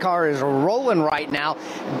not. That car is rolling right now.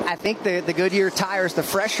 I think the Goodyear tires, the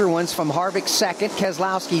fresher ones from Harvick second,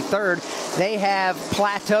 Keselowski third, they have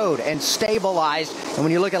plateaued and stabilized. And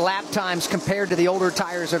when you look at lap times compared to the older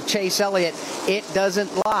tires of Chase Elliott, it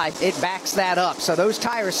doesn't lie. It backs that up. So those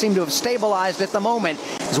tires seem to have stabilized at the moment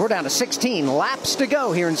as we're down to 16 laps to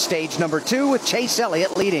go here in stage number 2 with Chase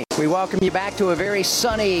Elliott leading. We welcome you back to a very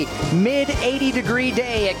sunny mid-80 degree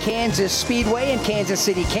day at Kansas Speedway in Kansas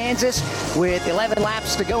City, Kansas. With 11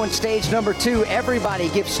 laps to go in stage number 2, everybody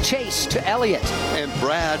gives chase to Elliott. And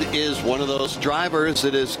Brad is one of those drivers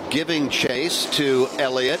that is giving chase to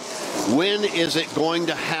Elliott. When is it going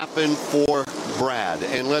to happen for Brad?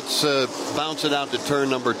 And let's bounce it out to turn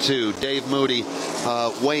number 2. Dave Moody,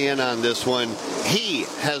 weigh in on this one. He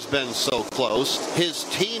has been so close. His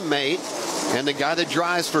teammate and the guy that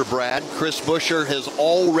drives for Brad, Chris Buescher, has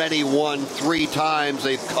already won 3 times.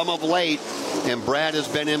 They've come of late, and Brad has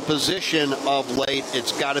been in position of late.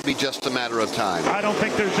 It's got to be just a matter of time. I don't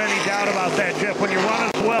think there's any doubt about that, Jeff. When you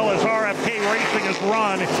run as well as RFK Racing has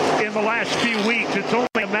run in the last few weeks, it's only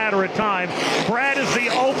a matter of time. Brad is the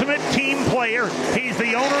ultimate team player. He's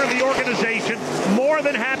the owner of the organization. More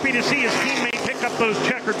than happy to see his teammate pick up those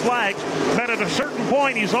checkered flags. But at a certain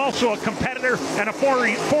point, he's also a competitor and a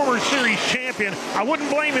former series champion. I wouldn't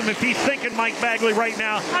blame him if he's thinking Mike Bagley right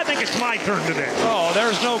now. I think it's my turn today. Oh,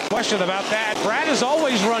 there's no question about that. Brad has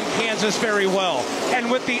always run Kansas very well.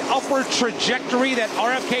 And with the upward trajectory that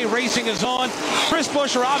RFK Racing is on, Chris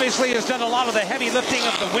Buescher obviously has done a lot of the heavy lifting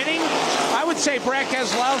of the winning. I would say Brad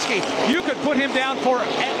Keselowski, you could put him down for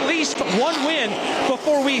at least 1 win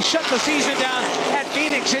before we shut the season down at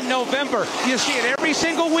Phoenix in November. You see it every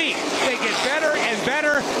single week. They get better and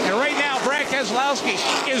better. And right now, Brad Keselowski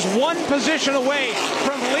is 1 position away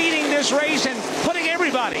from leading this race and putting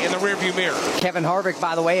everybody in the rearview mirror. Kevin Harvick,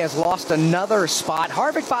 by the way, has lost another spot.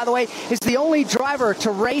 Harvick, by the way, is the only driver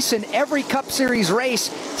to race in every Cup Series race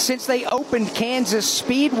since they opened Kansas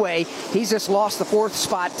Speedway. He's just lost the 4th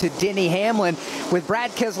spot to Denny Hamlin. With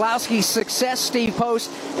Brad Keselowski's success, Steve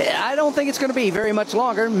Post, I don't think it's going to be very much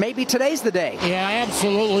longer. Maybe today's the day. Yeah,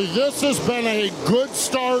 absolutely. This has been a good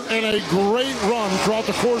start and a great run throughout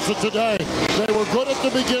the course of today. They were good at the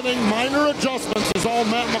beginning. Minor adjustments is all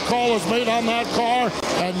Matt McCall has made on that car,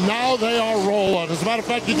 and now they are rolling. As a matter of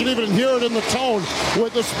fact, you can even hear it in the tone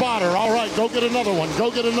with the spotter. All right, go get another one.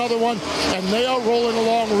 Go get another one. And they are rolling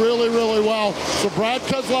along really, really well. So Brad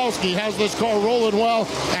Keselowski has this car rolling well,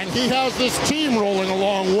 and he has this team rolling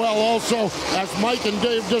along well also, as Mike and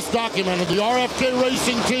Dave just documented. The RFK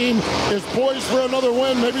Racing team is poised for another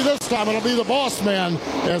win. Maybe this time it'll be the boss man,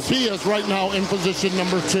 as he is right now in position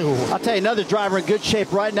number 2. I'll tell you, another driver in good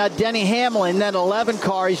shape right now, Denny Hamlin, that 11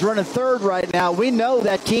 car. He's running 3rd right now. We know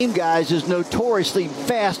that team, guys, is notoriously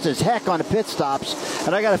fast as heck on the pit stops.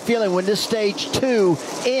 And I got a feeling when this stage 2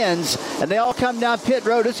 ends and they all come down pit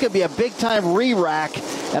road, it's going to be a big-time re-rack.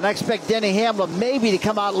 And I expect Denny Hamlin maybe to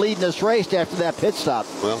come out leading this race after that pit stop.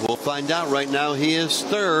 Well, we'll find out. Right now, he is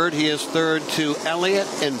third. He is third to Elliott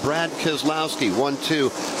and Brad Keselowski.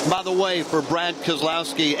 1-2. By the way, for Brad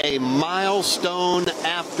Keselowski, a milestone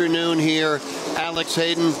afternoon here. Alex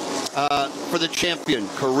Hayden, for the champion.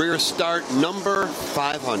 Career start number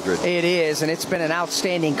 500. It is, and it's been an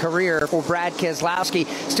outstanding career for Brad Keselowski.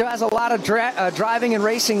 Still has a lot of driving and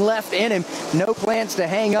racing left in him. No plans to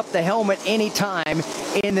hang up the helmet anytime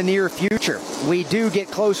in the near future. We do get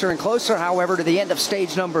closer and closer, however, to the end of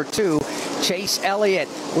stage number 2. Chase Elliott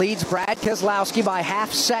leads Brad Keselowski by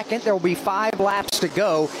half second. There will be 5 laps to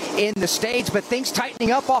go in the stage, but things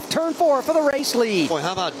tightening up off turn 4 for the race lead. Boy,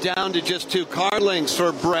 how about down to just 2 car lengths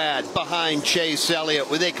for Brad behind Chase Elliott?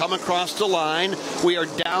 When they come across the line, we are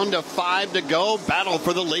down to 5 to go. Battle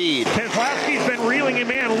for the lead. Keselowski's been reeling him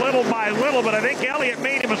in little by little, but I think Elliott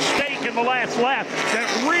made a mistake in the last lap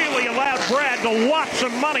that really allowed Brad to lop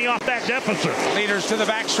some money off that deficit. Leaders to the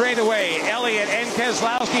back straightaway. Elliott and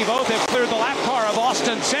Keselowski both have cleared the lap car of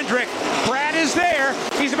Austin Cindric. Brad is there.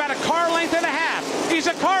 He's about a car length and a half. He's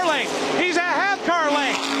a car length. He's a half car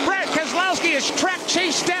length. Brad Keselowski is tracked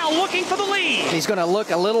Chase down looking for the lead. He's going to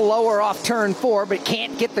look a little lower off turn 4, but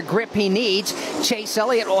can't get the grip he needs. Chase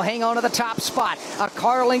Elliott will hang on to the top spot. A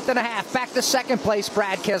car length and a half. Back to second place,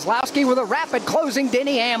 Brad Keselowski with a rapid closing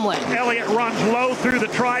Denny Hamlin. Elliott runs low through the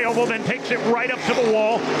tri-oval, then takes it right up to the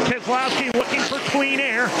wall. Keselowski looking for clean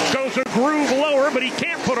air. Goes a groove lower, but he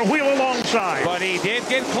can't put a wheel alongside. But he did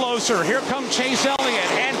get closer. Here come Chase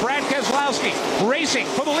Elliott and Brad Keselowski racing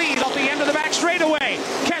for the lead off the end of the back straightaway.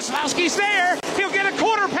 Keselowski's there. He'll get a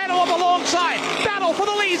quarter pedal up alongside. Battle for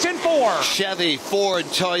the leads in 4. Chevy, Ford,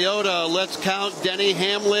 Toyota. Let's count Denny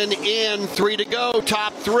Hamlin in. 3 to go.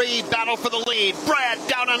 Top 3. Battle for the lead. Brad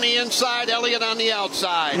down on the inside. Elliott on the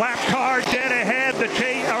outside. Lap car dead ahead.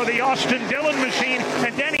 The Austin Dillon machine.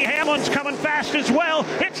 And Denny Hamlin's coming fast as well.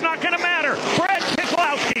 It's not going to matter. Brad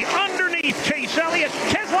Keselowski underneath Chase Elliott.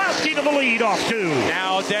 Keselowski to the lead off 2.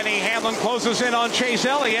 Now Denny Hamlin closes in on Chase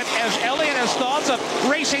Elliott as Elliott has thoughts of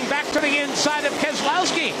racing back to the inside of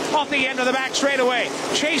Keselowski off the end of the back straightaway.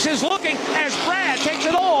 Chase is looking as Brad takes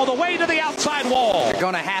it all the way to the outside wall. They're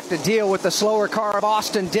going to have to deal with the slower car of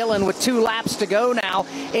Austin Dillon with 2 laps to go now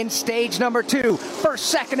in stage number 2. First,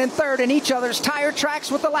 second, and third in each other's tire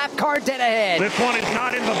tracks with the lap car dead ahead. This one is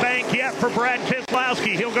not in the bank yet for Brad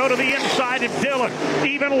Keselowski. He'll go to the inside of Dillon.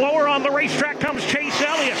 Even lower on the racetrack comes Chase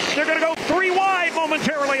Elliott. They're going to go 3 wide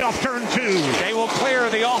momentarily off turn 2. They will clear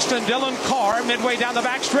the Austin Dillon car midway down the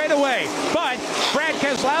back straightaway. But Brad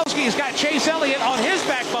Keselowski's got Chase Elliott on his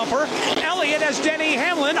back bumper. Elliott has Denny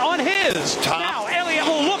Hamlin on his. Now Elliott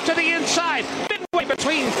will look to the inside. Midway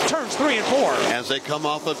between turns 3 and 4. As they come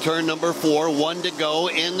off of turn number 4, 1 to go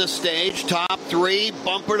in the stage. Top 3,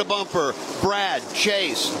 bumper to bumper. Brad,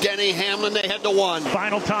 Chase, Denny Hamlin, they head to 1.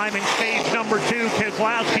 Final time in stage number 2.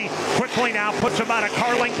 Keselowski quickly now puts about a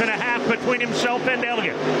car length and a half between himself and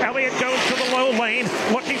Elliott. Elliott goes to the low lane,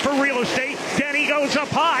 looking for real estate. Denny goes up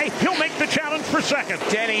high. He'll make the challenge for second.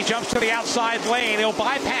 Denny jumps to the outside lane. He'll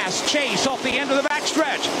bypass Chase off the end of the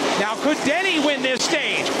backstretch. Now, could Denny win this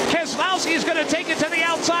stage? Keselowski is going to take it to the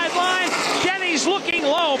outside line. Denny's looking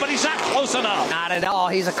low, but he's not close enough. Not at all.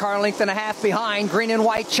 He's a car length and a half behind. Green and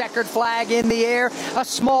white checkered flag in the air. A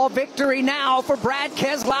small victory now for Brad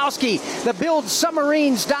Keselowski. The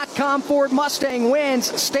BuildSubmarines.com Ford Mustang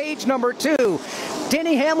wins stage number 2.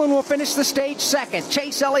 Denny Hamlin will finish the stage second.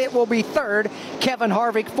 Chase Elliott will be third. Kevin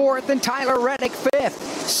Harvick fourth, and Tyler Reddick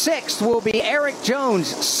fifth. Sixth will be Eric Jones.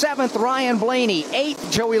 Seventh, Ryan Blaney. Eighth,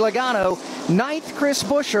 Joey Logano. Ninth, Chris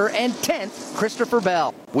Buescher. And 10th, Christopher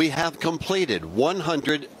Bell. We have completed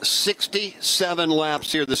 167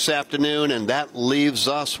 laps here this afternoon, and that leaves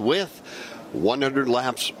us with 100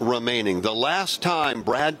 laps remaining. The last time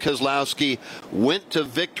Brad Keselowski went to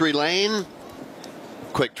victory lane,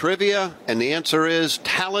 quick trivia, and the answer is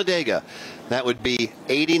Talladega. That would be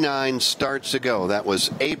 89 starts ago. That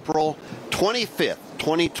was April 25th,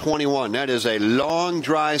 2021. That is a long,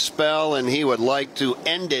 dry spell, and he would like to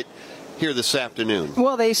end it here this afternoon.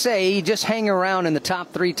 Well, they say you just hang around in the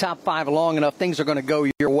top 3, top 5 long enough, things are going to go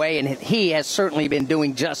your way, and he has certainly been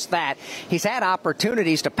doing just that. He's had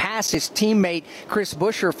opportunities to pass his teammate Chris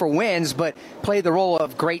Buescher for wins, but played the role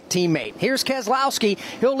of great teammate. Here's Keselowski.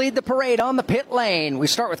 He'll lead the parade on the pit lane. We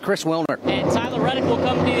start with Chris Wilner. And Tyler Reddick will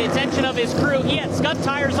come to the attention of his crew. He had scud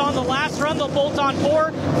tires on the last run. They'll bolt on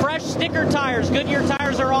 4 fresh sticker tires, Goodyear tires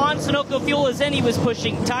tires are on. Sunoco fuel is in. He was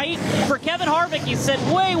pushing tight. For Kevin Harvick, he said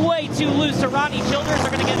way too loose to Ronnie Childers.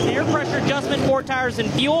 They're going to get an air pressure adjustment, 4 tires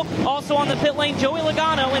and fuel. Also on the pit lane, Joey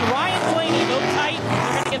Logano and Ryan Blaney, both tight.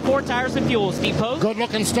 They're going to get 4 tires and fuel. Steve Post. Good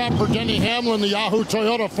looking stop for Denny Hamlin, the Yahoo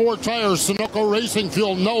Toyota, 4 tires. Sunoco Racing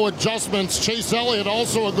Fuel, no adjustments. Chase Elliott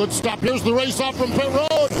also a good stop. Here's the race off from pit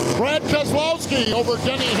road. Brad Keselowski over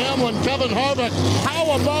Denny Hamlin, Kevin Harvick.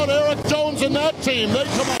 How about Eric Jones and that team? They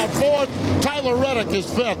come out 4th. Tyler Reddick is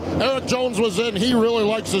 5th. Eric Jones was in. He really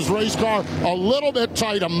likes his race car. A little bit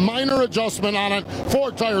tight, a minor adjustment on it.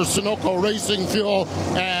 4 tires, Sunoco Racing Fuel.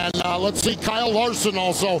 And let's see, Kyle Larson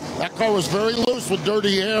also. That car was very loose with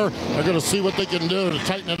dirty air. They're going to see what they can do to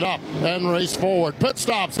tighten it up and race forward. Pit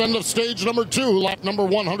stops, end of stage number 2, lap number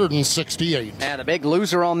 168. And the big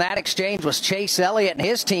loser on that exchange was Chase Elliott and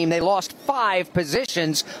his team. They lost 5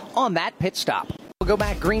 positions on that pit stop. We'll go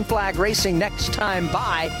back green flag racing next time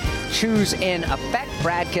by. Choose in effect.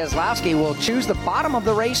 Brad Keselowski will choose the bottom of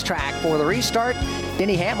the racetrack for the restart.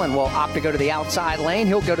 Denny Hamlin will opt to go to the outside lane.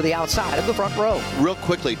 He'll go to the outside of the front row. Real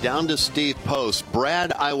quickly, down to Steve Post.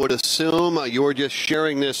 Brad, I would assume you were just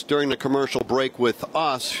sharing this during the commercial break with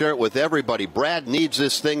us. Share it with everybody. Brad needs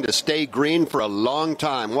this thing to stay green for a long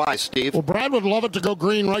time. Why, Steve? Well, Brad would love it to go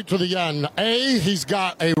green right to the end. A, he's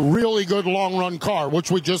got a really good long-run car, which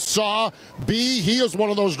we just saw. B, he is one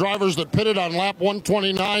of those drivers that pitted on lap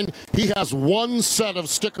 129. He has 1 set of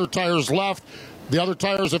sticker tires left. The other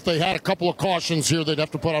tires, if they had a couple of cautions here, they'd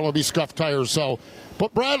have to put on would be scuffed tires. So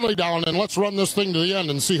put Bradley down and let's run this thing to the end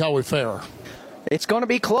and see how we fare. It's going to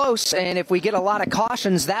be close, and if we get a lot of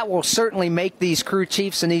cautions, that will certainly make these crew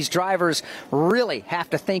chiefs and these drivers really have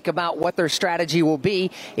to think about what their strategy will be.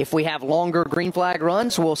 If we have longer green flag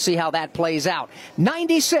runs, we'll see how that plays out.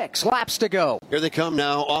 96 laps to go. Here they come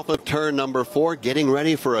now off of turn number 4, getting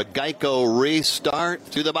ready for a Geico restart.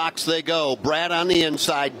 To the box they go. Brad on the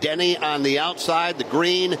inside, Denny on the outside. The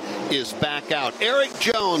green is back out. Eric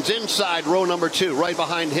Jones inside row number 2. Right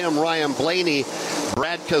behind him, Ryan Blaney.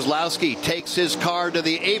 Brad Keselowski takes his car to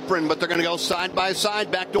the apron, but they're going to go side by side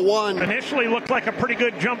back to 1. Initially looked like a pretty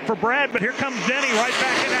good jump for Brad, but here comes Denny right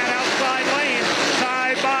back in that outside lane.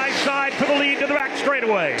 Side by side for the lead to the back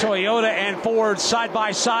straightaway. Toyota and Ford side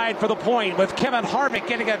by side for the point, with Kevin Harvick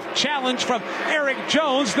getting a challenge from Eric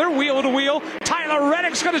Jones. They're wheel to wheel. Tyler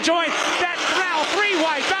Reddick's going to join that now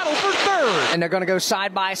 3-wide battle for 3rd. And they're going to go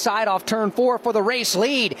side by side off turn 4 for the race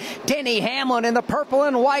lead. Denny Hamlin in the purple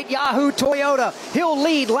and white Yahoo Toyota. He'll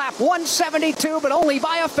lead lap 172, but only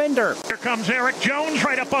by a fender. Here comes Eric Jones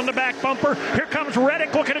right up on the back bumper. Here comes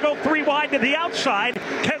Reddick looking to go 3 wide to the outside.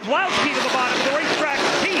 Keselowski to the bottom of the racetrack.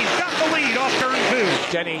 He's got the lead off turn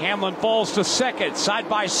 2. Denny Hamlin falls to 2nd, side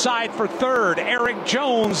by side for 3rd. Eric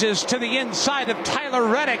Jones is to the inside of Tyler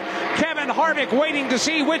Reddick. Kevin Harvick waiting to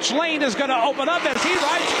see which lane is going to open up as he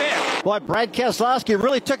rides 5th. Boy, Brad Keselowski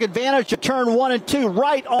really took advantage of turn 1 and 2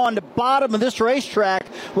 right on the bottom of this racetrack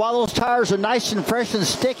while those tires are nice and fresh and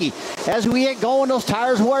sticky. As we get going, those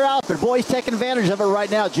tires wear out, but boy, he's taking advantage of it right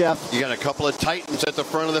now, Jeff. You got a couple of titans at the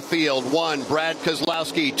front of the field. 1, Brad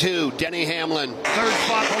Keselowski. 2, Denny Hamlin. 3rd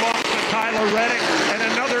spot belongs to Tyler Reddick, and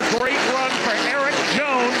another great run for Eric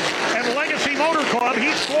Jones and Legacy Motor Club.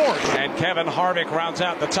 He's 4th. And Kevin Harvick rounds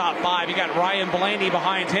out the top 5. You got Ryan Blaney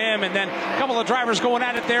behind him, and then a couple of drivers going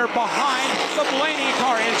at it there behind the Blaney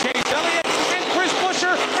car. And Chase Elliott and Chris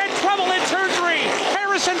Buescher had trouble in turn 3.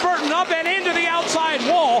 Harrison Burton up and into the outside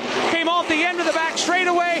wall. Came off the end of the back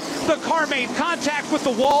straightaway. The car made contact with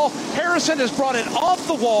the wall. Harrison has brought it off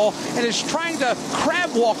the wall and is trying to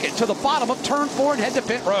crab walk it to the bottom of turn 4 and head to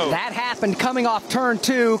pit road. That happened coming off turn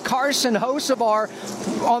 2. Carson Hocevar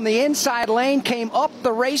on the inside lane came up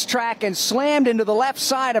the racetrack and slammed into the left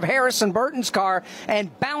side of Harrison Burton's car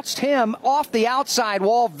and bounced him off the outside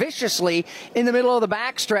wall viciously in the middle of the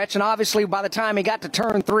backstretch. And obviously by the time he got to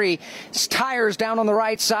turn 3, his tires down on the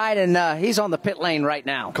right side, and he's on the pit lane right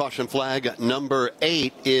now. Caution flag number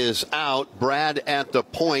 8 is out. Brad at the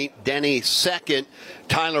point. Denny 2nd.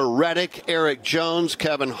 Tyler Reddick, Eric Jones,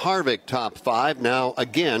 Kevin Harvick top 5. Now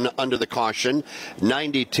again under the caution.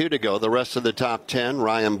 92 to go. The rest of the top 10.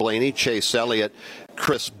 Ryan Blaney, Chase Elliott,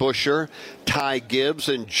 Chris Buescher, Ty Gibbs,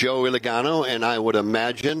 and Joey Logano. And I would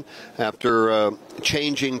imagine after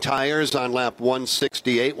changing tires on lap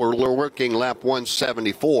 168, we're working lap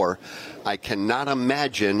 174. I cannot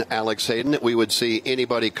imagine, Alex Hayden, that we would see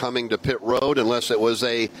anybody coming to pit road unless it was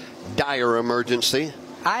a dire emergency.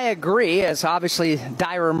 I agree. It's obviously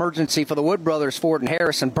dire emergency for the Wood brothers, Ford and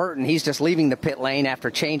Harrison Burton. He's just leaving the pit lane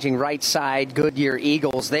after changing right side Goodyear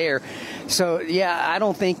Eagles there. So, yeah, I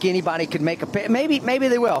don't think anybody could make a pit. Maybe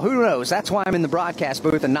they will. Who knows? That's why I'm in the broadcast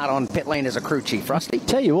booth and not on pit lane as a crew chief. Rusty?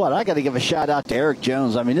 Tell you what, I got to give a shout-out to Eric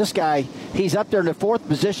Jones. I mean, this guy, he's up there in the 4th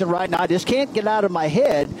position right now. I just can't get out of my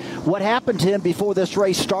head what happened to him before this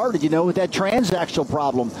race started, with that transaxle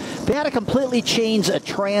problem. They had to completely change a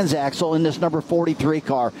transaxle in this number 43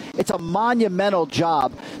 car. It's a monumental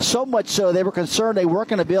job, so much so they were concerned they weren't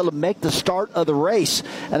going to be able to make the start of the race.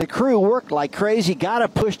 And the crew worked like crazy, got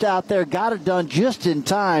it pushed out there, got it done just in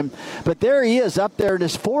time. But there he is up there in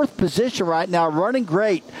his 4th position right now, running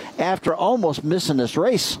great after almost missing this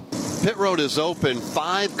race. Pit road is open.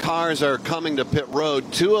 5 cars are coming to pit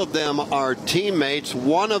road. 2 of them are teammates.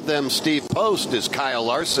 One of them, Steve Post, is Kyle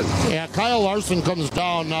Larson. Yeah, Kyle Larson comes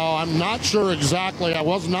down now. I'm not sure exactly. I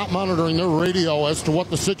was not monitoring their radio as to what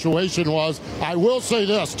the situation was. I will say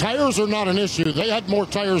this. Tires are not an issue. They had more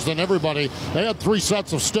tires than everybody. They had 3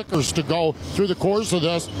 sets of stickers to go through the course of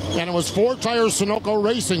this, and it was 4 tires Sunoco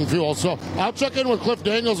Racing fuel. So I'll check in with Cliff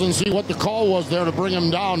Daniels and see what the call was there to bring him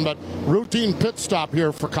down, but routine pit stop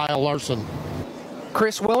here for Kyle Larson.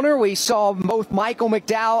 Chris Wilner, we saw both Michael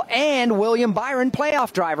McDowell and William Byron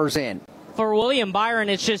playoff drivers in. For William Byron,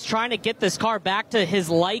 it's just trying to get this car back to his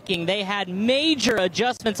liking. They had major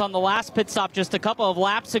adjustments on the last pit stop just a couple of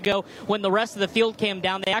laps ago when the rest of the field came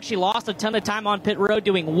down. They actually lost a ton of time on pit road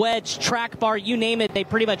doing wedge, track bar, you name it. They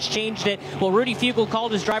pretty much changed it. Well, Rudy Fugle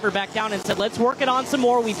called his driver back down and said, let's work it on some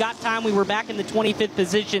more. We've got time. We were back in the 25th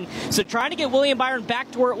position. So trying to get William Byron back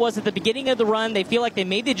to where it was at the beginning of the run. They feel like they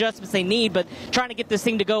made the adjustments they need, but trying to get this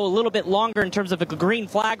thing to go a little bit longer in terms of a green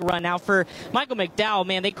flag run. Now for Michael McDowell,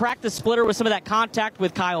 man, they cracked the splitter with some of that contact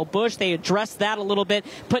with Kyle Busch. They addressed that a little bit,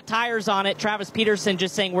 put tires on it. Travis Peterson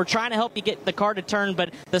just saying, we're trying to help you get the car to turn,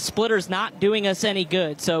 but the splitter's not doing us any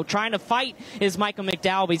good. So trying to fight is Michael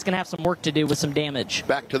McDowell, but he's going to have some work to do with some damage.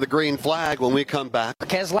 Back to the green flag when we come back.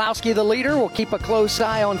 Keselowski, the leader, will keep a close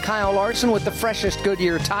eye on Kyle Larson with the freshest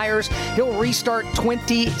Goodyear tires. He'll restart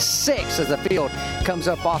 26 as the field comes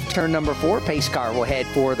up off turn number 4. Pace car will head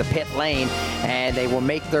for the pit lane, and they will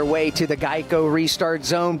make their way to the Geico restart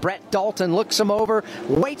zone. Brett Dalton looks him over,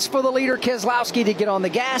 waits for the leader Keselowski to get on the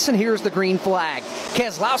gas, and here's the green flag.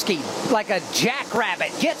 Keselowski, like a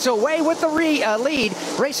jackrabbit, gets away with the lead,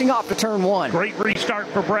 racing off to turn 1. Great restart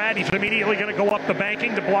for Brad. He's immediately going to go up the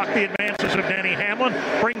banking to block the advances of Denny Hamlin.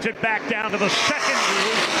 Brings it back down to the second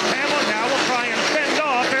groove. Hamlin now will try and fend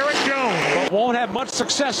off Eric Jones. But won't have much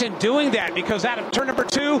success in doing that because out of turn number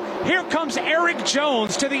 2, here comes Eric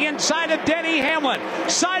Jones to the inside of Denny Hamlin.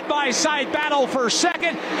 Side-by-side battle for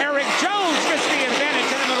second. Eric Jones gets the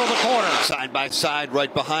advantage in the middle of the corner. Side-by-side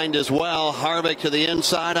right behind as well. Harvick to the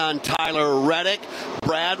inside on Tyler Reddick.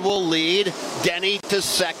 Brad will lead. Denny to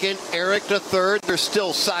second. Eric to third. They're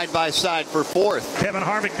still side-by-side for fourth. Kevin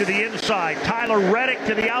Harvick to the inside. Tyler Reddick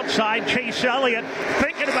to the outside. Chase Elliott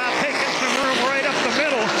thinking about taking some room right up the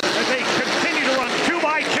middle as they continue to run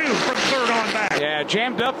 2x2 from third on back. Yeah,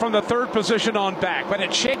 jammed up from the third position on back, but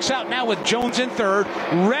it shakes out now with Jones in third,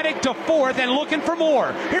 Reddick to fourth, and looking for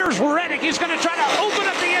more. Here's Reddick. He's going to try to open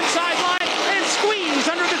up the inside line and squeeze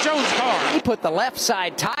under the Jones car. He put the left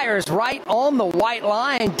side tires right on the white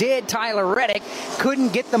line, did Tyler Reddick.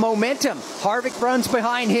 Couldn't get the momentum. Harvick runs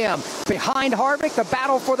behind him. Behind Harvick, the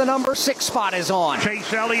battle for the number 6 spot is on.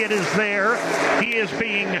 Chase Elliott is there. He is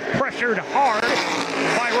being pressured hard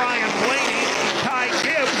by Ryan Blaney. Ty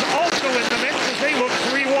Gibbs also in the mix as they look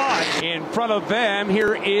 3 wide. In front of them,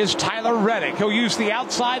 here is Tyler Reddick. He'll use the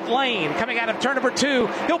outside lane. Coming out of turn number 2,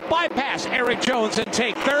 he'll bypass Eric Jones and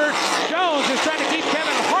take third. Jones is trying to keep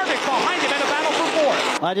Kevin Harvick behind him in a battle for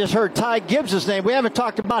fourth. I just heard Ty Gibbs' name. We haven't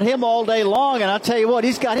talked about him all day long, and I'll tell you what,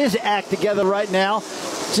 he's got his act together right now.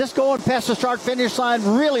 Just going past the start-finish line,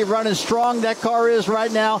 really running strong, that car is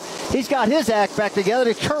right now. He's got his act back together.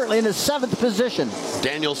 He's currently in the 7th position.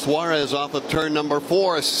 Daniel Suarez off of turn number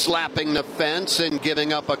 4, slapping the fence and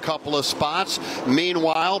giving up a couple of spots.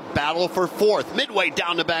 Meanwhile, battle for fourth, midway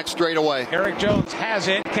down the back straightaway. Eric Jones has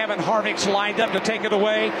it. Kevin Harvick's lined up to take it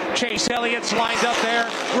away. Chase Elliott's lined up there.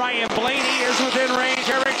 Ryan Blaney is within range.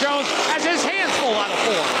 Eric Jones has his hands full out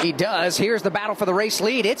of 4. He does. Here's the battle for the race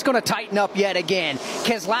lead. It's going to tighten up yet again.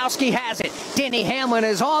 Keselowski has it. Denny Hamlin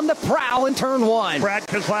is on the prowl in turn 1. Brad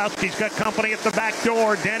Keselowski's got company at the back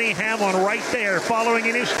door. Denny Hamlin right there, following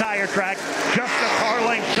in his tire track. Just a car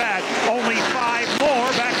length back. Only 5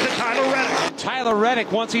 more back to Tyler Reddick. Tyler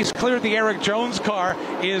Reddick, once he's cleared the Eric Jones car,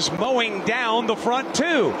 is mowing down the front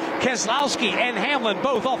two. Keselowski and Hamlin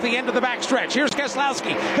both off the end of the backstretch. Here's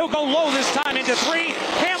Keselowski. He'll go low this time into 3.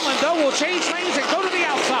 Hamlin, though, will change lanes and go to the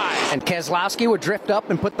outside. And Keselowski would drift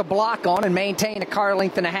up and put the block on and maintain a car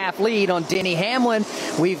length and a half lead on Denny Hamlin.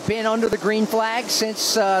 We've been under the green flag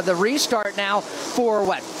since the restart now for,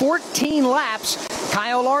 14 laps.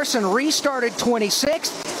 Kyle Larson restarted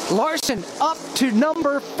 26th. Larson up to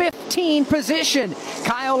number 15 position.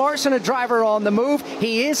 Kyle Larson, a driver on the move.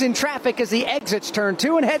 He is in traffic as he exits turn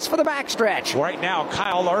 2 and heads for the backstretch. Right now,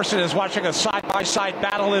 Kyle Larson is watching a side-by-side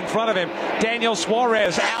battle in front of him. Daniel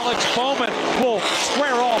Suarez, Alex Bowman will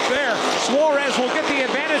square off there. Suarez will get the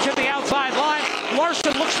advantage at the outside line.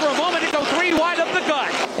 Larson looks for a moment to go 3 wide up the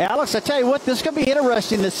gut. Alex, I tell you what, this is going to be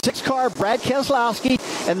interesting. The 6 car, Brad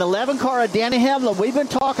Keselowski, and the 11 car of Danny Hamlin. We've been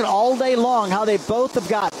talking all day long how they both have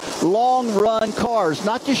got long run cars,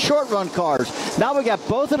 not just short run cars. Now we got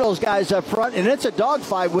both of those guys up front, and it's a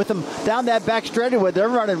dogfight with them down that back straightaway. They're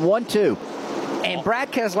running 1-2. And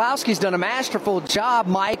Brad Keselowski's done a masterful job,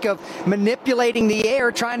 Mike, of manipulating the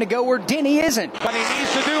air, trying to go where Denny isn't. But he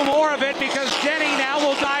needs to do more of it because Denny now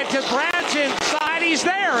will dive to Brad's inside. He's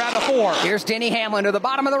there out of 4. Here's Denny Hamlin to the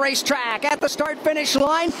bottom of the racetrack at the start-finish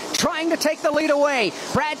line, trying to take the lead away.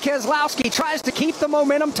 Brad Keselowski tries to keep the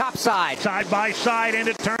momentum topside. Side by side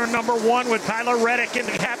into turn number 1 with Tyler Reddick in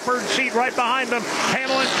the catbird seat right behind them.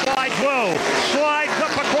 Hamlin slides low, slides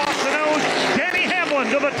up across the nose. Denny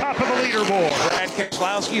Hamlin to the top of the leaderboard. Brad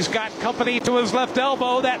Keselowski's got company to his left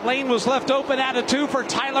elbow. That lane was left open out of 2 for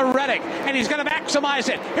Tyler Reddick, and he's going to maximize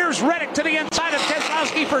it. Here's Reddick to the inside of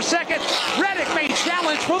Keselowski for second. Reddick may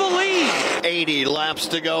challenge for the lead. 80 laps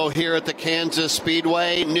to go here at the Kansas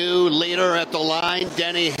Speedway. New leader at the line,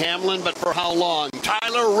 Denny Hamlin, but for how long?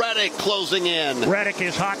 Tyler Reddick closing in. Reddick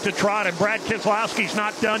is hot to trot, and Brad Keselowski's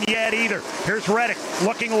not done yet either. Here's Reddick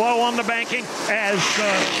looking low on the banking as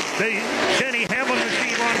the Denny Hamlin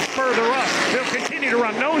machine runs further up. They'll continue to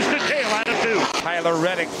run nose to tail out of 2. Tyler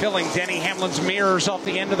Reddick filling Denny Hamlin's mirrors off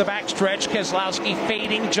the end of the backstretch. Keselowski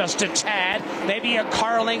fading just a tad, maybe a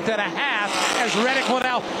car length and a half, as Reddick will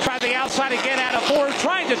now try the outside again out of 4,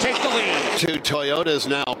 trying to take the lead. 2 Toyotas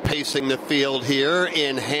now pacing the field here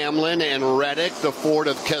in Hamlin and Reddick. The Ford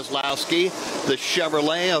of Keselowski, the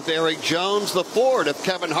Chevrolet of Eric Jones, the Ford of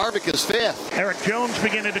Kevin Harvick is 5th. Eric Jones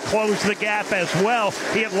beginning to close the gap as well.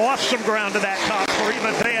 He had lost some ground to that top 3,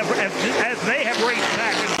 but as they have raced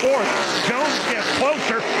back and forth. Jones gets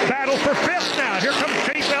closer. Battle for 5th now. Here comes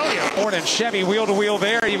Chase Elliott. Ford and Chevy wheel to wheel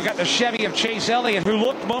there. You've got the Chevy of Chase Elliott, who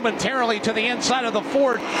looked momentarily to the inside of the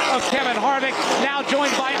Ford of Kevin Harvick, now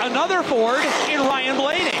joined by another Ford in Ryan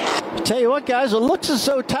Blaney. Tell you what, guys, it looks as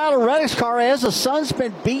though Tyler Reddick's car, as the sun's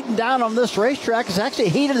been beaten down on this racetrack, has actually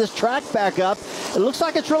heated this track back up. It looks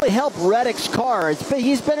like it's really helped Reddick's car.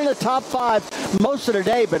 He's been in the top 5 most of the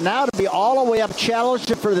day, but now to be all the way up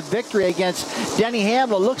challenging for the victory against Denny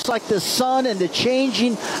Hamlin, looks like the sun and the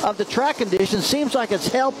changing of the track conditions seems like it's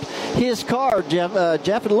helped his car, Jeff.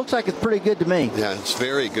 It looks like it's pretty good to me. Yeah, it's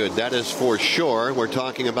very good. That is for sure. We're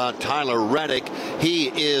talking about Tyler Reddick. He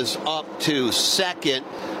is up to 2nd.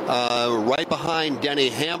 Right behind Denny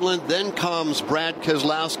Hamlin. Then comes Brad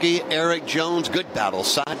Keselowski, Eric Jones. Good battle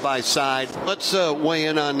side by side. Let's weigh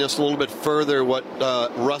in on this a little bit further, what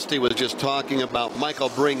Rusty was just talking about. Mike, I'll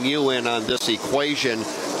bring you in on this equation.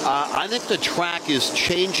 I think the track is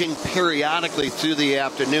changing periodically through the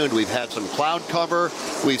afternoon. We've had some cloud cover.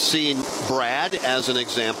 We've seen Brad, as an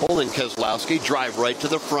example, and Keselowski drive right to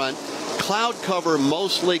the front. Cloud cover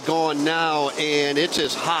mostly gone now, and it's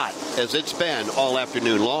as hot as it's been all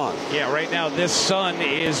afternoon long. Yeah, right now this sun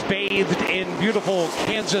is bathed in beautiful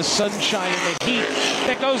Kansas sunshine and the heat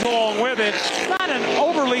that goes along with it. Not an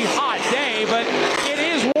overly hot day, but it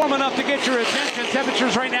is warm enough to get your attention.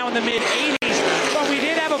 Temperatures right now in the mid-80s, but we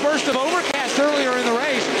did have a burst of overcast earlier in the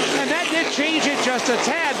race, and that did change it just a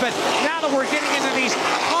tad. But now that we're getting into these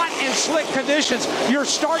hot and slick conditions, you're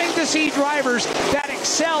starting to see drivers that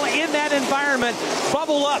excel in that environment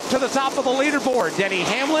bubble up to the top of the leaderboard. Denny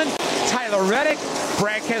Hamlin, Tyler Reddick,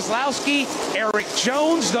 Brad Keselowski, Eric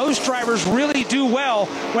Jones. Those drivers really do well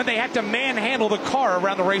when they have to manhandle the car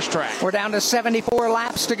around the racetrack. We're down to 74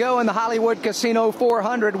 laps to go in the Hollywood Casino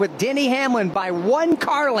 400 with Denny Hamlin by 1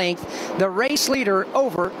 car length, the race leader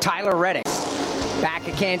over Tyler Reddick. Back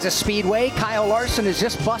at Kansas Speedway, Kyle Larson has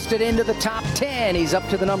just busted into the top 10. He's up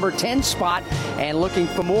to the number 10 spot and looking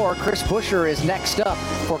for more. Chris Buescher is next up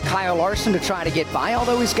for Kyle Larson to try to get by,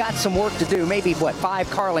 although he's got some work to do. Maybe, 5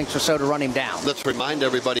 car lengths or so to run him down. Let's remind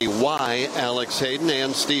everybody why Alex Hayden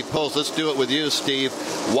and Steve Post. Let's do it with you, Steve.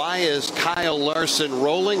 Why is Kyle Larson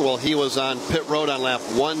rolling? Well, he was on pit road on lap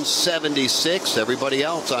 176. Everybody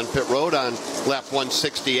else on pit road on lap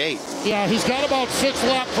 168. Yeah, he's got about 6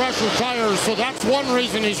 lap pressure tires, so that's one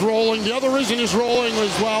reason he's rolling. The other reason he's rolling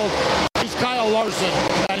as well, he's Kyle Larson,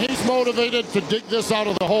 and he's motivated to dig this out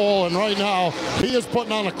of the hole, and right now he is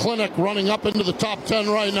putting on a clinic, running up into the top 10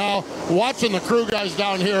 right now. Watching the crew guys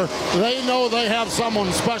down here, they know they have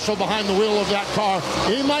someone special behind the wheel of that car.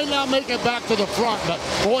 He might not make it back to the front, but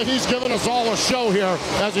boy, he's given us all a show here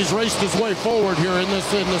as he's raced his way forward here in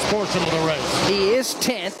this portion of the race. He is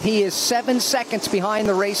 10th. He is 7 seconds behind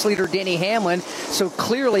the race leader, Denny Hamlin. So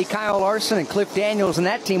clearly Kyle Larson and Cliff Daniels and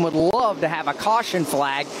that team would love to have a caution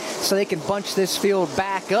flag so they can bunch this field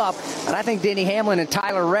back up. And I think Denny Hamlin and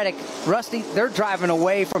Tyler Reddick, Rusty, they're driving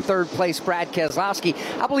away from third place Brad Keselowski.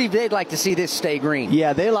 I believe they'd like to see this stay green.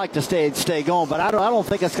 Yeah, they like to stay going, but I don't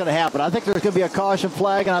think it's going to happen. I think there's going to be a caution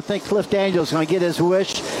flag, and I think Cliff Daniels is going to get his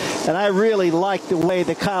wish. And I really like the way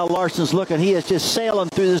that Kyle Larson's looking. He is just sailing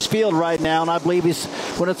through this field right now, and I believe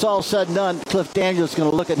when it's all said and done, Cliff Daniels is going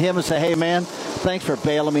to look at him and say, hey, man, thanks for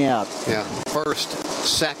bailing me out. Yeah, first,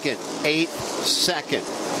 second, 8th, second.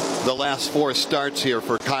 The last 4 starts here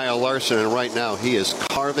for Kyle Larson, and right now he is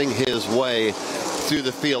carving his way through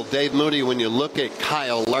the field. Dave Moody, when you look at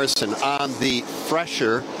Kyle Larson on the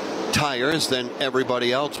fresher tires than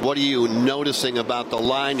everybody else, what are you noticing about the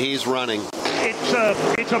line he's running?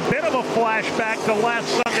 It's a bit of a flashback to last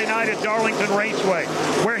Sunday night at Darlington Raceway,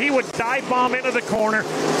 where he would dive bomb into the corner,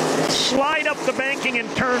 slide up the banking in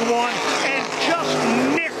turn 1, and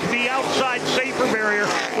just nick the outside safer barrier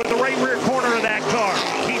with the right rear corner of that car.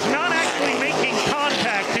 He's not actually making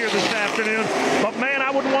contact here this afternoon, but man,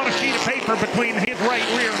 I wouldn't want a sheet of paper between his right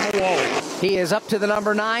rear and the wall. He is up to the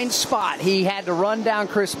number 9 spot. He had to run down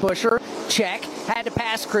Chris Buescher, check. Had to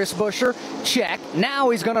pass Chris Buescher, check. Now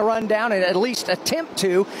he's going to run down and at least attempt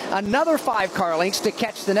to another 5 car lengths to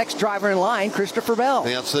catch the next driver in line, Christopher Bell.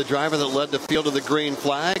 That's the driver that led the field to the green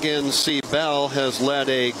flag, and C. Bell has led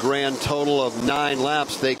a grand total of 9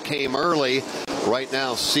 laps. They came early. Right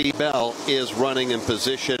now, C. Bell is running in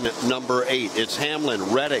position number 8. It's Hamlin,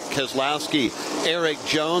 Reddick, Keselowski, Eric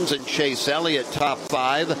Jones, and Chase Elliott top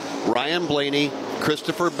 5. Ryan Blaney,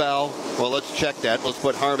 Christopher Bell. Well, let's check that. Let's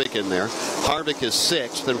put Harvick in there. Harvick is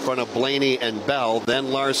 6th in front of Blaney and Bell.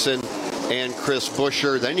 Then Larson and Chris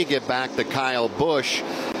Buescher. Then you get back to Kyle Busch.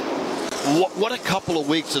 What a couple of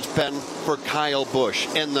weeks it's been for Kyle Busch.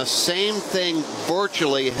 And the same thing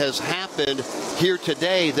virtually has happened here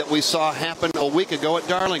today that we saw happen a week ago at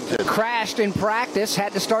Darlington. Crashed in practice,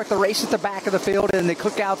 had to start the race at the back of the field in the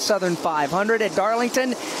Cookout Southern 500 at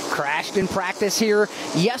Darlington. Crashed in practice here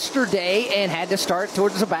yesterday and had to start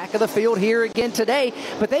towards the back of the field here again today.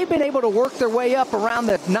 But they've been able to work their way up around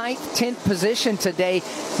the 9th, 10th position today.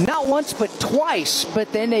 Not once, but twice.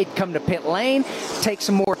 But then they'd come to pit lane, take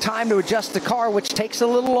some more time to adjust the car, which takes a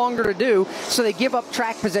little longer to do. So they give up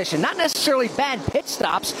track position. Not necessarily bad pit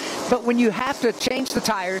stops, but when you have to change the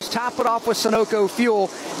tires, top it off with Sunoco fuel,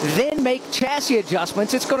 then make chassis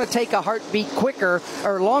adjustments, it's going to take a heartbeat quicker,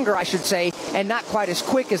 or longer, I should say, and not quite as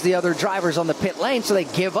quick as the other drivers on the pit lane, so they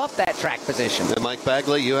give up that track position. And Mike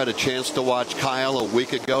Bagley, you had a chance to watch Kyle a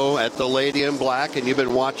week ago at the Lady in Black, and you've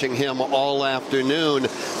been watching him all afternoon.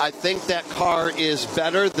 I think that car is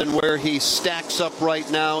better than where he stacks up right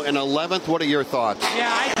now in 11th. What are your thoughts?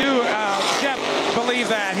 Yeah, I do, Jeff, believe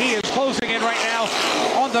that. He is closing in right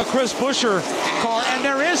now on the Chris Buescher car, and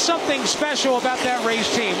there is something special about that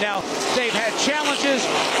race team. Now, they've had challenges,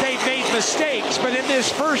 they've made mistakes, but in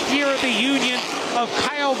this first year of the union of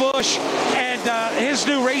Kyle Busch and his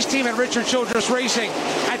new race team at Richard Childress Racing,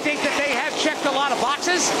 I think that they have checked a lot of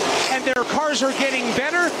boxes, and their cars are getting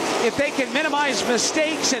better. If they can minimize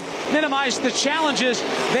mistakes and minimize the challenges,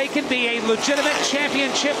 they can be a legitimate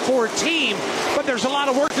championship for team. But there's a lot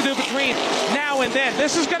of work to do between now and then.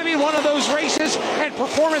 This is going to be one of those races and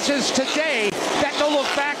performances today that they'll look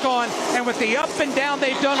back on. And with the up and down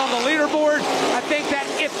they've done on the leaderboard, I think that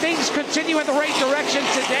if things continue in the right direction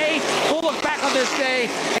today, we'll look back on this day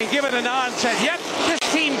and give it a nod and say, yep, this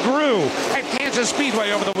team grew at Kansas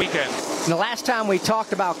Speedway over the weekend. And the last time we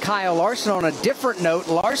talked about Kyle Larson on a different note,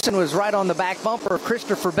 Larson was right on the back bumper of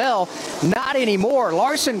Christopher Bell. Not anymore.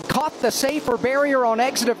 Larson caught the safer barrier on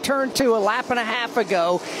exit of turn 2 a lap and a half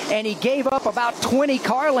ago, and he gave up about 20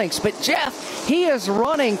 car lengths. But Jeff, he is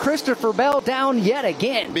running Christopher Bell down yet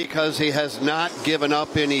again. Because he has not given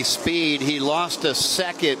up any speed. He lost a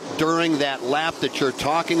second during that lap that you're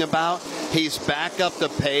talking about. He's back up the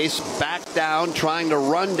pace, back down, trying to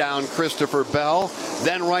run down Christopher Bell.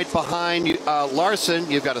 Then right behind Larson,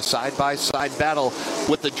 you've got a side-by-side battle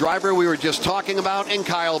with the driver we were just talking about in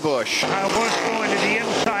Kyle Busch. Kyle Busch going to the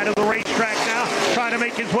inside of the racetrack now, trying to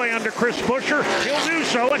make his way under Chris Buescher. He'll do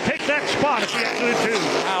so and take that spot at the end of the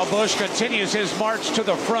 2. Kyle Busch continues his march to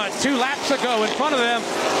the front. 2 laps ago in front of them,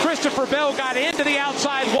 Christopher Bell got into the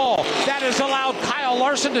outside wall. That has allowed Kyle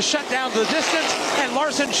Larson to shut down the distance, and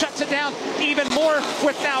Larson shuts it down even more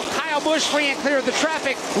with now Kyle Busch free and clear of the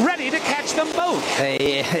traffic, ready to catch them both.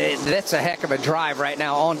 Hey, that's a heck of a drive right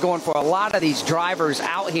now, ongoing for a lot of these drivers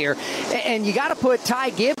out here. And you got to put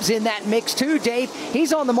Ty Gibbs in that mix too, Dave.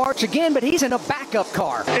 He's on the march again, but he's in a backup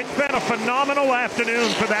car. It's been a phenomenal afternoon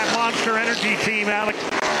for that Monster Energy team, Alex.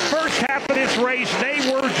 First half of this race, they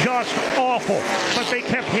were just awful, but they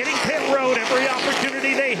kept hitting pit road every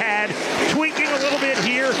opportunity they had, tweaking a little bit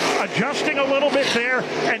here, adjusting a little bit there,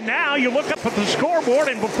 and now you look up at the scoreboard,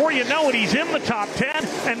 and before you know it, he's in the top 10,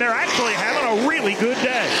 and they're actually having a really good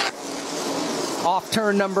day. Off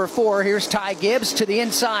turn number 4, here's Ty Gibbs to the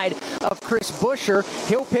inside of Chris Buescher.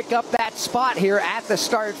 He'll pick up that spot here at the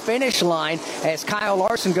start-finish line as Kyle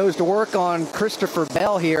Larson goes to work on Christopher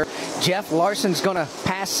Bell here. Jeff, Larson's going to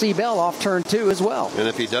pass C. Bell off turn 2 as well. And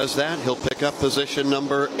if he does that, he'll pick up position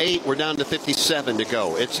number 8. We're down to 57 to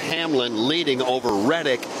go. It's Hamlin leading over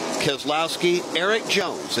Reddick, Keselowski, Eric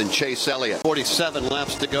Jones, and Chase Elliott. 47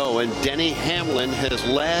 laps to go, and Denny Hamlin has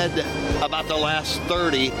led about the last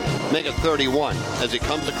 30, make it 31. As he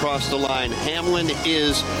comes across the line, Hamlin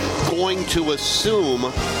is going to assume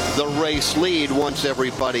the race lead once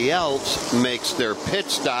everybody else makes their pit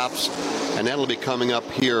stops, and that'll be coming up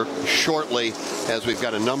here shortly as we've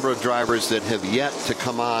got a number of drivers that have yet to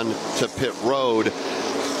come on to pit road.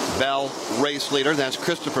 Bell, race leader. That's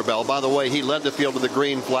Christopher Bell. By the way, he led the field to the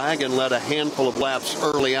green flag and led a handful of laps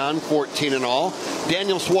early on, 14 in all.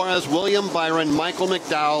 Daniel Suarez, William Byron, Michael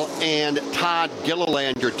McDowell, and Todd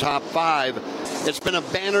Gilliland, your top 5. It's been a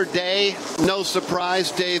banner day. No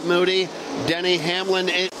surprise, Dave Moody, Denny Hamlin.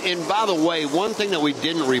 And by the way, one thing that we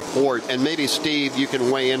didn't report, and maybe Steve, you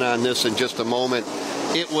can weigh in on this in just a moment.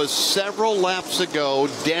 It was several laps ago,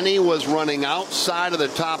 Denny was running outside of the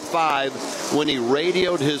top 5 when he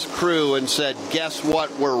radioed his crew and said, guess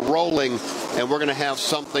what, we're rolling, and we're going to have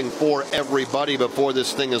something for everybody before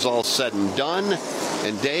this thing is all said and done.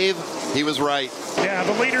 And Dave, he was right. Yeah,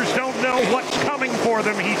 the leaders don't know what's coming for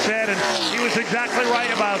them, he said, and he was exactly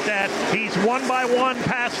right about that. He's one by one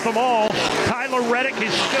past them all. Tyler Reddick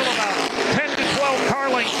is still about 10 to 12 car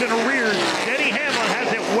lengths in arrears. Denny Hamlin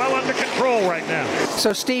has it well under control right now.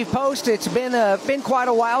 So, Steve Post, it's been quite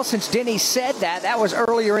a while since Denny said that. That was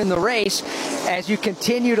earlier in the race. As you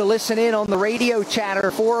continue to listen in on the radio chatter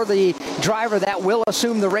for the driver that will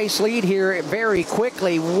assume the race lead here very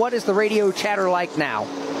quickly, what is the radio chatter like now?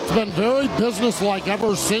 It's been very businesslike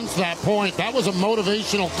ever since that point. That was a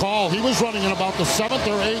motivational call. He was running in about the 7th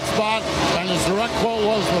or 8th spot, and his direct quote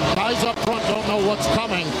was, the guys up front don't know what's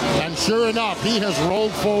coming. And sure enough, he has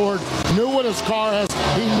rolled forward, knew what his car has.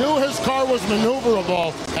 He knew his car was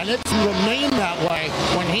maneuverable, and it's remained that way.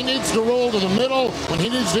 When he needs to roll to the middle, when he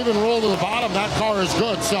needs to even roll to the bottom, that car is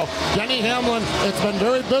good. So Denny Hamlin, it's been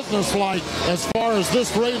very businesslike as far as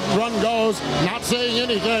this run goes, not saying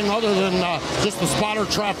anything other than just the spotter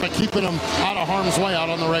traffic keeping him out of harm's way out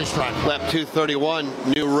on the racetrack. Lap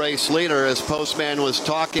 231, new race leader. As Postman was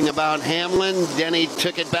talking about Hamlin, Denny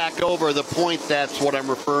took it back over the point. That's what I'm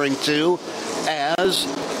referring to as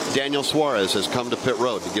Daniel Suarez has come to pit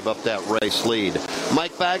road to give up that race lead.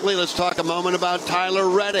 Mike Bagley, let's talk a moment about Tyler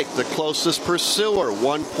Reddick, the closest pursuer,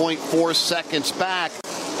 1.4 seconds back.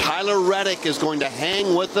 Tyler Reddick is going to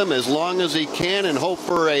hang with them as long as he can and hope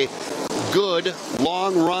for a good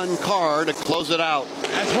long-run car to close it out.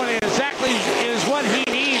 That's what exactly is what he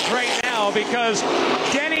needs right now, because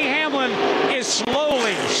Denny Hamlin is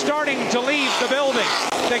slowly starting to leave the building.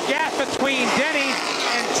 The gap between Denny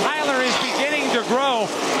and Tyler is beginning to grow.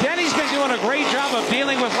 Denny's been doing a great job of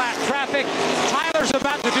dealing with lap traffic. Tyler's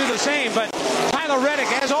about to do the same, but Tyler Tyler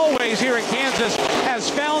Reddick, as always here in Kansas, has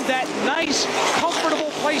found that nice,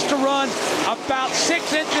 comfortable place to run about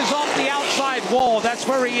 6 inches off the outside wall. That's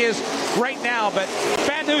where he is right now. But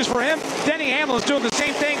bad news for him. Denny Hamlin's doing the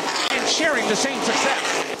same thing and sharing the same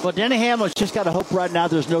success. Well, Denny Hamlin's just got to hope right now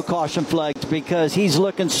there's no caution flags because he's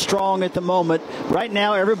looking strong at the moment. Right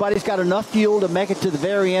now, everybody's got enough fuel to make it to the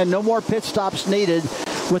very end. No more pit stops needed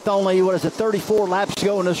with only, 34 laps to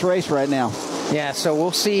go in this race right now. Yeah, so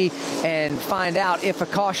we'll see and find out if a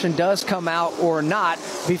caution does come out or not.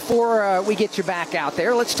 Before we get you back out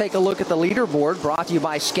there, let's take a look at the leaderboard brought to you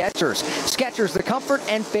by Skechers. Skechers, the comfort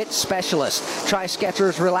and fit specialist. Try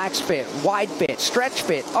Skechers Relax Fit, Wide Fit, Stretch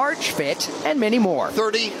Fit, Arch Fit, and many more.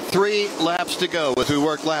 33 laps to go as we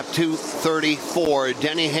work lap 234.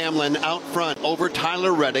 Denny Hamlin out front over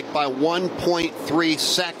Tyler Reddick by 1.3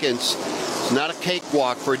 seconds. It's not a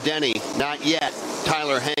cakewalk for Denny, not yet.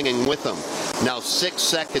 Tyler hanging with him. Now 6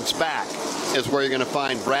 seconds back is where you're going to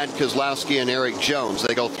find Brad Keselowski and Eric Jones.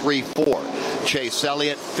 They go 3-4. Chase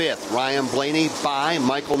Elliott 5th. Ryan Blaney by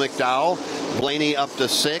Michael McDowell. Blaney up to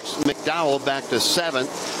 6th. McDowell back to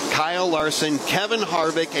 7th. Kyle Larson, Kevin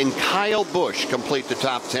Harvick, and Kyle Busch complete the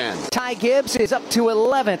top 10. Ty Gibbs is up to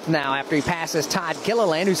 11th now after he passes Todd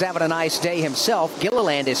Gilliland, who's having a nice day himself.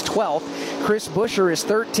 Gilliland is 12th. Chris Buescher is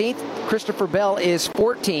 13th. Christopher Bell is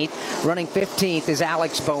 14th. Running 15th is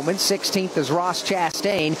Alex Bowman. 16th is Ross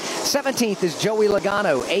Chastain. 17th is Joey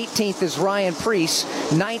Logano. 18th is Ryan Preece.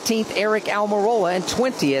 19th, Eric Almirola. And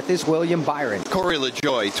 20th is William Byron. Corey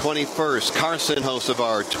LaJoie, 21st. Carson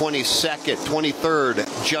Hocevar, 22nd.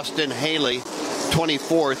 23rd, Justin Haley.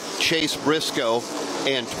 24th, Chase Briscoe.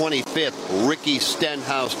 And 25th, Ricky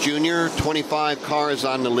Stenhouse Jr. 25 cars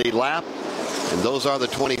on the lead lap. And those are the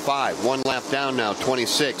 25. 1 lap down now,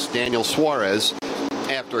 26, Daniel Suarez,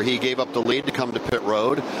 after he gave up the lead to come to pit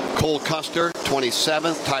road. Cole Custer,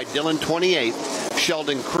 27th. Ty Dillon, 28th.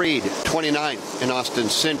 Sheldon Creed, 29th. And Austin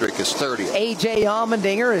Cindric is 30th. A.J.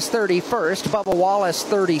 Allmendinger is 31st. Bubba Wallace,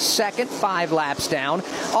 32nd, 5 laps down.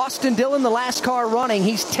 Austin Dillon, the last car running,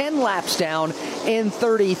 he's 10 laps down in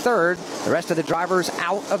 33rd. The rest of the drivers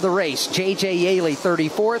out of the race. J.J. Yaley,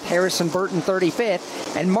 34th. Harrison Burton,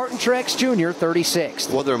 35th. And Martin Truex Jr.,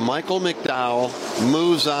 36th. Whether Michael McDowell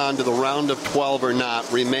moves on to the round of 12 or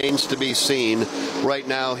not remains to be seen. Right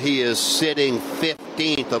now, he is sitting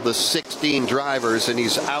 15th of the 16 drivers, and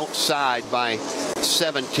he's outside by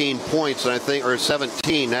 17 points, and I think, or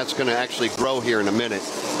 17. That's going to actually grow here in a minute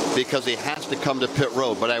because he has to come to pit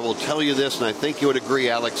road. But I will tell you this, and I think you would agree,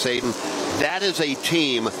 Alex Hayden, that is a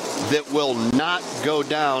team that will not go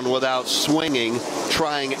down without swinging,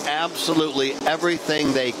 trying absolutely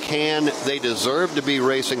everything they can. They deserve to be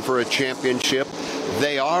racing for a championship.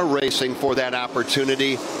 They are racing for that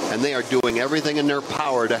opportunity, and they are doing everything in their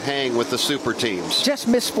power to hang with the super teams. Just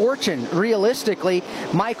misfortune, realistically.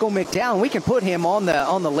 Michael McDowell, we can put him on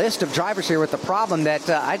the list of drivers here with the problem that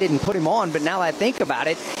I didn't put him on, but now that I think about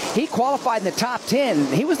it, he qualified in the top 10.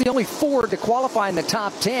 He was the only Ford to qualify in the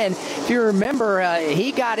top 10. If you remember,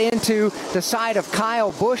 he got into the side of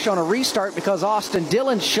Kyle Busch on a restart because Austin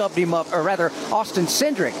Dillon shoved him up, or rather, Austin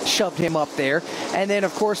Cindric shoved him up there. And then,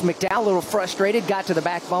 of course, McDowell, a little frustrated, got to the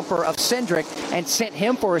back bumper of Cindric and sent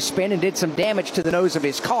him for a spin and did some damage to the nose of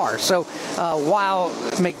his car. So while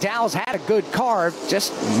McDowell's had a good car,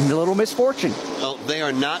 just a little misfortune. Well, they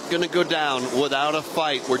are not going to go down without a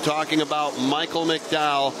fight. We're talking about Michael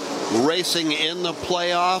McDowell racing in the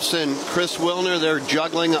playoffs, and Chris Wilner, they're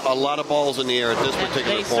juggling a lot of balls in the air at this particular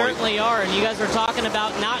point. They certainly are, and you guys were talking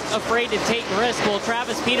about not afraid to take risks. Well,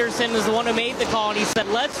 Travis Peterson is the one who made the call, and he said,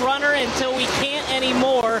 let's run her until we can't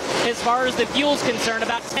anymore as far as the fuel's concerned.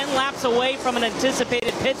 About 10 laps away from an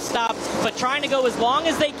anticipated pit stop, but trying to go as long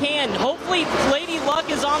as they can. Hopefully, Lady Luck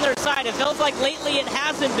is on their side. It feels like lately it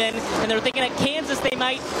hasn't been, and they're thinking at Kansas they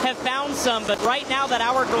might have found some, but right now that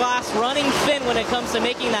hourglass running thin when it comes to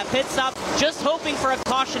making that pit stop, just hoping for a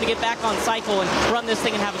caution to get back on cycle and run this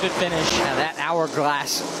thing and have a good finish. Now that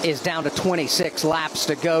hourglass is down to 26 laps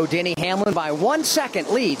to go. Denny Hamlin by 1 second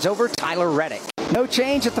leads over Tyler Reddick. No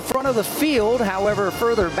change at the front of the field. However,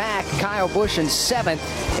 further back, Kyle Busch in 7th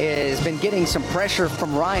has been getting some pressure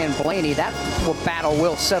from Ryan Blaney. That battle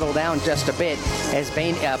will settle down just a bit as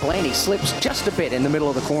Blaney slips just a bit in the middle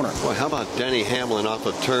of the corner. Well, how about Denny Hamlin off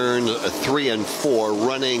of turn 3 and 4,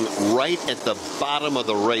 running right at the bottom of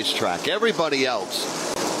the racetrack? Everybody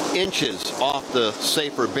else inches off the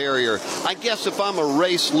safer barrier. I guess if I'm a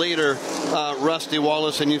race leader, Rusty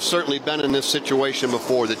Wallace, and you've certainly been in this situation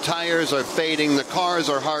before, the tires are fading, the cars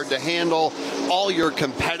are hard to handle, all your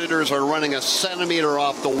competitors are running a centimeter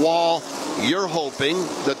off the wall. You're hoping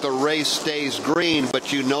that the race stays green,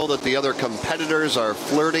 but you know that the other competitors are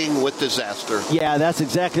flirting with disaster. Yeah, that's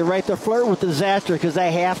exactly right. They're flirting with disaster because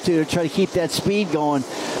they have to try to keep that speed going.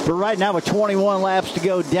 But right now with 21 laps to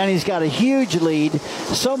go, Denny's got a huge lead,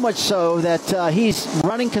 so much so that he's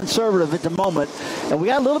running conservative at the moment. And we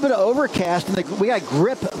got a little bit of overcast, and we got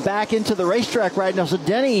grip back into the racetrack right now. So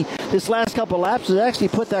Denny, this last couple of laps, has actually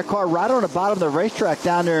put that car right on the bottom of the racetrack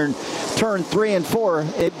down there in turn 3 and 4.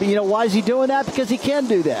 Why is he doing that? Because he can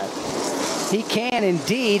do that. He can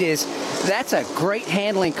indeed. That's a great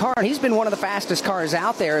handling car. He's been one of the fastest cars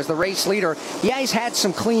out there as the race leader. Yeah, he's had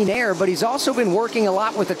some clean air, but he's also been working a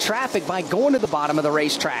lot with the traffic by going to the bottom of the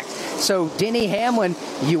racetrack. So, Denny Hamlin,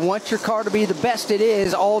 you want your car to be the best it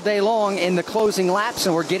is all day long in the closing laps,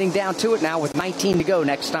 and we're getting down to it now with 19 to go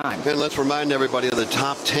next time. And let's remind everybody of the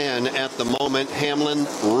top 10 at the moment. Hamlin,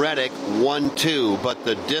 Reddick, 1-2, but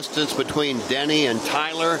the distance between Denny and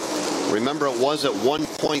Tyler, remember it was at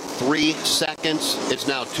 1.3 seconds. It's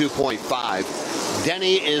now 2.5.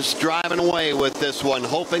 Denny is driving away with this one,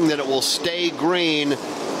 hoping that it will stay green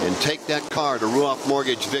and take that car to Ruoff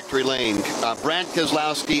Mortgage Victory Lane. Brad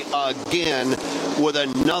Keselowski again with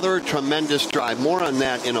another tremendous drive. More on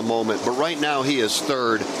that in a moment, but right now he is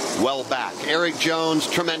third, well back. Eric Jones,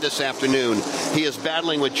 tremendous afternoon. He is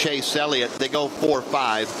battling with Chase Elliott. They go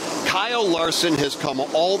 4-5. Kyle Larson has come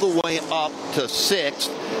all the way up to 6th.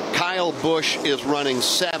 Kyle Busch is running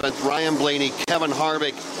 7th. Ryan Blaney, Kevin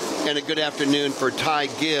Harvick, and a good afternoon for Ty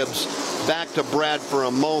Gibbs. Back to Brad for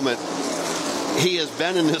a moment. He has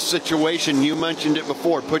been in this situation. You mentioned it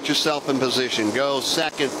before. Put yourself in position. Go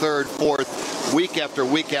 2nd, 3rd, 4th, week after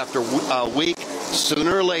week after week.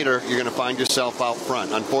 Sooner or later, you're going to find yourself out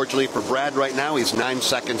front. Unfortunately for Brad right now, he's 9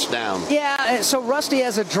 seconds down. Yeah, so Rusty,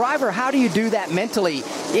 as a driver, how do you do that mentally?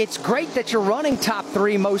 It's great that you're running top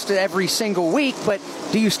 3 most of every single week, but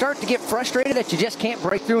do you start to get frustrated that you just can't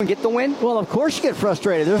break through and get the win? Well, of course you get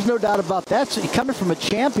frustrated. There's no doubt about that. So coming from a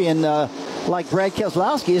champion like Brad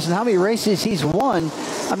Keselowski is, and how many races he's won,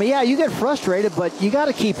 I mean, yeah, you get frustrated, but you got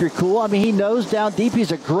to keep your cool. I mean, he knows down deep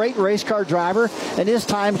he's a great race car driver, and his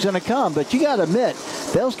time's going to come. But you got to admit,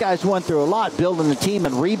 those guys went through a lot building a team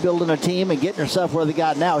and rebuilding a team and getting themselves where they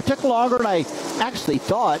got now. It took longer than I actually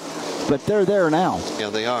thought, but they're there now. Yeah,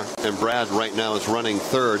 they are. And Brad right now is running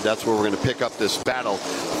 3rd. That's where we're going to pick up this battle.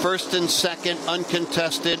 1st and 2nd,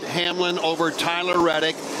 uncontested. Hamlin over Tyler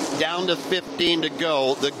Reddick, down to 15 to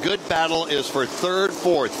go. The good battle is for 3rd,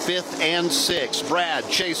 4th, 5th, and 6th. Brad,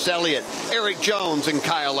 Chase Elliott, Eric Jones, and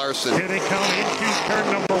Kyle Larson. Here they come into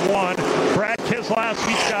turn number 1. Brad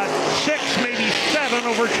Keselowski's got 6, maybe 7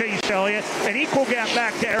 over Chase Elliott. An equal gap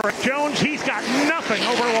back to Eric Jones. He's got nothing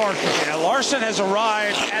over Larson. Yeah, Larson has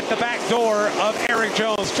arrived at the back door of Eric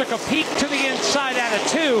Jones. Took a peek to the inside out of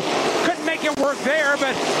 2. Couldn't make it work there,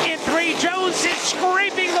 but in 3, Jones is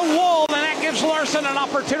scraping the wall, and that gives Larson an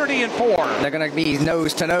opportunity in 4. They're going to be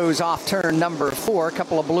nose-to-nose off turn number 4. A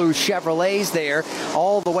couple of blue Chevrolets there,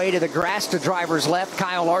 all the way to the grass to driver's left.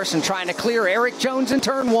 Kyle Larson trying to clear Eric Jones in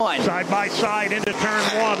turn 1. Side by side into turn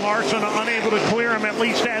 1. Larson unable to clear him, at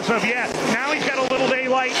least as of yet. Now he's got a little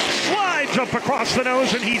daylight, slides up across the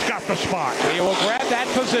nose, and he's got the spot. He will grab that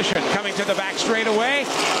position. Coming to the back straightaway.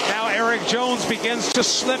 Now Eric Jones begins to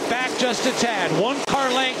slip back just a tad. 1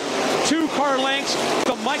 car length, 2 car lengths.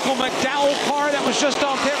 The Michael McDowell car that was just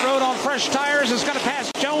on pit road on fresh tires is going to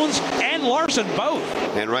pass Jones and Larson both.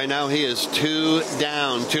 And right now he is 2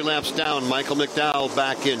 down, 2 laps down. Michael McDowell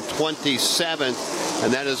back in 27th,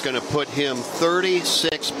 and that is going to put him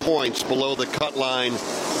 36 points below the cut line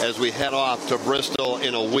as we head off to Bristol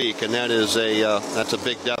in a week, and that's a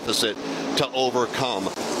big deficit to overcome.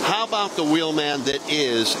 How about the wheelman that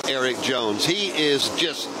is Eric Jones? He is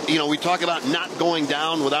just, we talk about not going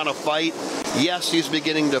down without a fight. Yes, he's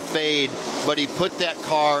beginning to fade, but he put that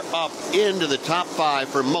car up into the top 5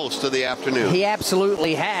 for most of the afternoon. He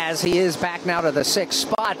absolutely has. He is back now to the 6th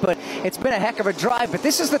spot, but it's been a heck of a drive. But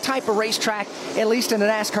this is the type of racetrack, at least in the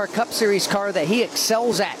NASCAR Cup Series car, that he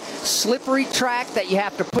excels at. Slippery track that you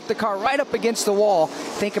have to put the car right up against the wall.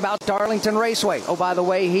 Think about Darlington Raceway. Oh, by the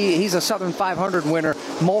way, he's a Southern 500 winner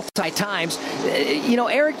multi-times.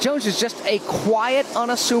 Eric Jones is just a quiet,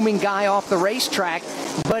 unassuming guy off the racetrack,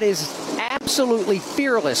 but is absolutely absolutely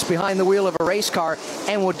fearless behind the wheel of a race car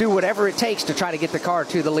and will do whatever it takes to try to get the car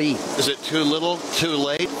to the lead. Is it too little, too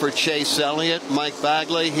late for Chase Elliott? Mike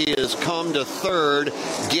Bagley, he has come to third,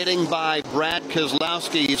 getting by Brad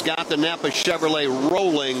Keselowski. He's got the Napa Chevrolet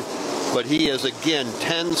rolling, but he is again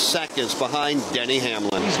 10 seconds behind Denny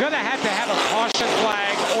Hamlin. He's going to have a caution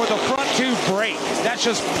flag or the front two brake. That's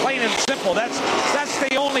just plain and simple. That's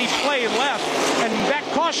the only play left. And that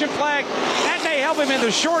caution flag, that may help him in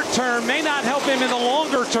the short term, may not help him in the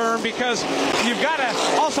longer term, because you've got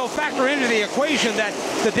to also factor into the equation that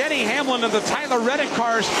the Denny Hamlin and the Tyler Reddick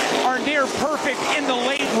cars are near perfect in the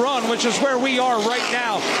late run, which is where we are right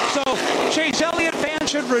now. So Chase Elliott fans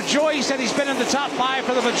should rejoice that he's been in the top 5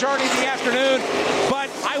 for the majority of the afternoon. But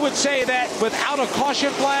I would say that without a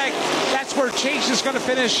caution flag, that's where Chase is going to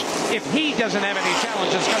finish if he doesn't have any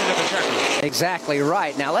challenges coming to the track. Exactly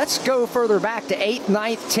right. Now let's go further back to 8th,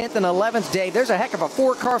 9th, 10th, and 11th, Dave. There's a heck of a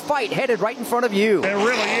 4-car fight headed right in front of you. It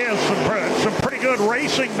really is. Some pretty good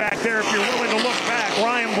racing back there if you're willing to look back.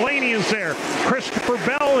 Ryan Blaney is there. Christopher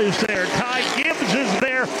Bell is there. Ty Gibbs is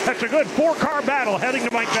there. That's a good 4-car battle heading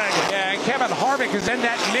to Mike Bagley. Yeah, and Kevin Harvick is in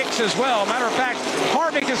that mix as well. Matter of fact,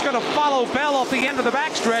 Harvick is going to follow Bell off the end of the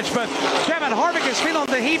backstretch, but Kevin Harvick is feeling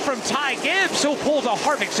the heat from Ty Gibbs, who pulled the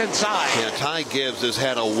Harvick's inside. Yeah, Ty Gibbs has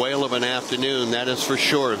had a whale of an afternoon, that is for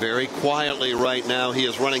sure. Very quietly right now, he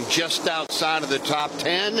is running just outside of the top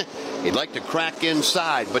 10. He'd like to crack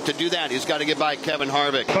inside, but to do that, he's got to get by Kevin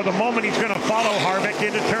Harvick. For the moment, he's going to follow Harvick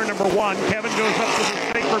into turn number 1. Kevin goes up to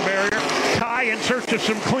the safer barrier. Ty, in search of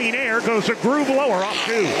some clean air, goes a groove lower off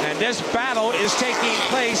 2. And this battle is taking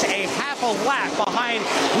place a half a lap behind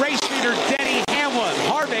race leader Denny Hamlin.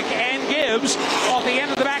 Harvick and Gibbs off the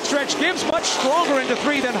end of the backstretch. Gibbs much stronger into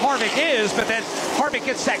 3 than Harvick is, but then Harvick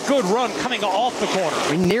gets that good run coming off the corner.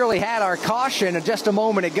 We nearly had our caution just a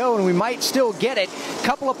moment ago, and we might still get it.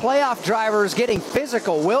 Couple of playoff drivers getting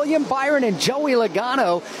physical. William Byron and Joey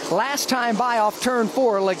Logano last time by off turn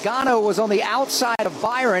 4. Logano was on the outside of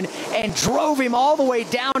Byron and drove him all the way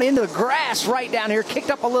down into the grass right down here, kicked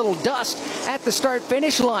up a little dust at the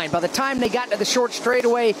start-finish line. By the time they got to the short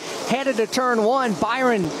straightaway, headed to turn 1,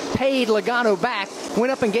 Byron paid Logano back,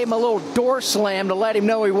 went up and gave him a little door slam to let him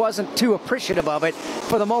know he wasn't too appreciative of it.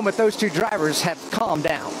 For the moment, those two drivers have calmed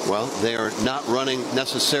down. Well, they are not running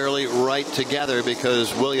necessarily right together,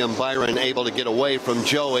 because William Byron able to get away from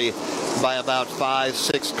Joey by about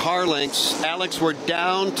 5-6 car lengths. Alex, we're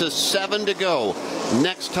down to 7 to go.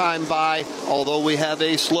 Next time by, although we have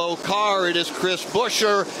a slow car, it is Chris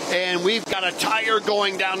Buescher, and we've got a tire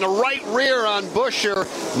going down the right rear on Buescher.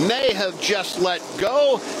 May have just let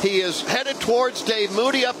go. He is headed towards Dave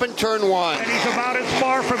Moody up in turn 1. And he's about as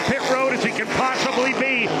far from pit road as he can possibly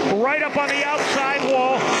be. Right up on the outside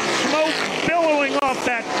wall. Smoke billowing off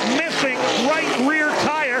that missing right rear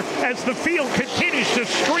tire as the field continues to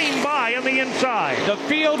stream by on the inside. The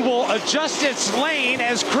field will adjust its lane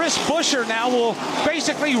as Chris Buescher now will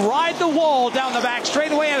basically ride the wall down the back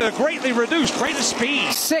straightaway at a greatly reduced rate of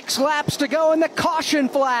speed. 6 laps to go, and the caution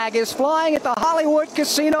flag is flying at the Hollywood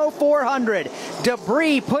Casino 400.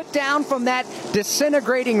 Debris put down from that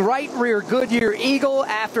disintegrating right rear Goodyear Eagle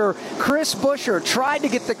after Chris Buescher tried to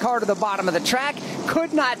get the car to the bottom of the track,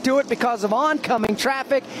 could not do it because of oncoming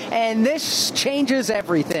traffic, and this changes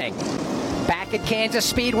everything. Back at Kansas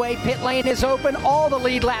Speedway, pit lane is open. All the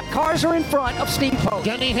lead lap cars are in front of Steve Post.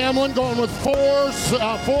 Denny Hamlin going with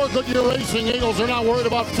four Goodyear Racing Eagles. They're not worried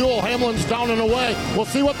about fuel. Hamlin's down and away. We'll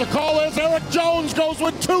see what the call is. Eric Jones goes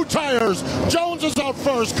with 2 tires. Jones is out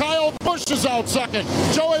first. Kyle Busch is out second.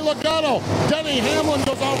 Joey Logano. Denny Hamlin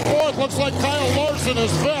goes out fourth. Looks like Kyle Larson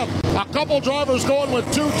is fifth. A couple drivers going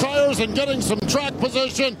with 2 tires and getting some track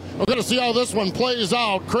position. We're going to see how this one plays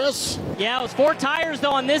out. Chris? Yeah, it was 4 tires,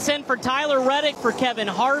 though, on this end for Tyler Reddick, for Kevin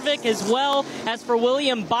Harvick, as well as for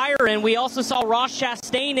William Byron. We also saw Ross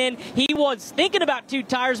Chastain in. He was thinking about 2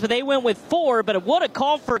 tires, but they went with 4. But what a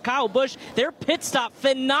call for Kyle Busch. Their pit stop,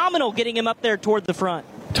 phenomenal, getting him up there toward the front.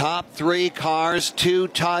 Top 3 cars, 2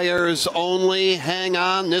 tires only. Hang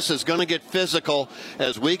on, this is going to get physical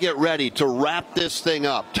as we get ready to wrap this thing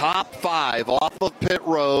up. Top 5 off of pit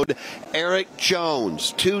road. Eric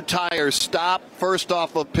Jones, 2 tires stop first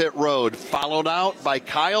off of pit road, followed out by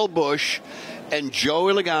Kyle Busch and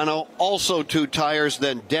Joey Logano, also 2 tires,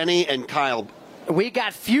 then Denny and Kyle. We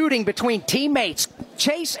got feuding between teammates.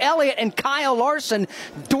 Chase Elliott and Kyle Larson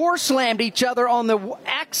door slammed each other on the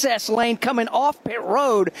access lane coming off pit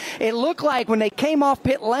road. It looked like when they came off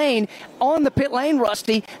pit lane, on the pit lane,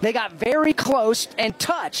 Rusty, they got very close and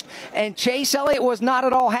touched. And Chase Elliott was not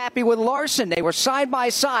at all happy with Larson. They were side by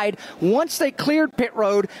side once they cleared pit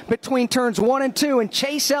road between turns 1 and 2, and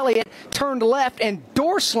Chase Elliott turned left and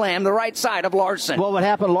door slammed the right side of Larson. Well, what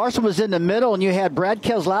happened, Larson was in the middle, and you had Brad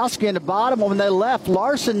Keselowski in the bottom. When they left,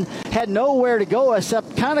 Larson had nowhere to go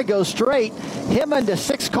except kind of go straight. Him and the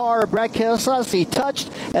 6 car, Brad Keselowski, touched,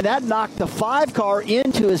 and that knocked the 5 car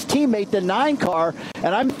into his teammate, the 9 car.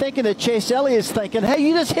 And I'm thinking that Chase Elliott's thinking, hey,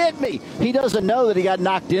 you just hit me. He doesn't know that he got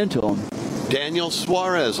knocked into him. Daniel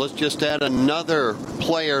Suarez, let's just add another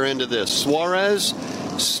player into this. Suarez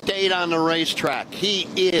stayed on the racetrack. He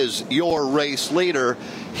is your race leader.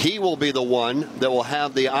 He will be the one that will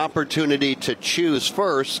have the opportunity to choose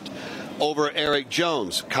first over Eric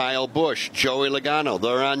Jones, Kyle Busch, Joey Logano.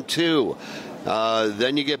 They're on 2.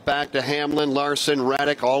 Then you get back to Hamlin, Larson,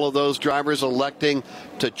 Reddick, all of those drivers electing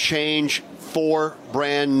to change 4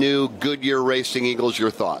 brand new Goodyear Racing Eagles.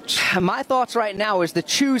 Your thoughts? My thoughts right now is the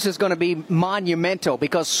choose is going to be monumental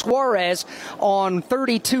because Suarez on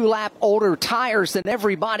 32-lap older tires than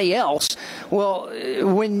everybody else. Well,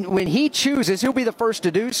 when he chooses, he'll be the first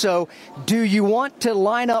to do so. Do you want to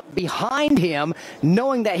line up behind him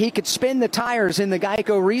knowing that he could spin the tires in the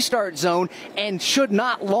Geico restart zone and should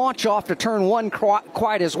not launch off to turn 1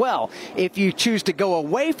 quite as well? If you choose to go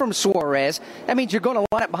away from Suarez, that means you're going to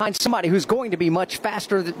line up behind somebody who's going to be much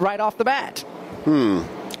faster right off the bat.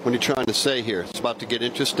 What are you trying to say here? It's about to get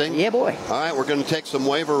interesting? Yeah, boy. All right, we're going to take some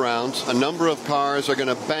waiver rounds. A number of cars are going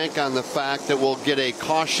to bank on the fact that we'll get a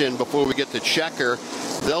caution before we get to checker.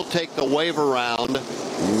 They'll take the waiver round,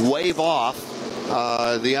 wave off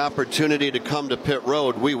the opportunity to come to pit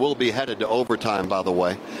road. We will be headed to overtime, by the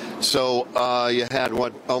way. So you had,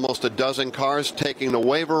 almost a dozen cars taking the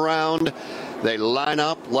waiver round. They line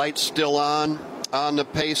up, lights still on the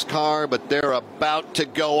pace car, but they're about to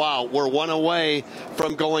go out. We're 1 away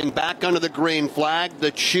from going back under the green flag.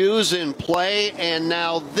 The choose in play, and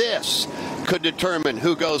now this could determine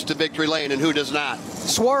who goes to victory lane and who does not.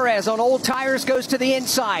 Suarez on old tires goes to the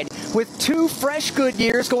inside. With 2 fresh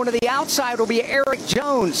Goodyears going to the outside will be Eric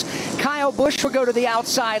Jones. Kyle Busch will go to the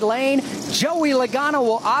outside lane. Joey Logano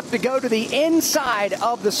will opt to go to the inside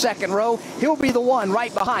of the second row. He'll be the one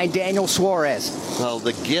right behind Daniel Suarez. Well,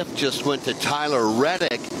 the gift just went to Tyler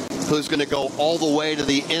Reddick, who's going to go all the way to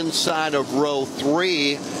the inside of row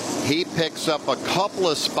 3. He picks up a couple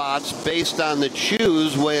of spots based on the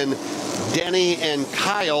choose when Denny and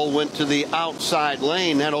Kyle went to the outside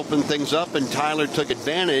lane. That opened things up, and Tyler took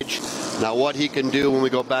advantage. Now, what he can do when we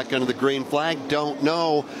go back under the green flag, don't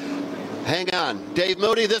know. Hang on. Dave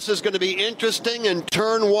Moody, this is going to be interesting, and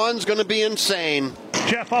turn 1's going to be insane.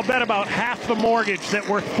 Jeff, I'll bet about half the mortgage that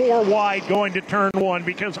we're 4 wide going to turn 1,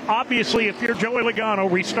 because obviously if you're Joey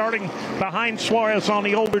Logano restarting behind Suarez on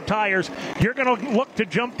the older tires, you're going to look to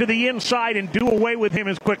jump to the inside and do away with him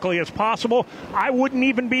as quickly as possible. I wouldn't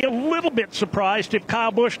even be a little bit surprised if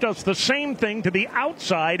Kyle Busch does the same thing to the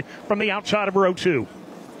outside from the outside of row 2.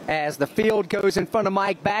 As the field goes in front of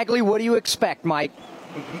Mike Bagley, what do you expect, Mike?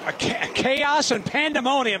 Chaos and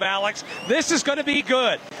pandemonium, Alex. This is going to be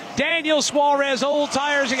good. Daniel Suarez, old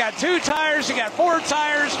tires. You got 2 tires. You got 4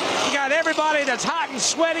 tires. You got everybody that's hot and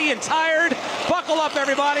sweaty and tired. Buckle up,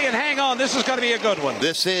 everybody, and hang on. This is going to be a good one.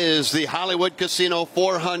 This is the Hollywood Casino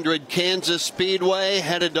 400 Kansas Speedway,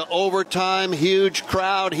 headed to overtime. Huge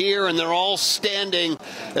crowd here, and they're all standing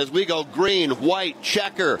as we go green, white,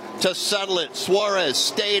 checker to settle it. Suarez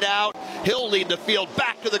stayed out. He'll lead the field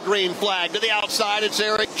back to the green flag. To the outside, it's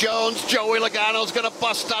Eric Jones. Joey Logano's going to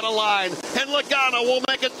bust out a line, and Logano will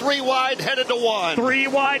make it 3 wide, headed to 1. 3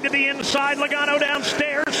 wide to the inside. Logano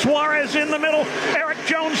downstairs. Suarez in the middle. Eric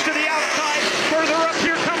Jones to the outside. Further up,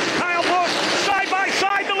 here comes Kyle Busch. Side by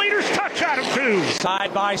side, the leaders touch out of 2.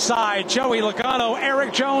 Side by side, Joey Logano,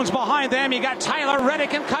 Eric Jones behind them. You got Tyler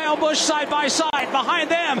Reddick and Kyle Busch side by side. Behind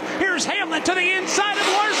them, here's Hamlin to the inside of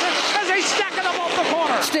Larson as they stack it up off the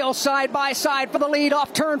corner. Still side by side for the lead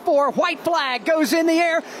off turn 4. White flag goes in the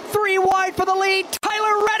air. 3 wide for the lead.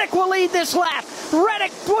 Tyler Reddick will lead this lap.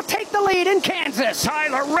 Reddick will take the lead in Kansas.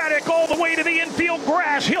 Tyler Reddick all the way to the infield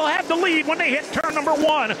grass. He'll have the lead when they hit turn number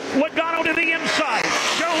 1. Logano to the inside.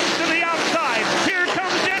 Jones to the outside. Here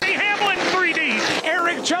comes Denny Hamlin, 3D.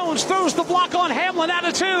 Eric Jones throws the block on Hamlin out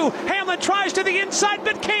of 2. Hamlin tries to the inside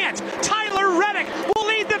but can't. Tyler Reddick will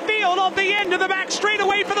lead the field off the end of the back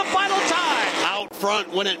straightaway for the final time. Out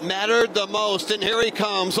front when it mattered the most. And here he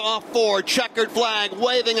comes off 4, checkered flag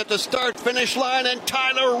waving at the start-finish line, and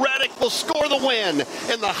Tyler Reddick will score the win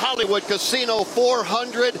in the Hollywood Casino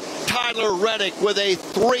 400. Tyler Reddick with a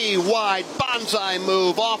 3-wide bonsai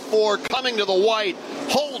move off 4, coming to the white,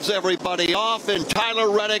 holds everybody off, and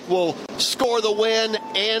Tyler Reddick will score the win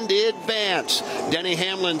and advance. Denny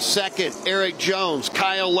Hamlin second, Eric Jones,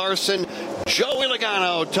 Kyle Larson, Joey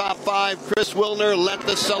Logano, top 5. Chris Wilner, let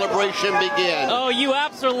the celebration begin. Oh, you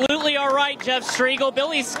absolutely are right, Jeff Striegel.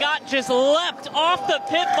 Billy Scott just leapt off the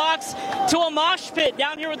pit box to a mosh pit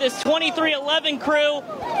down here with his 2311 crew.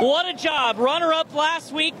 What a job. Runner-up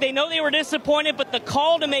last week. They know they were disappointed, but the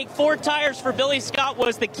call to make 4 tires for Billy Scott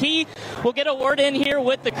was the key. We'll get a word in here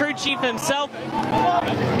with the crew chief himself.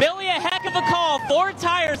 Billy, a heck of a call. 4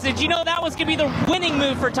 tires. Did you know that was going to be the winning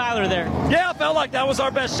move for Tyler there? Yeah, I felt like that was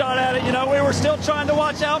our best shot at it. You know, we were still trying to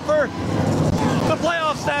watch out for the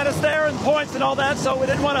playoff status there and points and all that, so we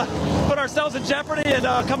didn't want to put ourselves in jeopardy and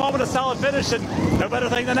come home with a solid finish, and no better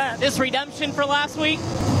thing than that. This redemption for last week?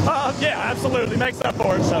 Yeah, absolutely. Makes up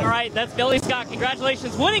for it. So. All right, that's Billy Scott.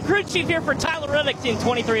 Congratulations. Winning crew chief here for Tyler Reddick in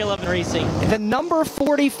 2311 Racing. The number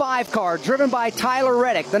 45 car, driven by Tyler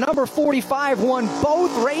Reddick. The number 45 won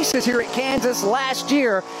both races here at Kansas last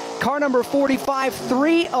year. Car number 45,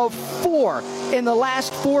 3 of 4 in the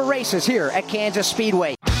last 4 races here at Kansas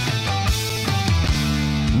Speedway.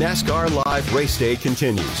 NASCAR Live Race Day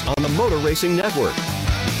continues on the Motor Racing Network.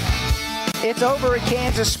 It's over at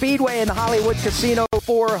Kansas Speedway in the Hollywood Casino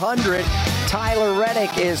 400. Tyler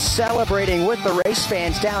Reddick is celebrating with the race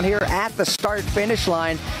fans down here at the start-finish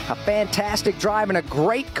line. A fantastic drive and a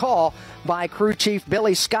great call by crew chief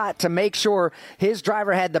Billy Scott to make sure his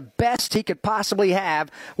driver had the best he could possibly have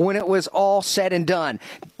when it was all said and done.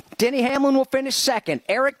 Denny Hamlin will finish second.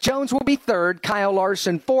 Eric Jones will be third. Kyle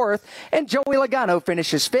Larson fourth. And Joey Logano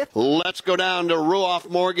finishes fifth. Let's go down to Ruoff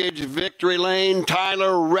Mortgage Victory Lane.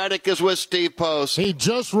 Tyler Reddick is with Steve Post. He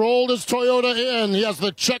just rolled his Toyota in. He has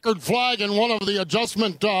the checkered flag in one of the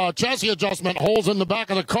chassis adjustment holes in the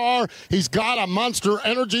back of the car. He's got a Monster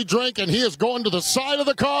Energy drink, and he is going to the side of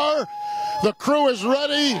the car. The crew is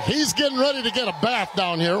ready. He's getting ready to get a bath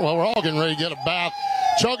down here. Well, we're all getting ready to get a bath.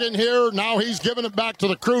 Chugging here. Now he's giving it back to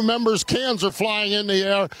the crew members. Cans are flying in the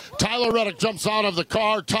air. Tyler Reddick jumps out of the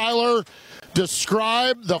car. Tyler,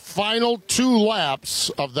 describe the final 2 laps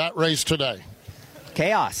of that race today.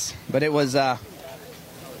 Chaos, but it was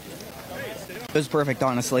perfect,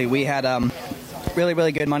 honestly. We had really,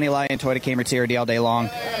 really good money line. Toyota Camry TRD all day long.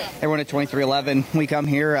 Everyone at 2311. We come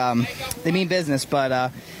here. They mean business,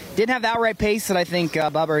 but didn't have the outright pace that I think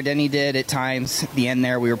Bubba or Denny did at times. At the end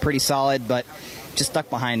there, we were pretty solid, but just stuck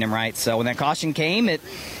behind him, right? So when that caution came, it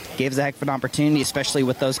gave us a heck of an opportunity, especially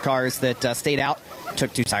with those cars that stayed out,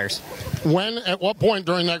 took 2 tires. At what point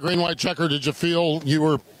during that green-white checker did you feel you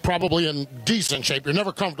were probably in decent shape? You're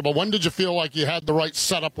never comfortable. When did you feel like you had the right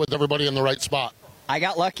setup with everybody in the right spot? I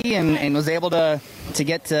got lucky and was able to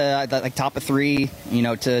get to the top of 3,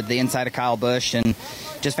 to the inside of Kyle Busch, and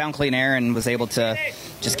just found clean air and was able to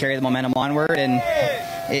just carry the momentum onward. And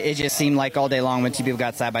it just seemed like all day long when 2 people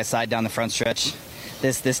got side by side down the front stretch,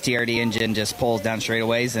 this TRD engine just pulls down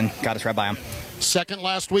straightaways and got us right by him. Second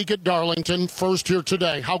last week at Darlington, first here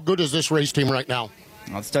today. How good is this race team right now?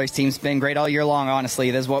 Well, this race team's been great all year long, honestly.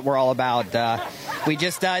 This is what we're all about.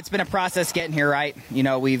 It's been a process getting here, right?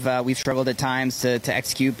 We've struggled at times to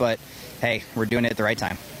execute, but hey, we're doing it at the right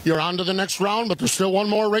time. You're on to the next round, but there's still one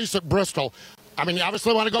more race at Bristol. I mean, you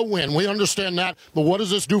obviously want to go win. We understand that. But what does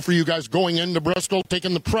this do for you guys going into Bristol,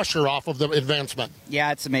 taking the pressure off of the advancement?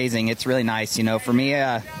 Yeah, it's amazing. It's really nice. For me,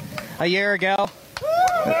 a year ago,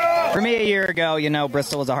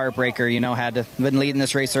 Bristol was a heartbreaker. Been leading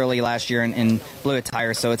this race early last year and blew a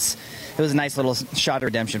tire. So it was a nice little shot of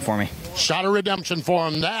redemption for me. Shot of redemption for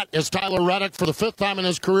him. That is Tyler Reddick. For the 5th time in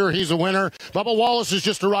his career, he's a winner. Bubba Wallace has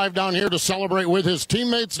just arrived down here to celebrate with his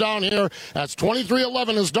teammates down here. That's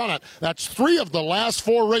 2311 has done it. That's 3 of the last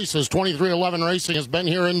 4 races. 2311 Racing has been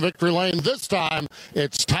here in Victory Lane. This time,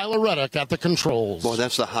 it's Tyler Reddick at the controls. Boy,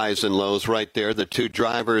 that's the highs and lows right there. The 2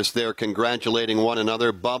 drivers there congratulating one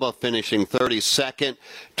another. Bubba finishing 32nd.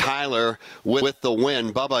 Tyler with the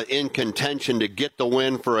win. Bubba in contention to get the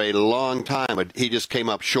win for a long time, but he just came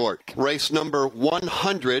up short. Race number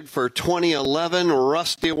 100 for 2011,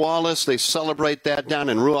 Rusty Wallace. They celebrate that down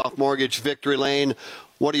in Ruoff Mortgage Victory Lane.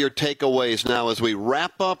 What are your takeaways now as we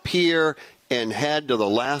wrap up here and head to the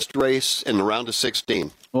last race in the round of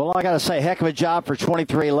 16? Well, I got to say, heck of a job for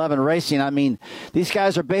 2311 Racing. I mean, these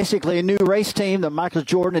guys are basically a new race team that Michael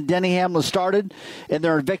Jordan and Denny Hamlin started, and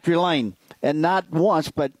they're in Victory Lane. And not once,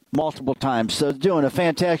 but multiple times. So doing a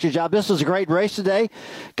fantastic job. This was a great race today.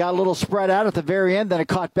 Got a little spread out at the very end, then it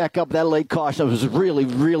caught back up that late caution. I was really,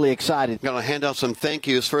 really excited. I'm going to hand out some thank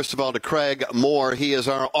yous. First of all, to Craig Moore. He is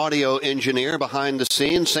our audio engineer behind the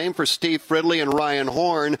scenes. Same for Steve Fridley and Ryan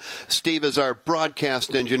Horn. Steve is our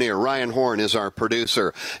broadcast engineer. Ryan Horn is our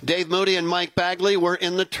producer. Dave Moody and Mike Bagley were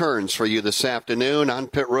in the turns for you this afternoon on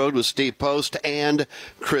Pit Road with Steve Post and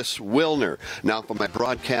Chris Wilner. Now for my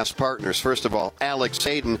broadcast partners. First of all, Alex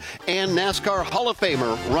Hayden and NASCAR Hall of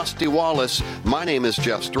Famer Rusty Wallace. My name is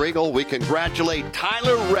Jeff Striegel. We congratulate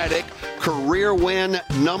Tyler Reddick, career win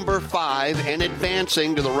number 5 and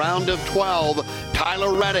advancing to the round of 12.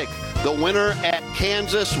 Tyler Reddick, the winner at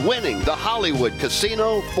Kansas, winning the Hollywood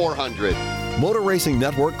Casino 400. Motor Racing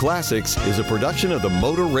Network Classics is a production of the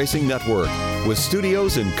Motor Racing Network with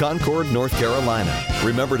studios in Concord, North Carolina.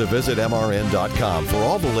 Remember to visit MRN.com for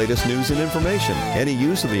all the latest news and information. Any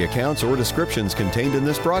use of the accounts or descriptions contained in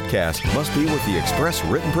this broadcast must be with the express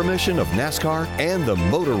written permission of NASCAR and the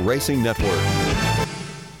Motor Racing Network.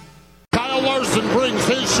 Kyle Larson brings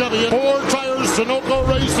his Chevy in 4 tires Sunoco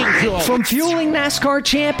Racing Fuel. From fueling NASCAR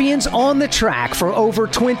champions on the track for over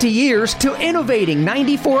 20 years to innovating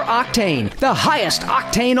 94 octane, the highest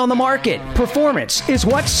octane on the market. Performance is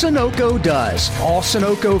what Sunoco does. All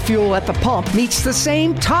Sunoco fuel at the pump meets the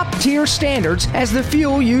same top-tier standards as the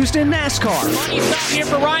fuel used in NASCAR. Money stop here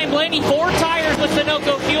for Ryan Blaney. 4 tires with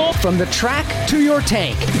Sunoco fuel. From the track to your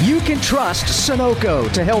tank, you can trust Sunoco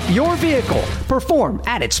to help your vehicle perform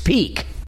at its peak.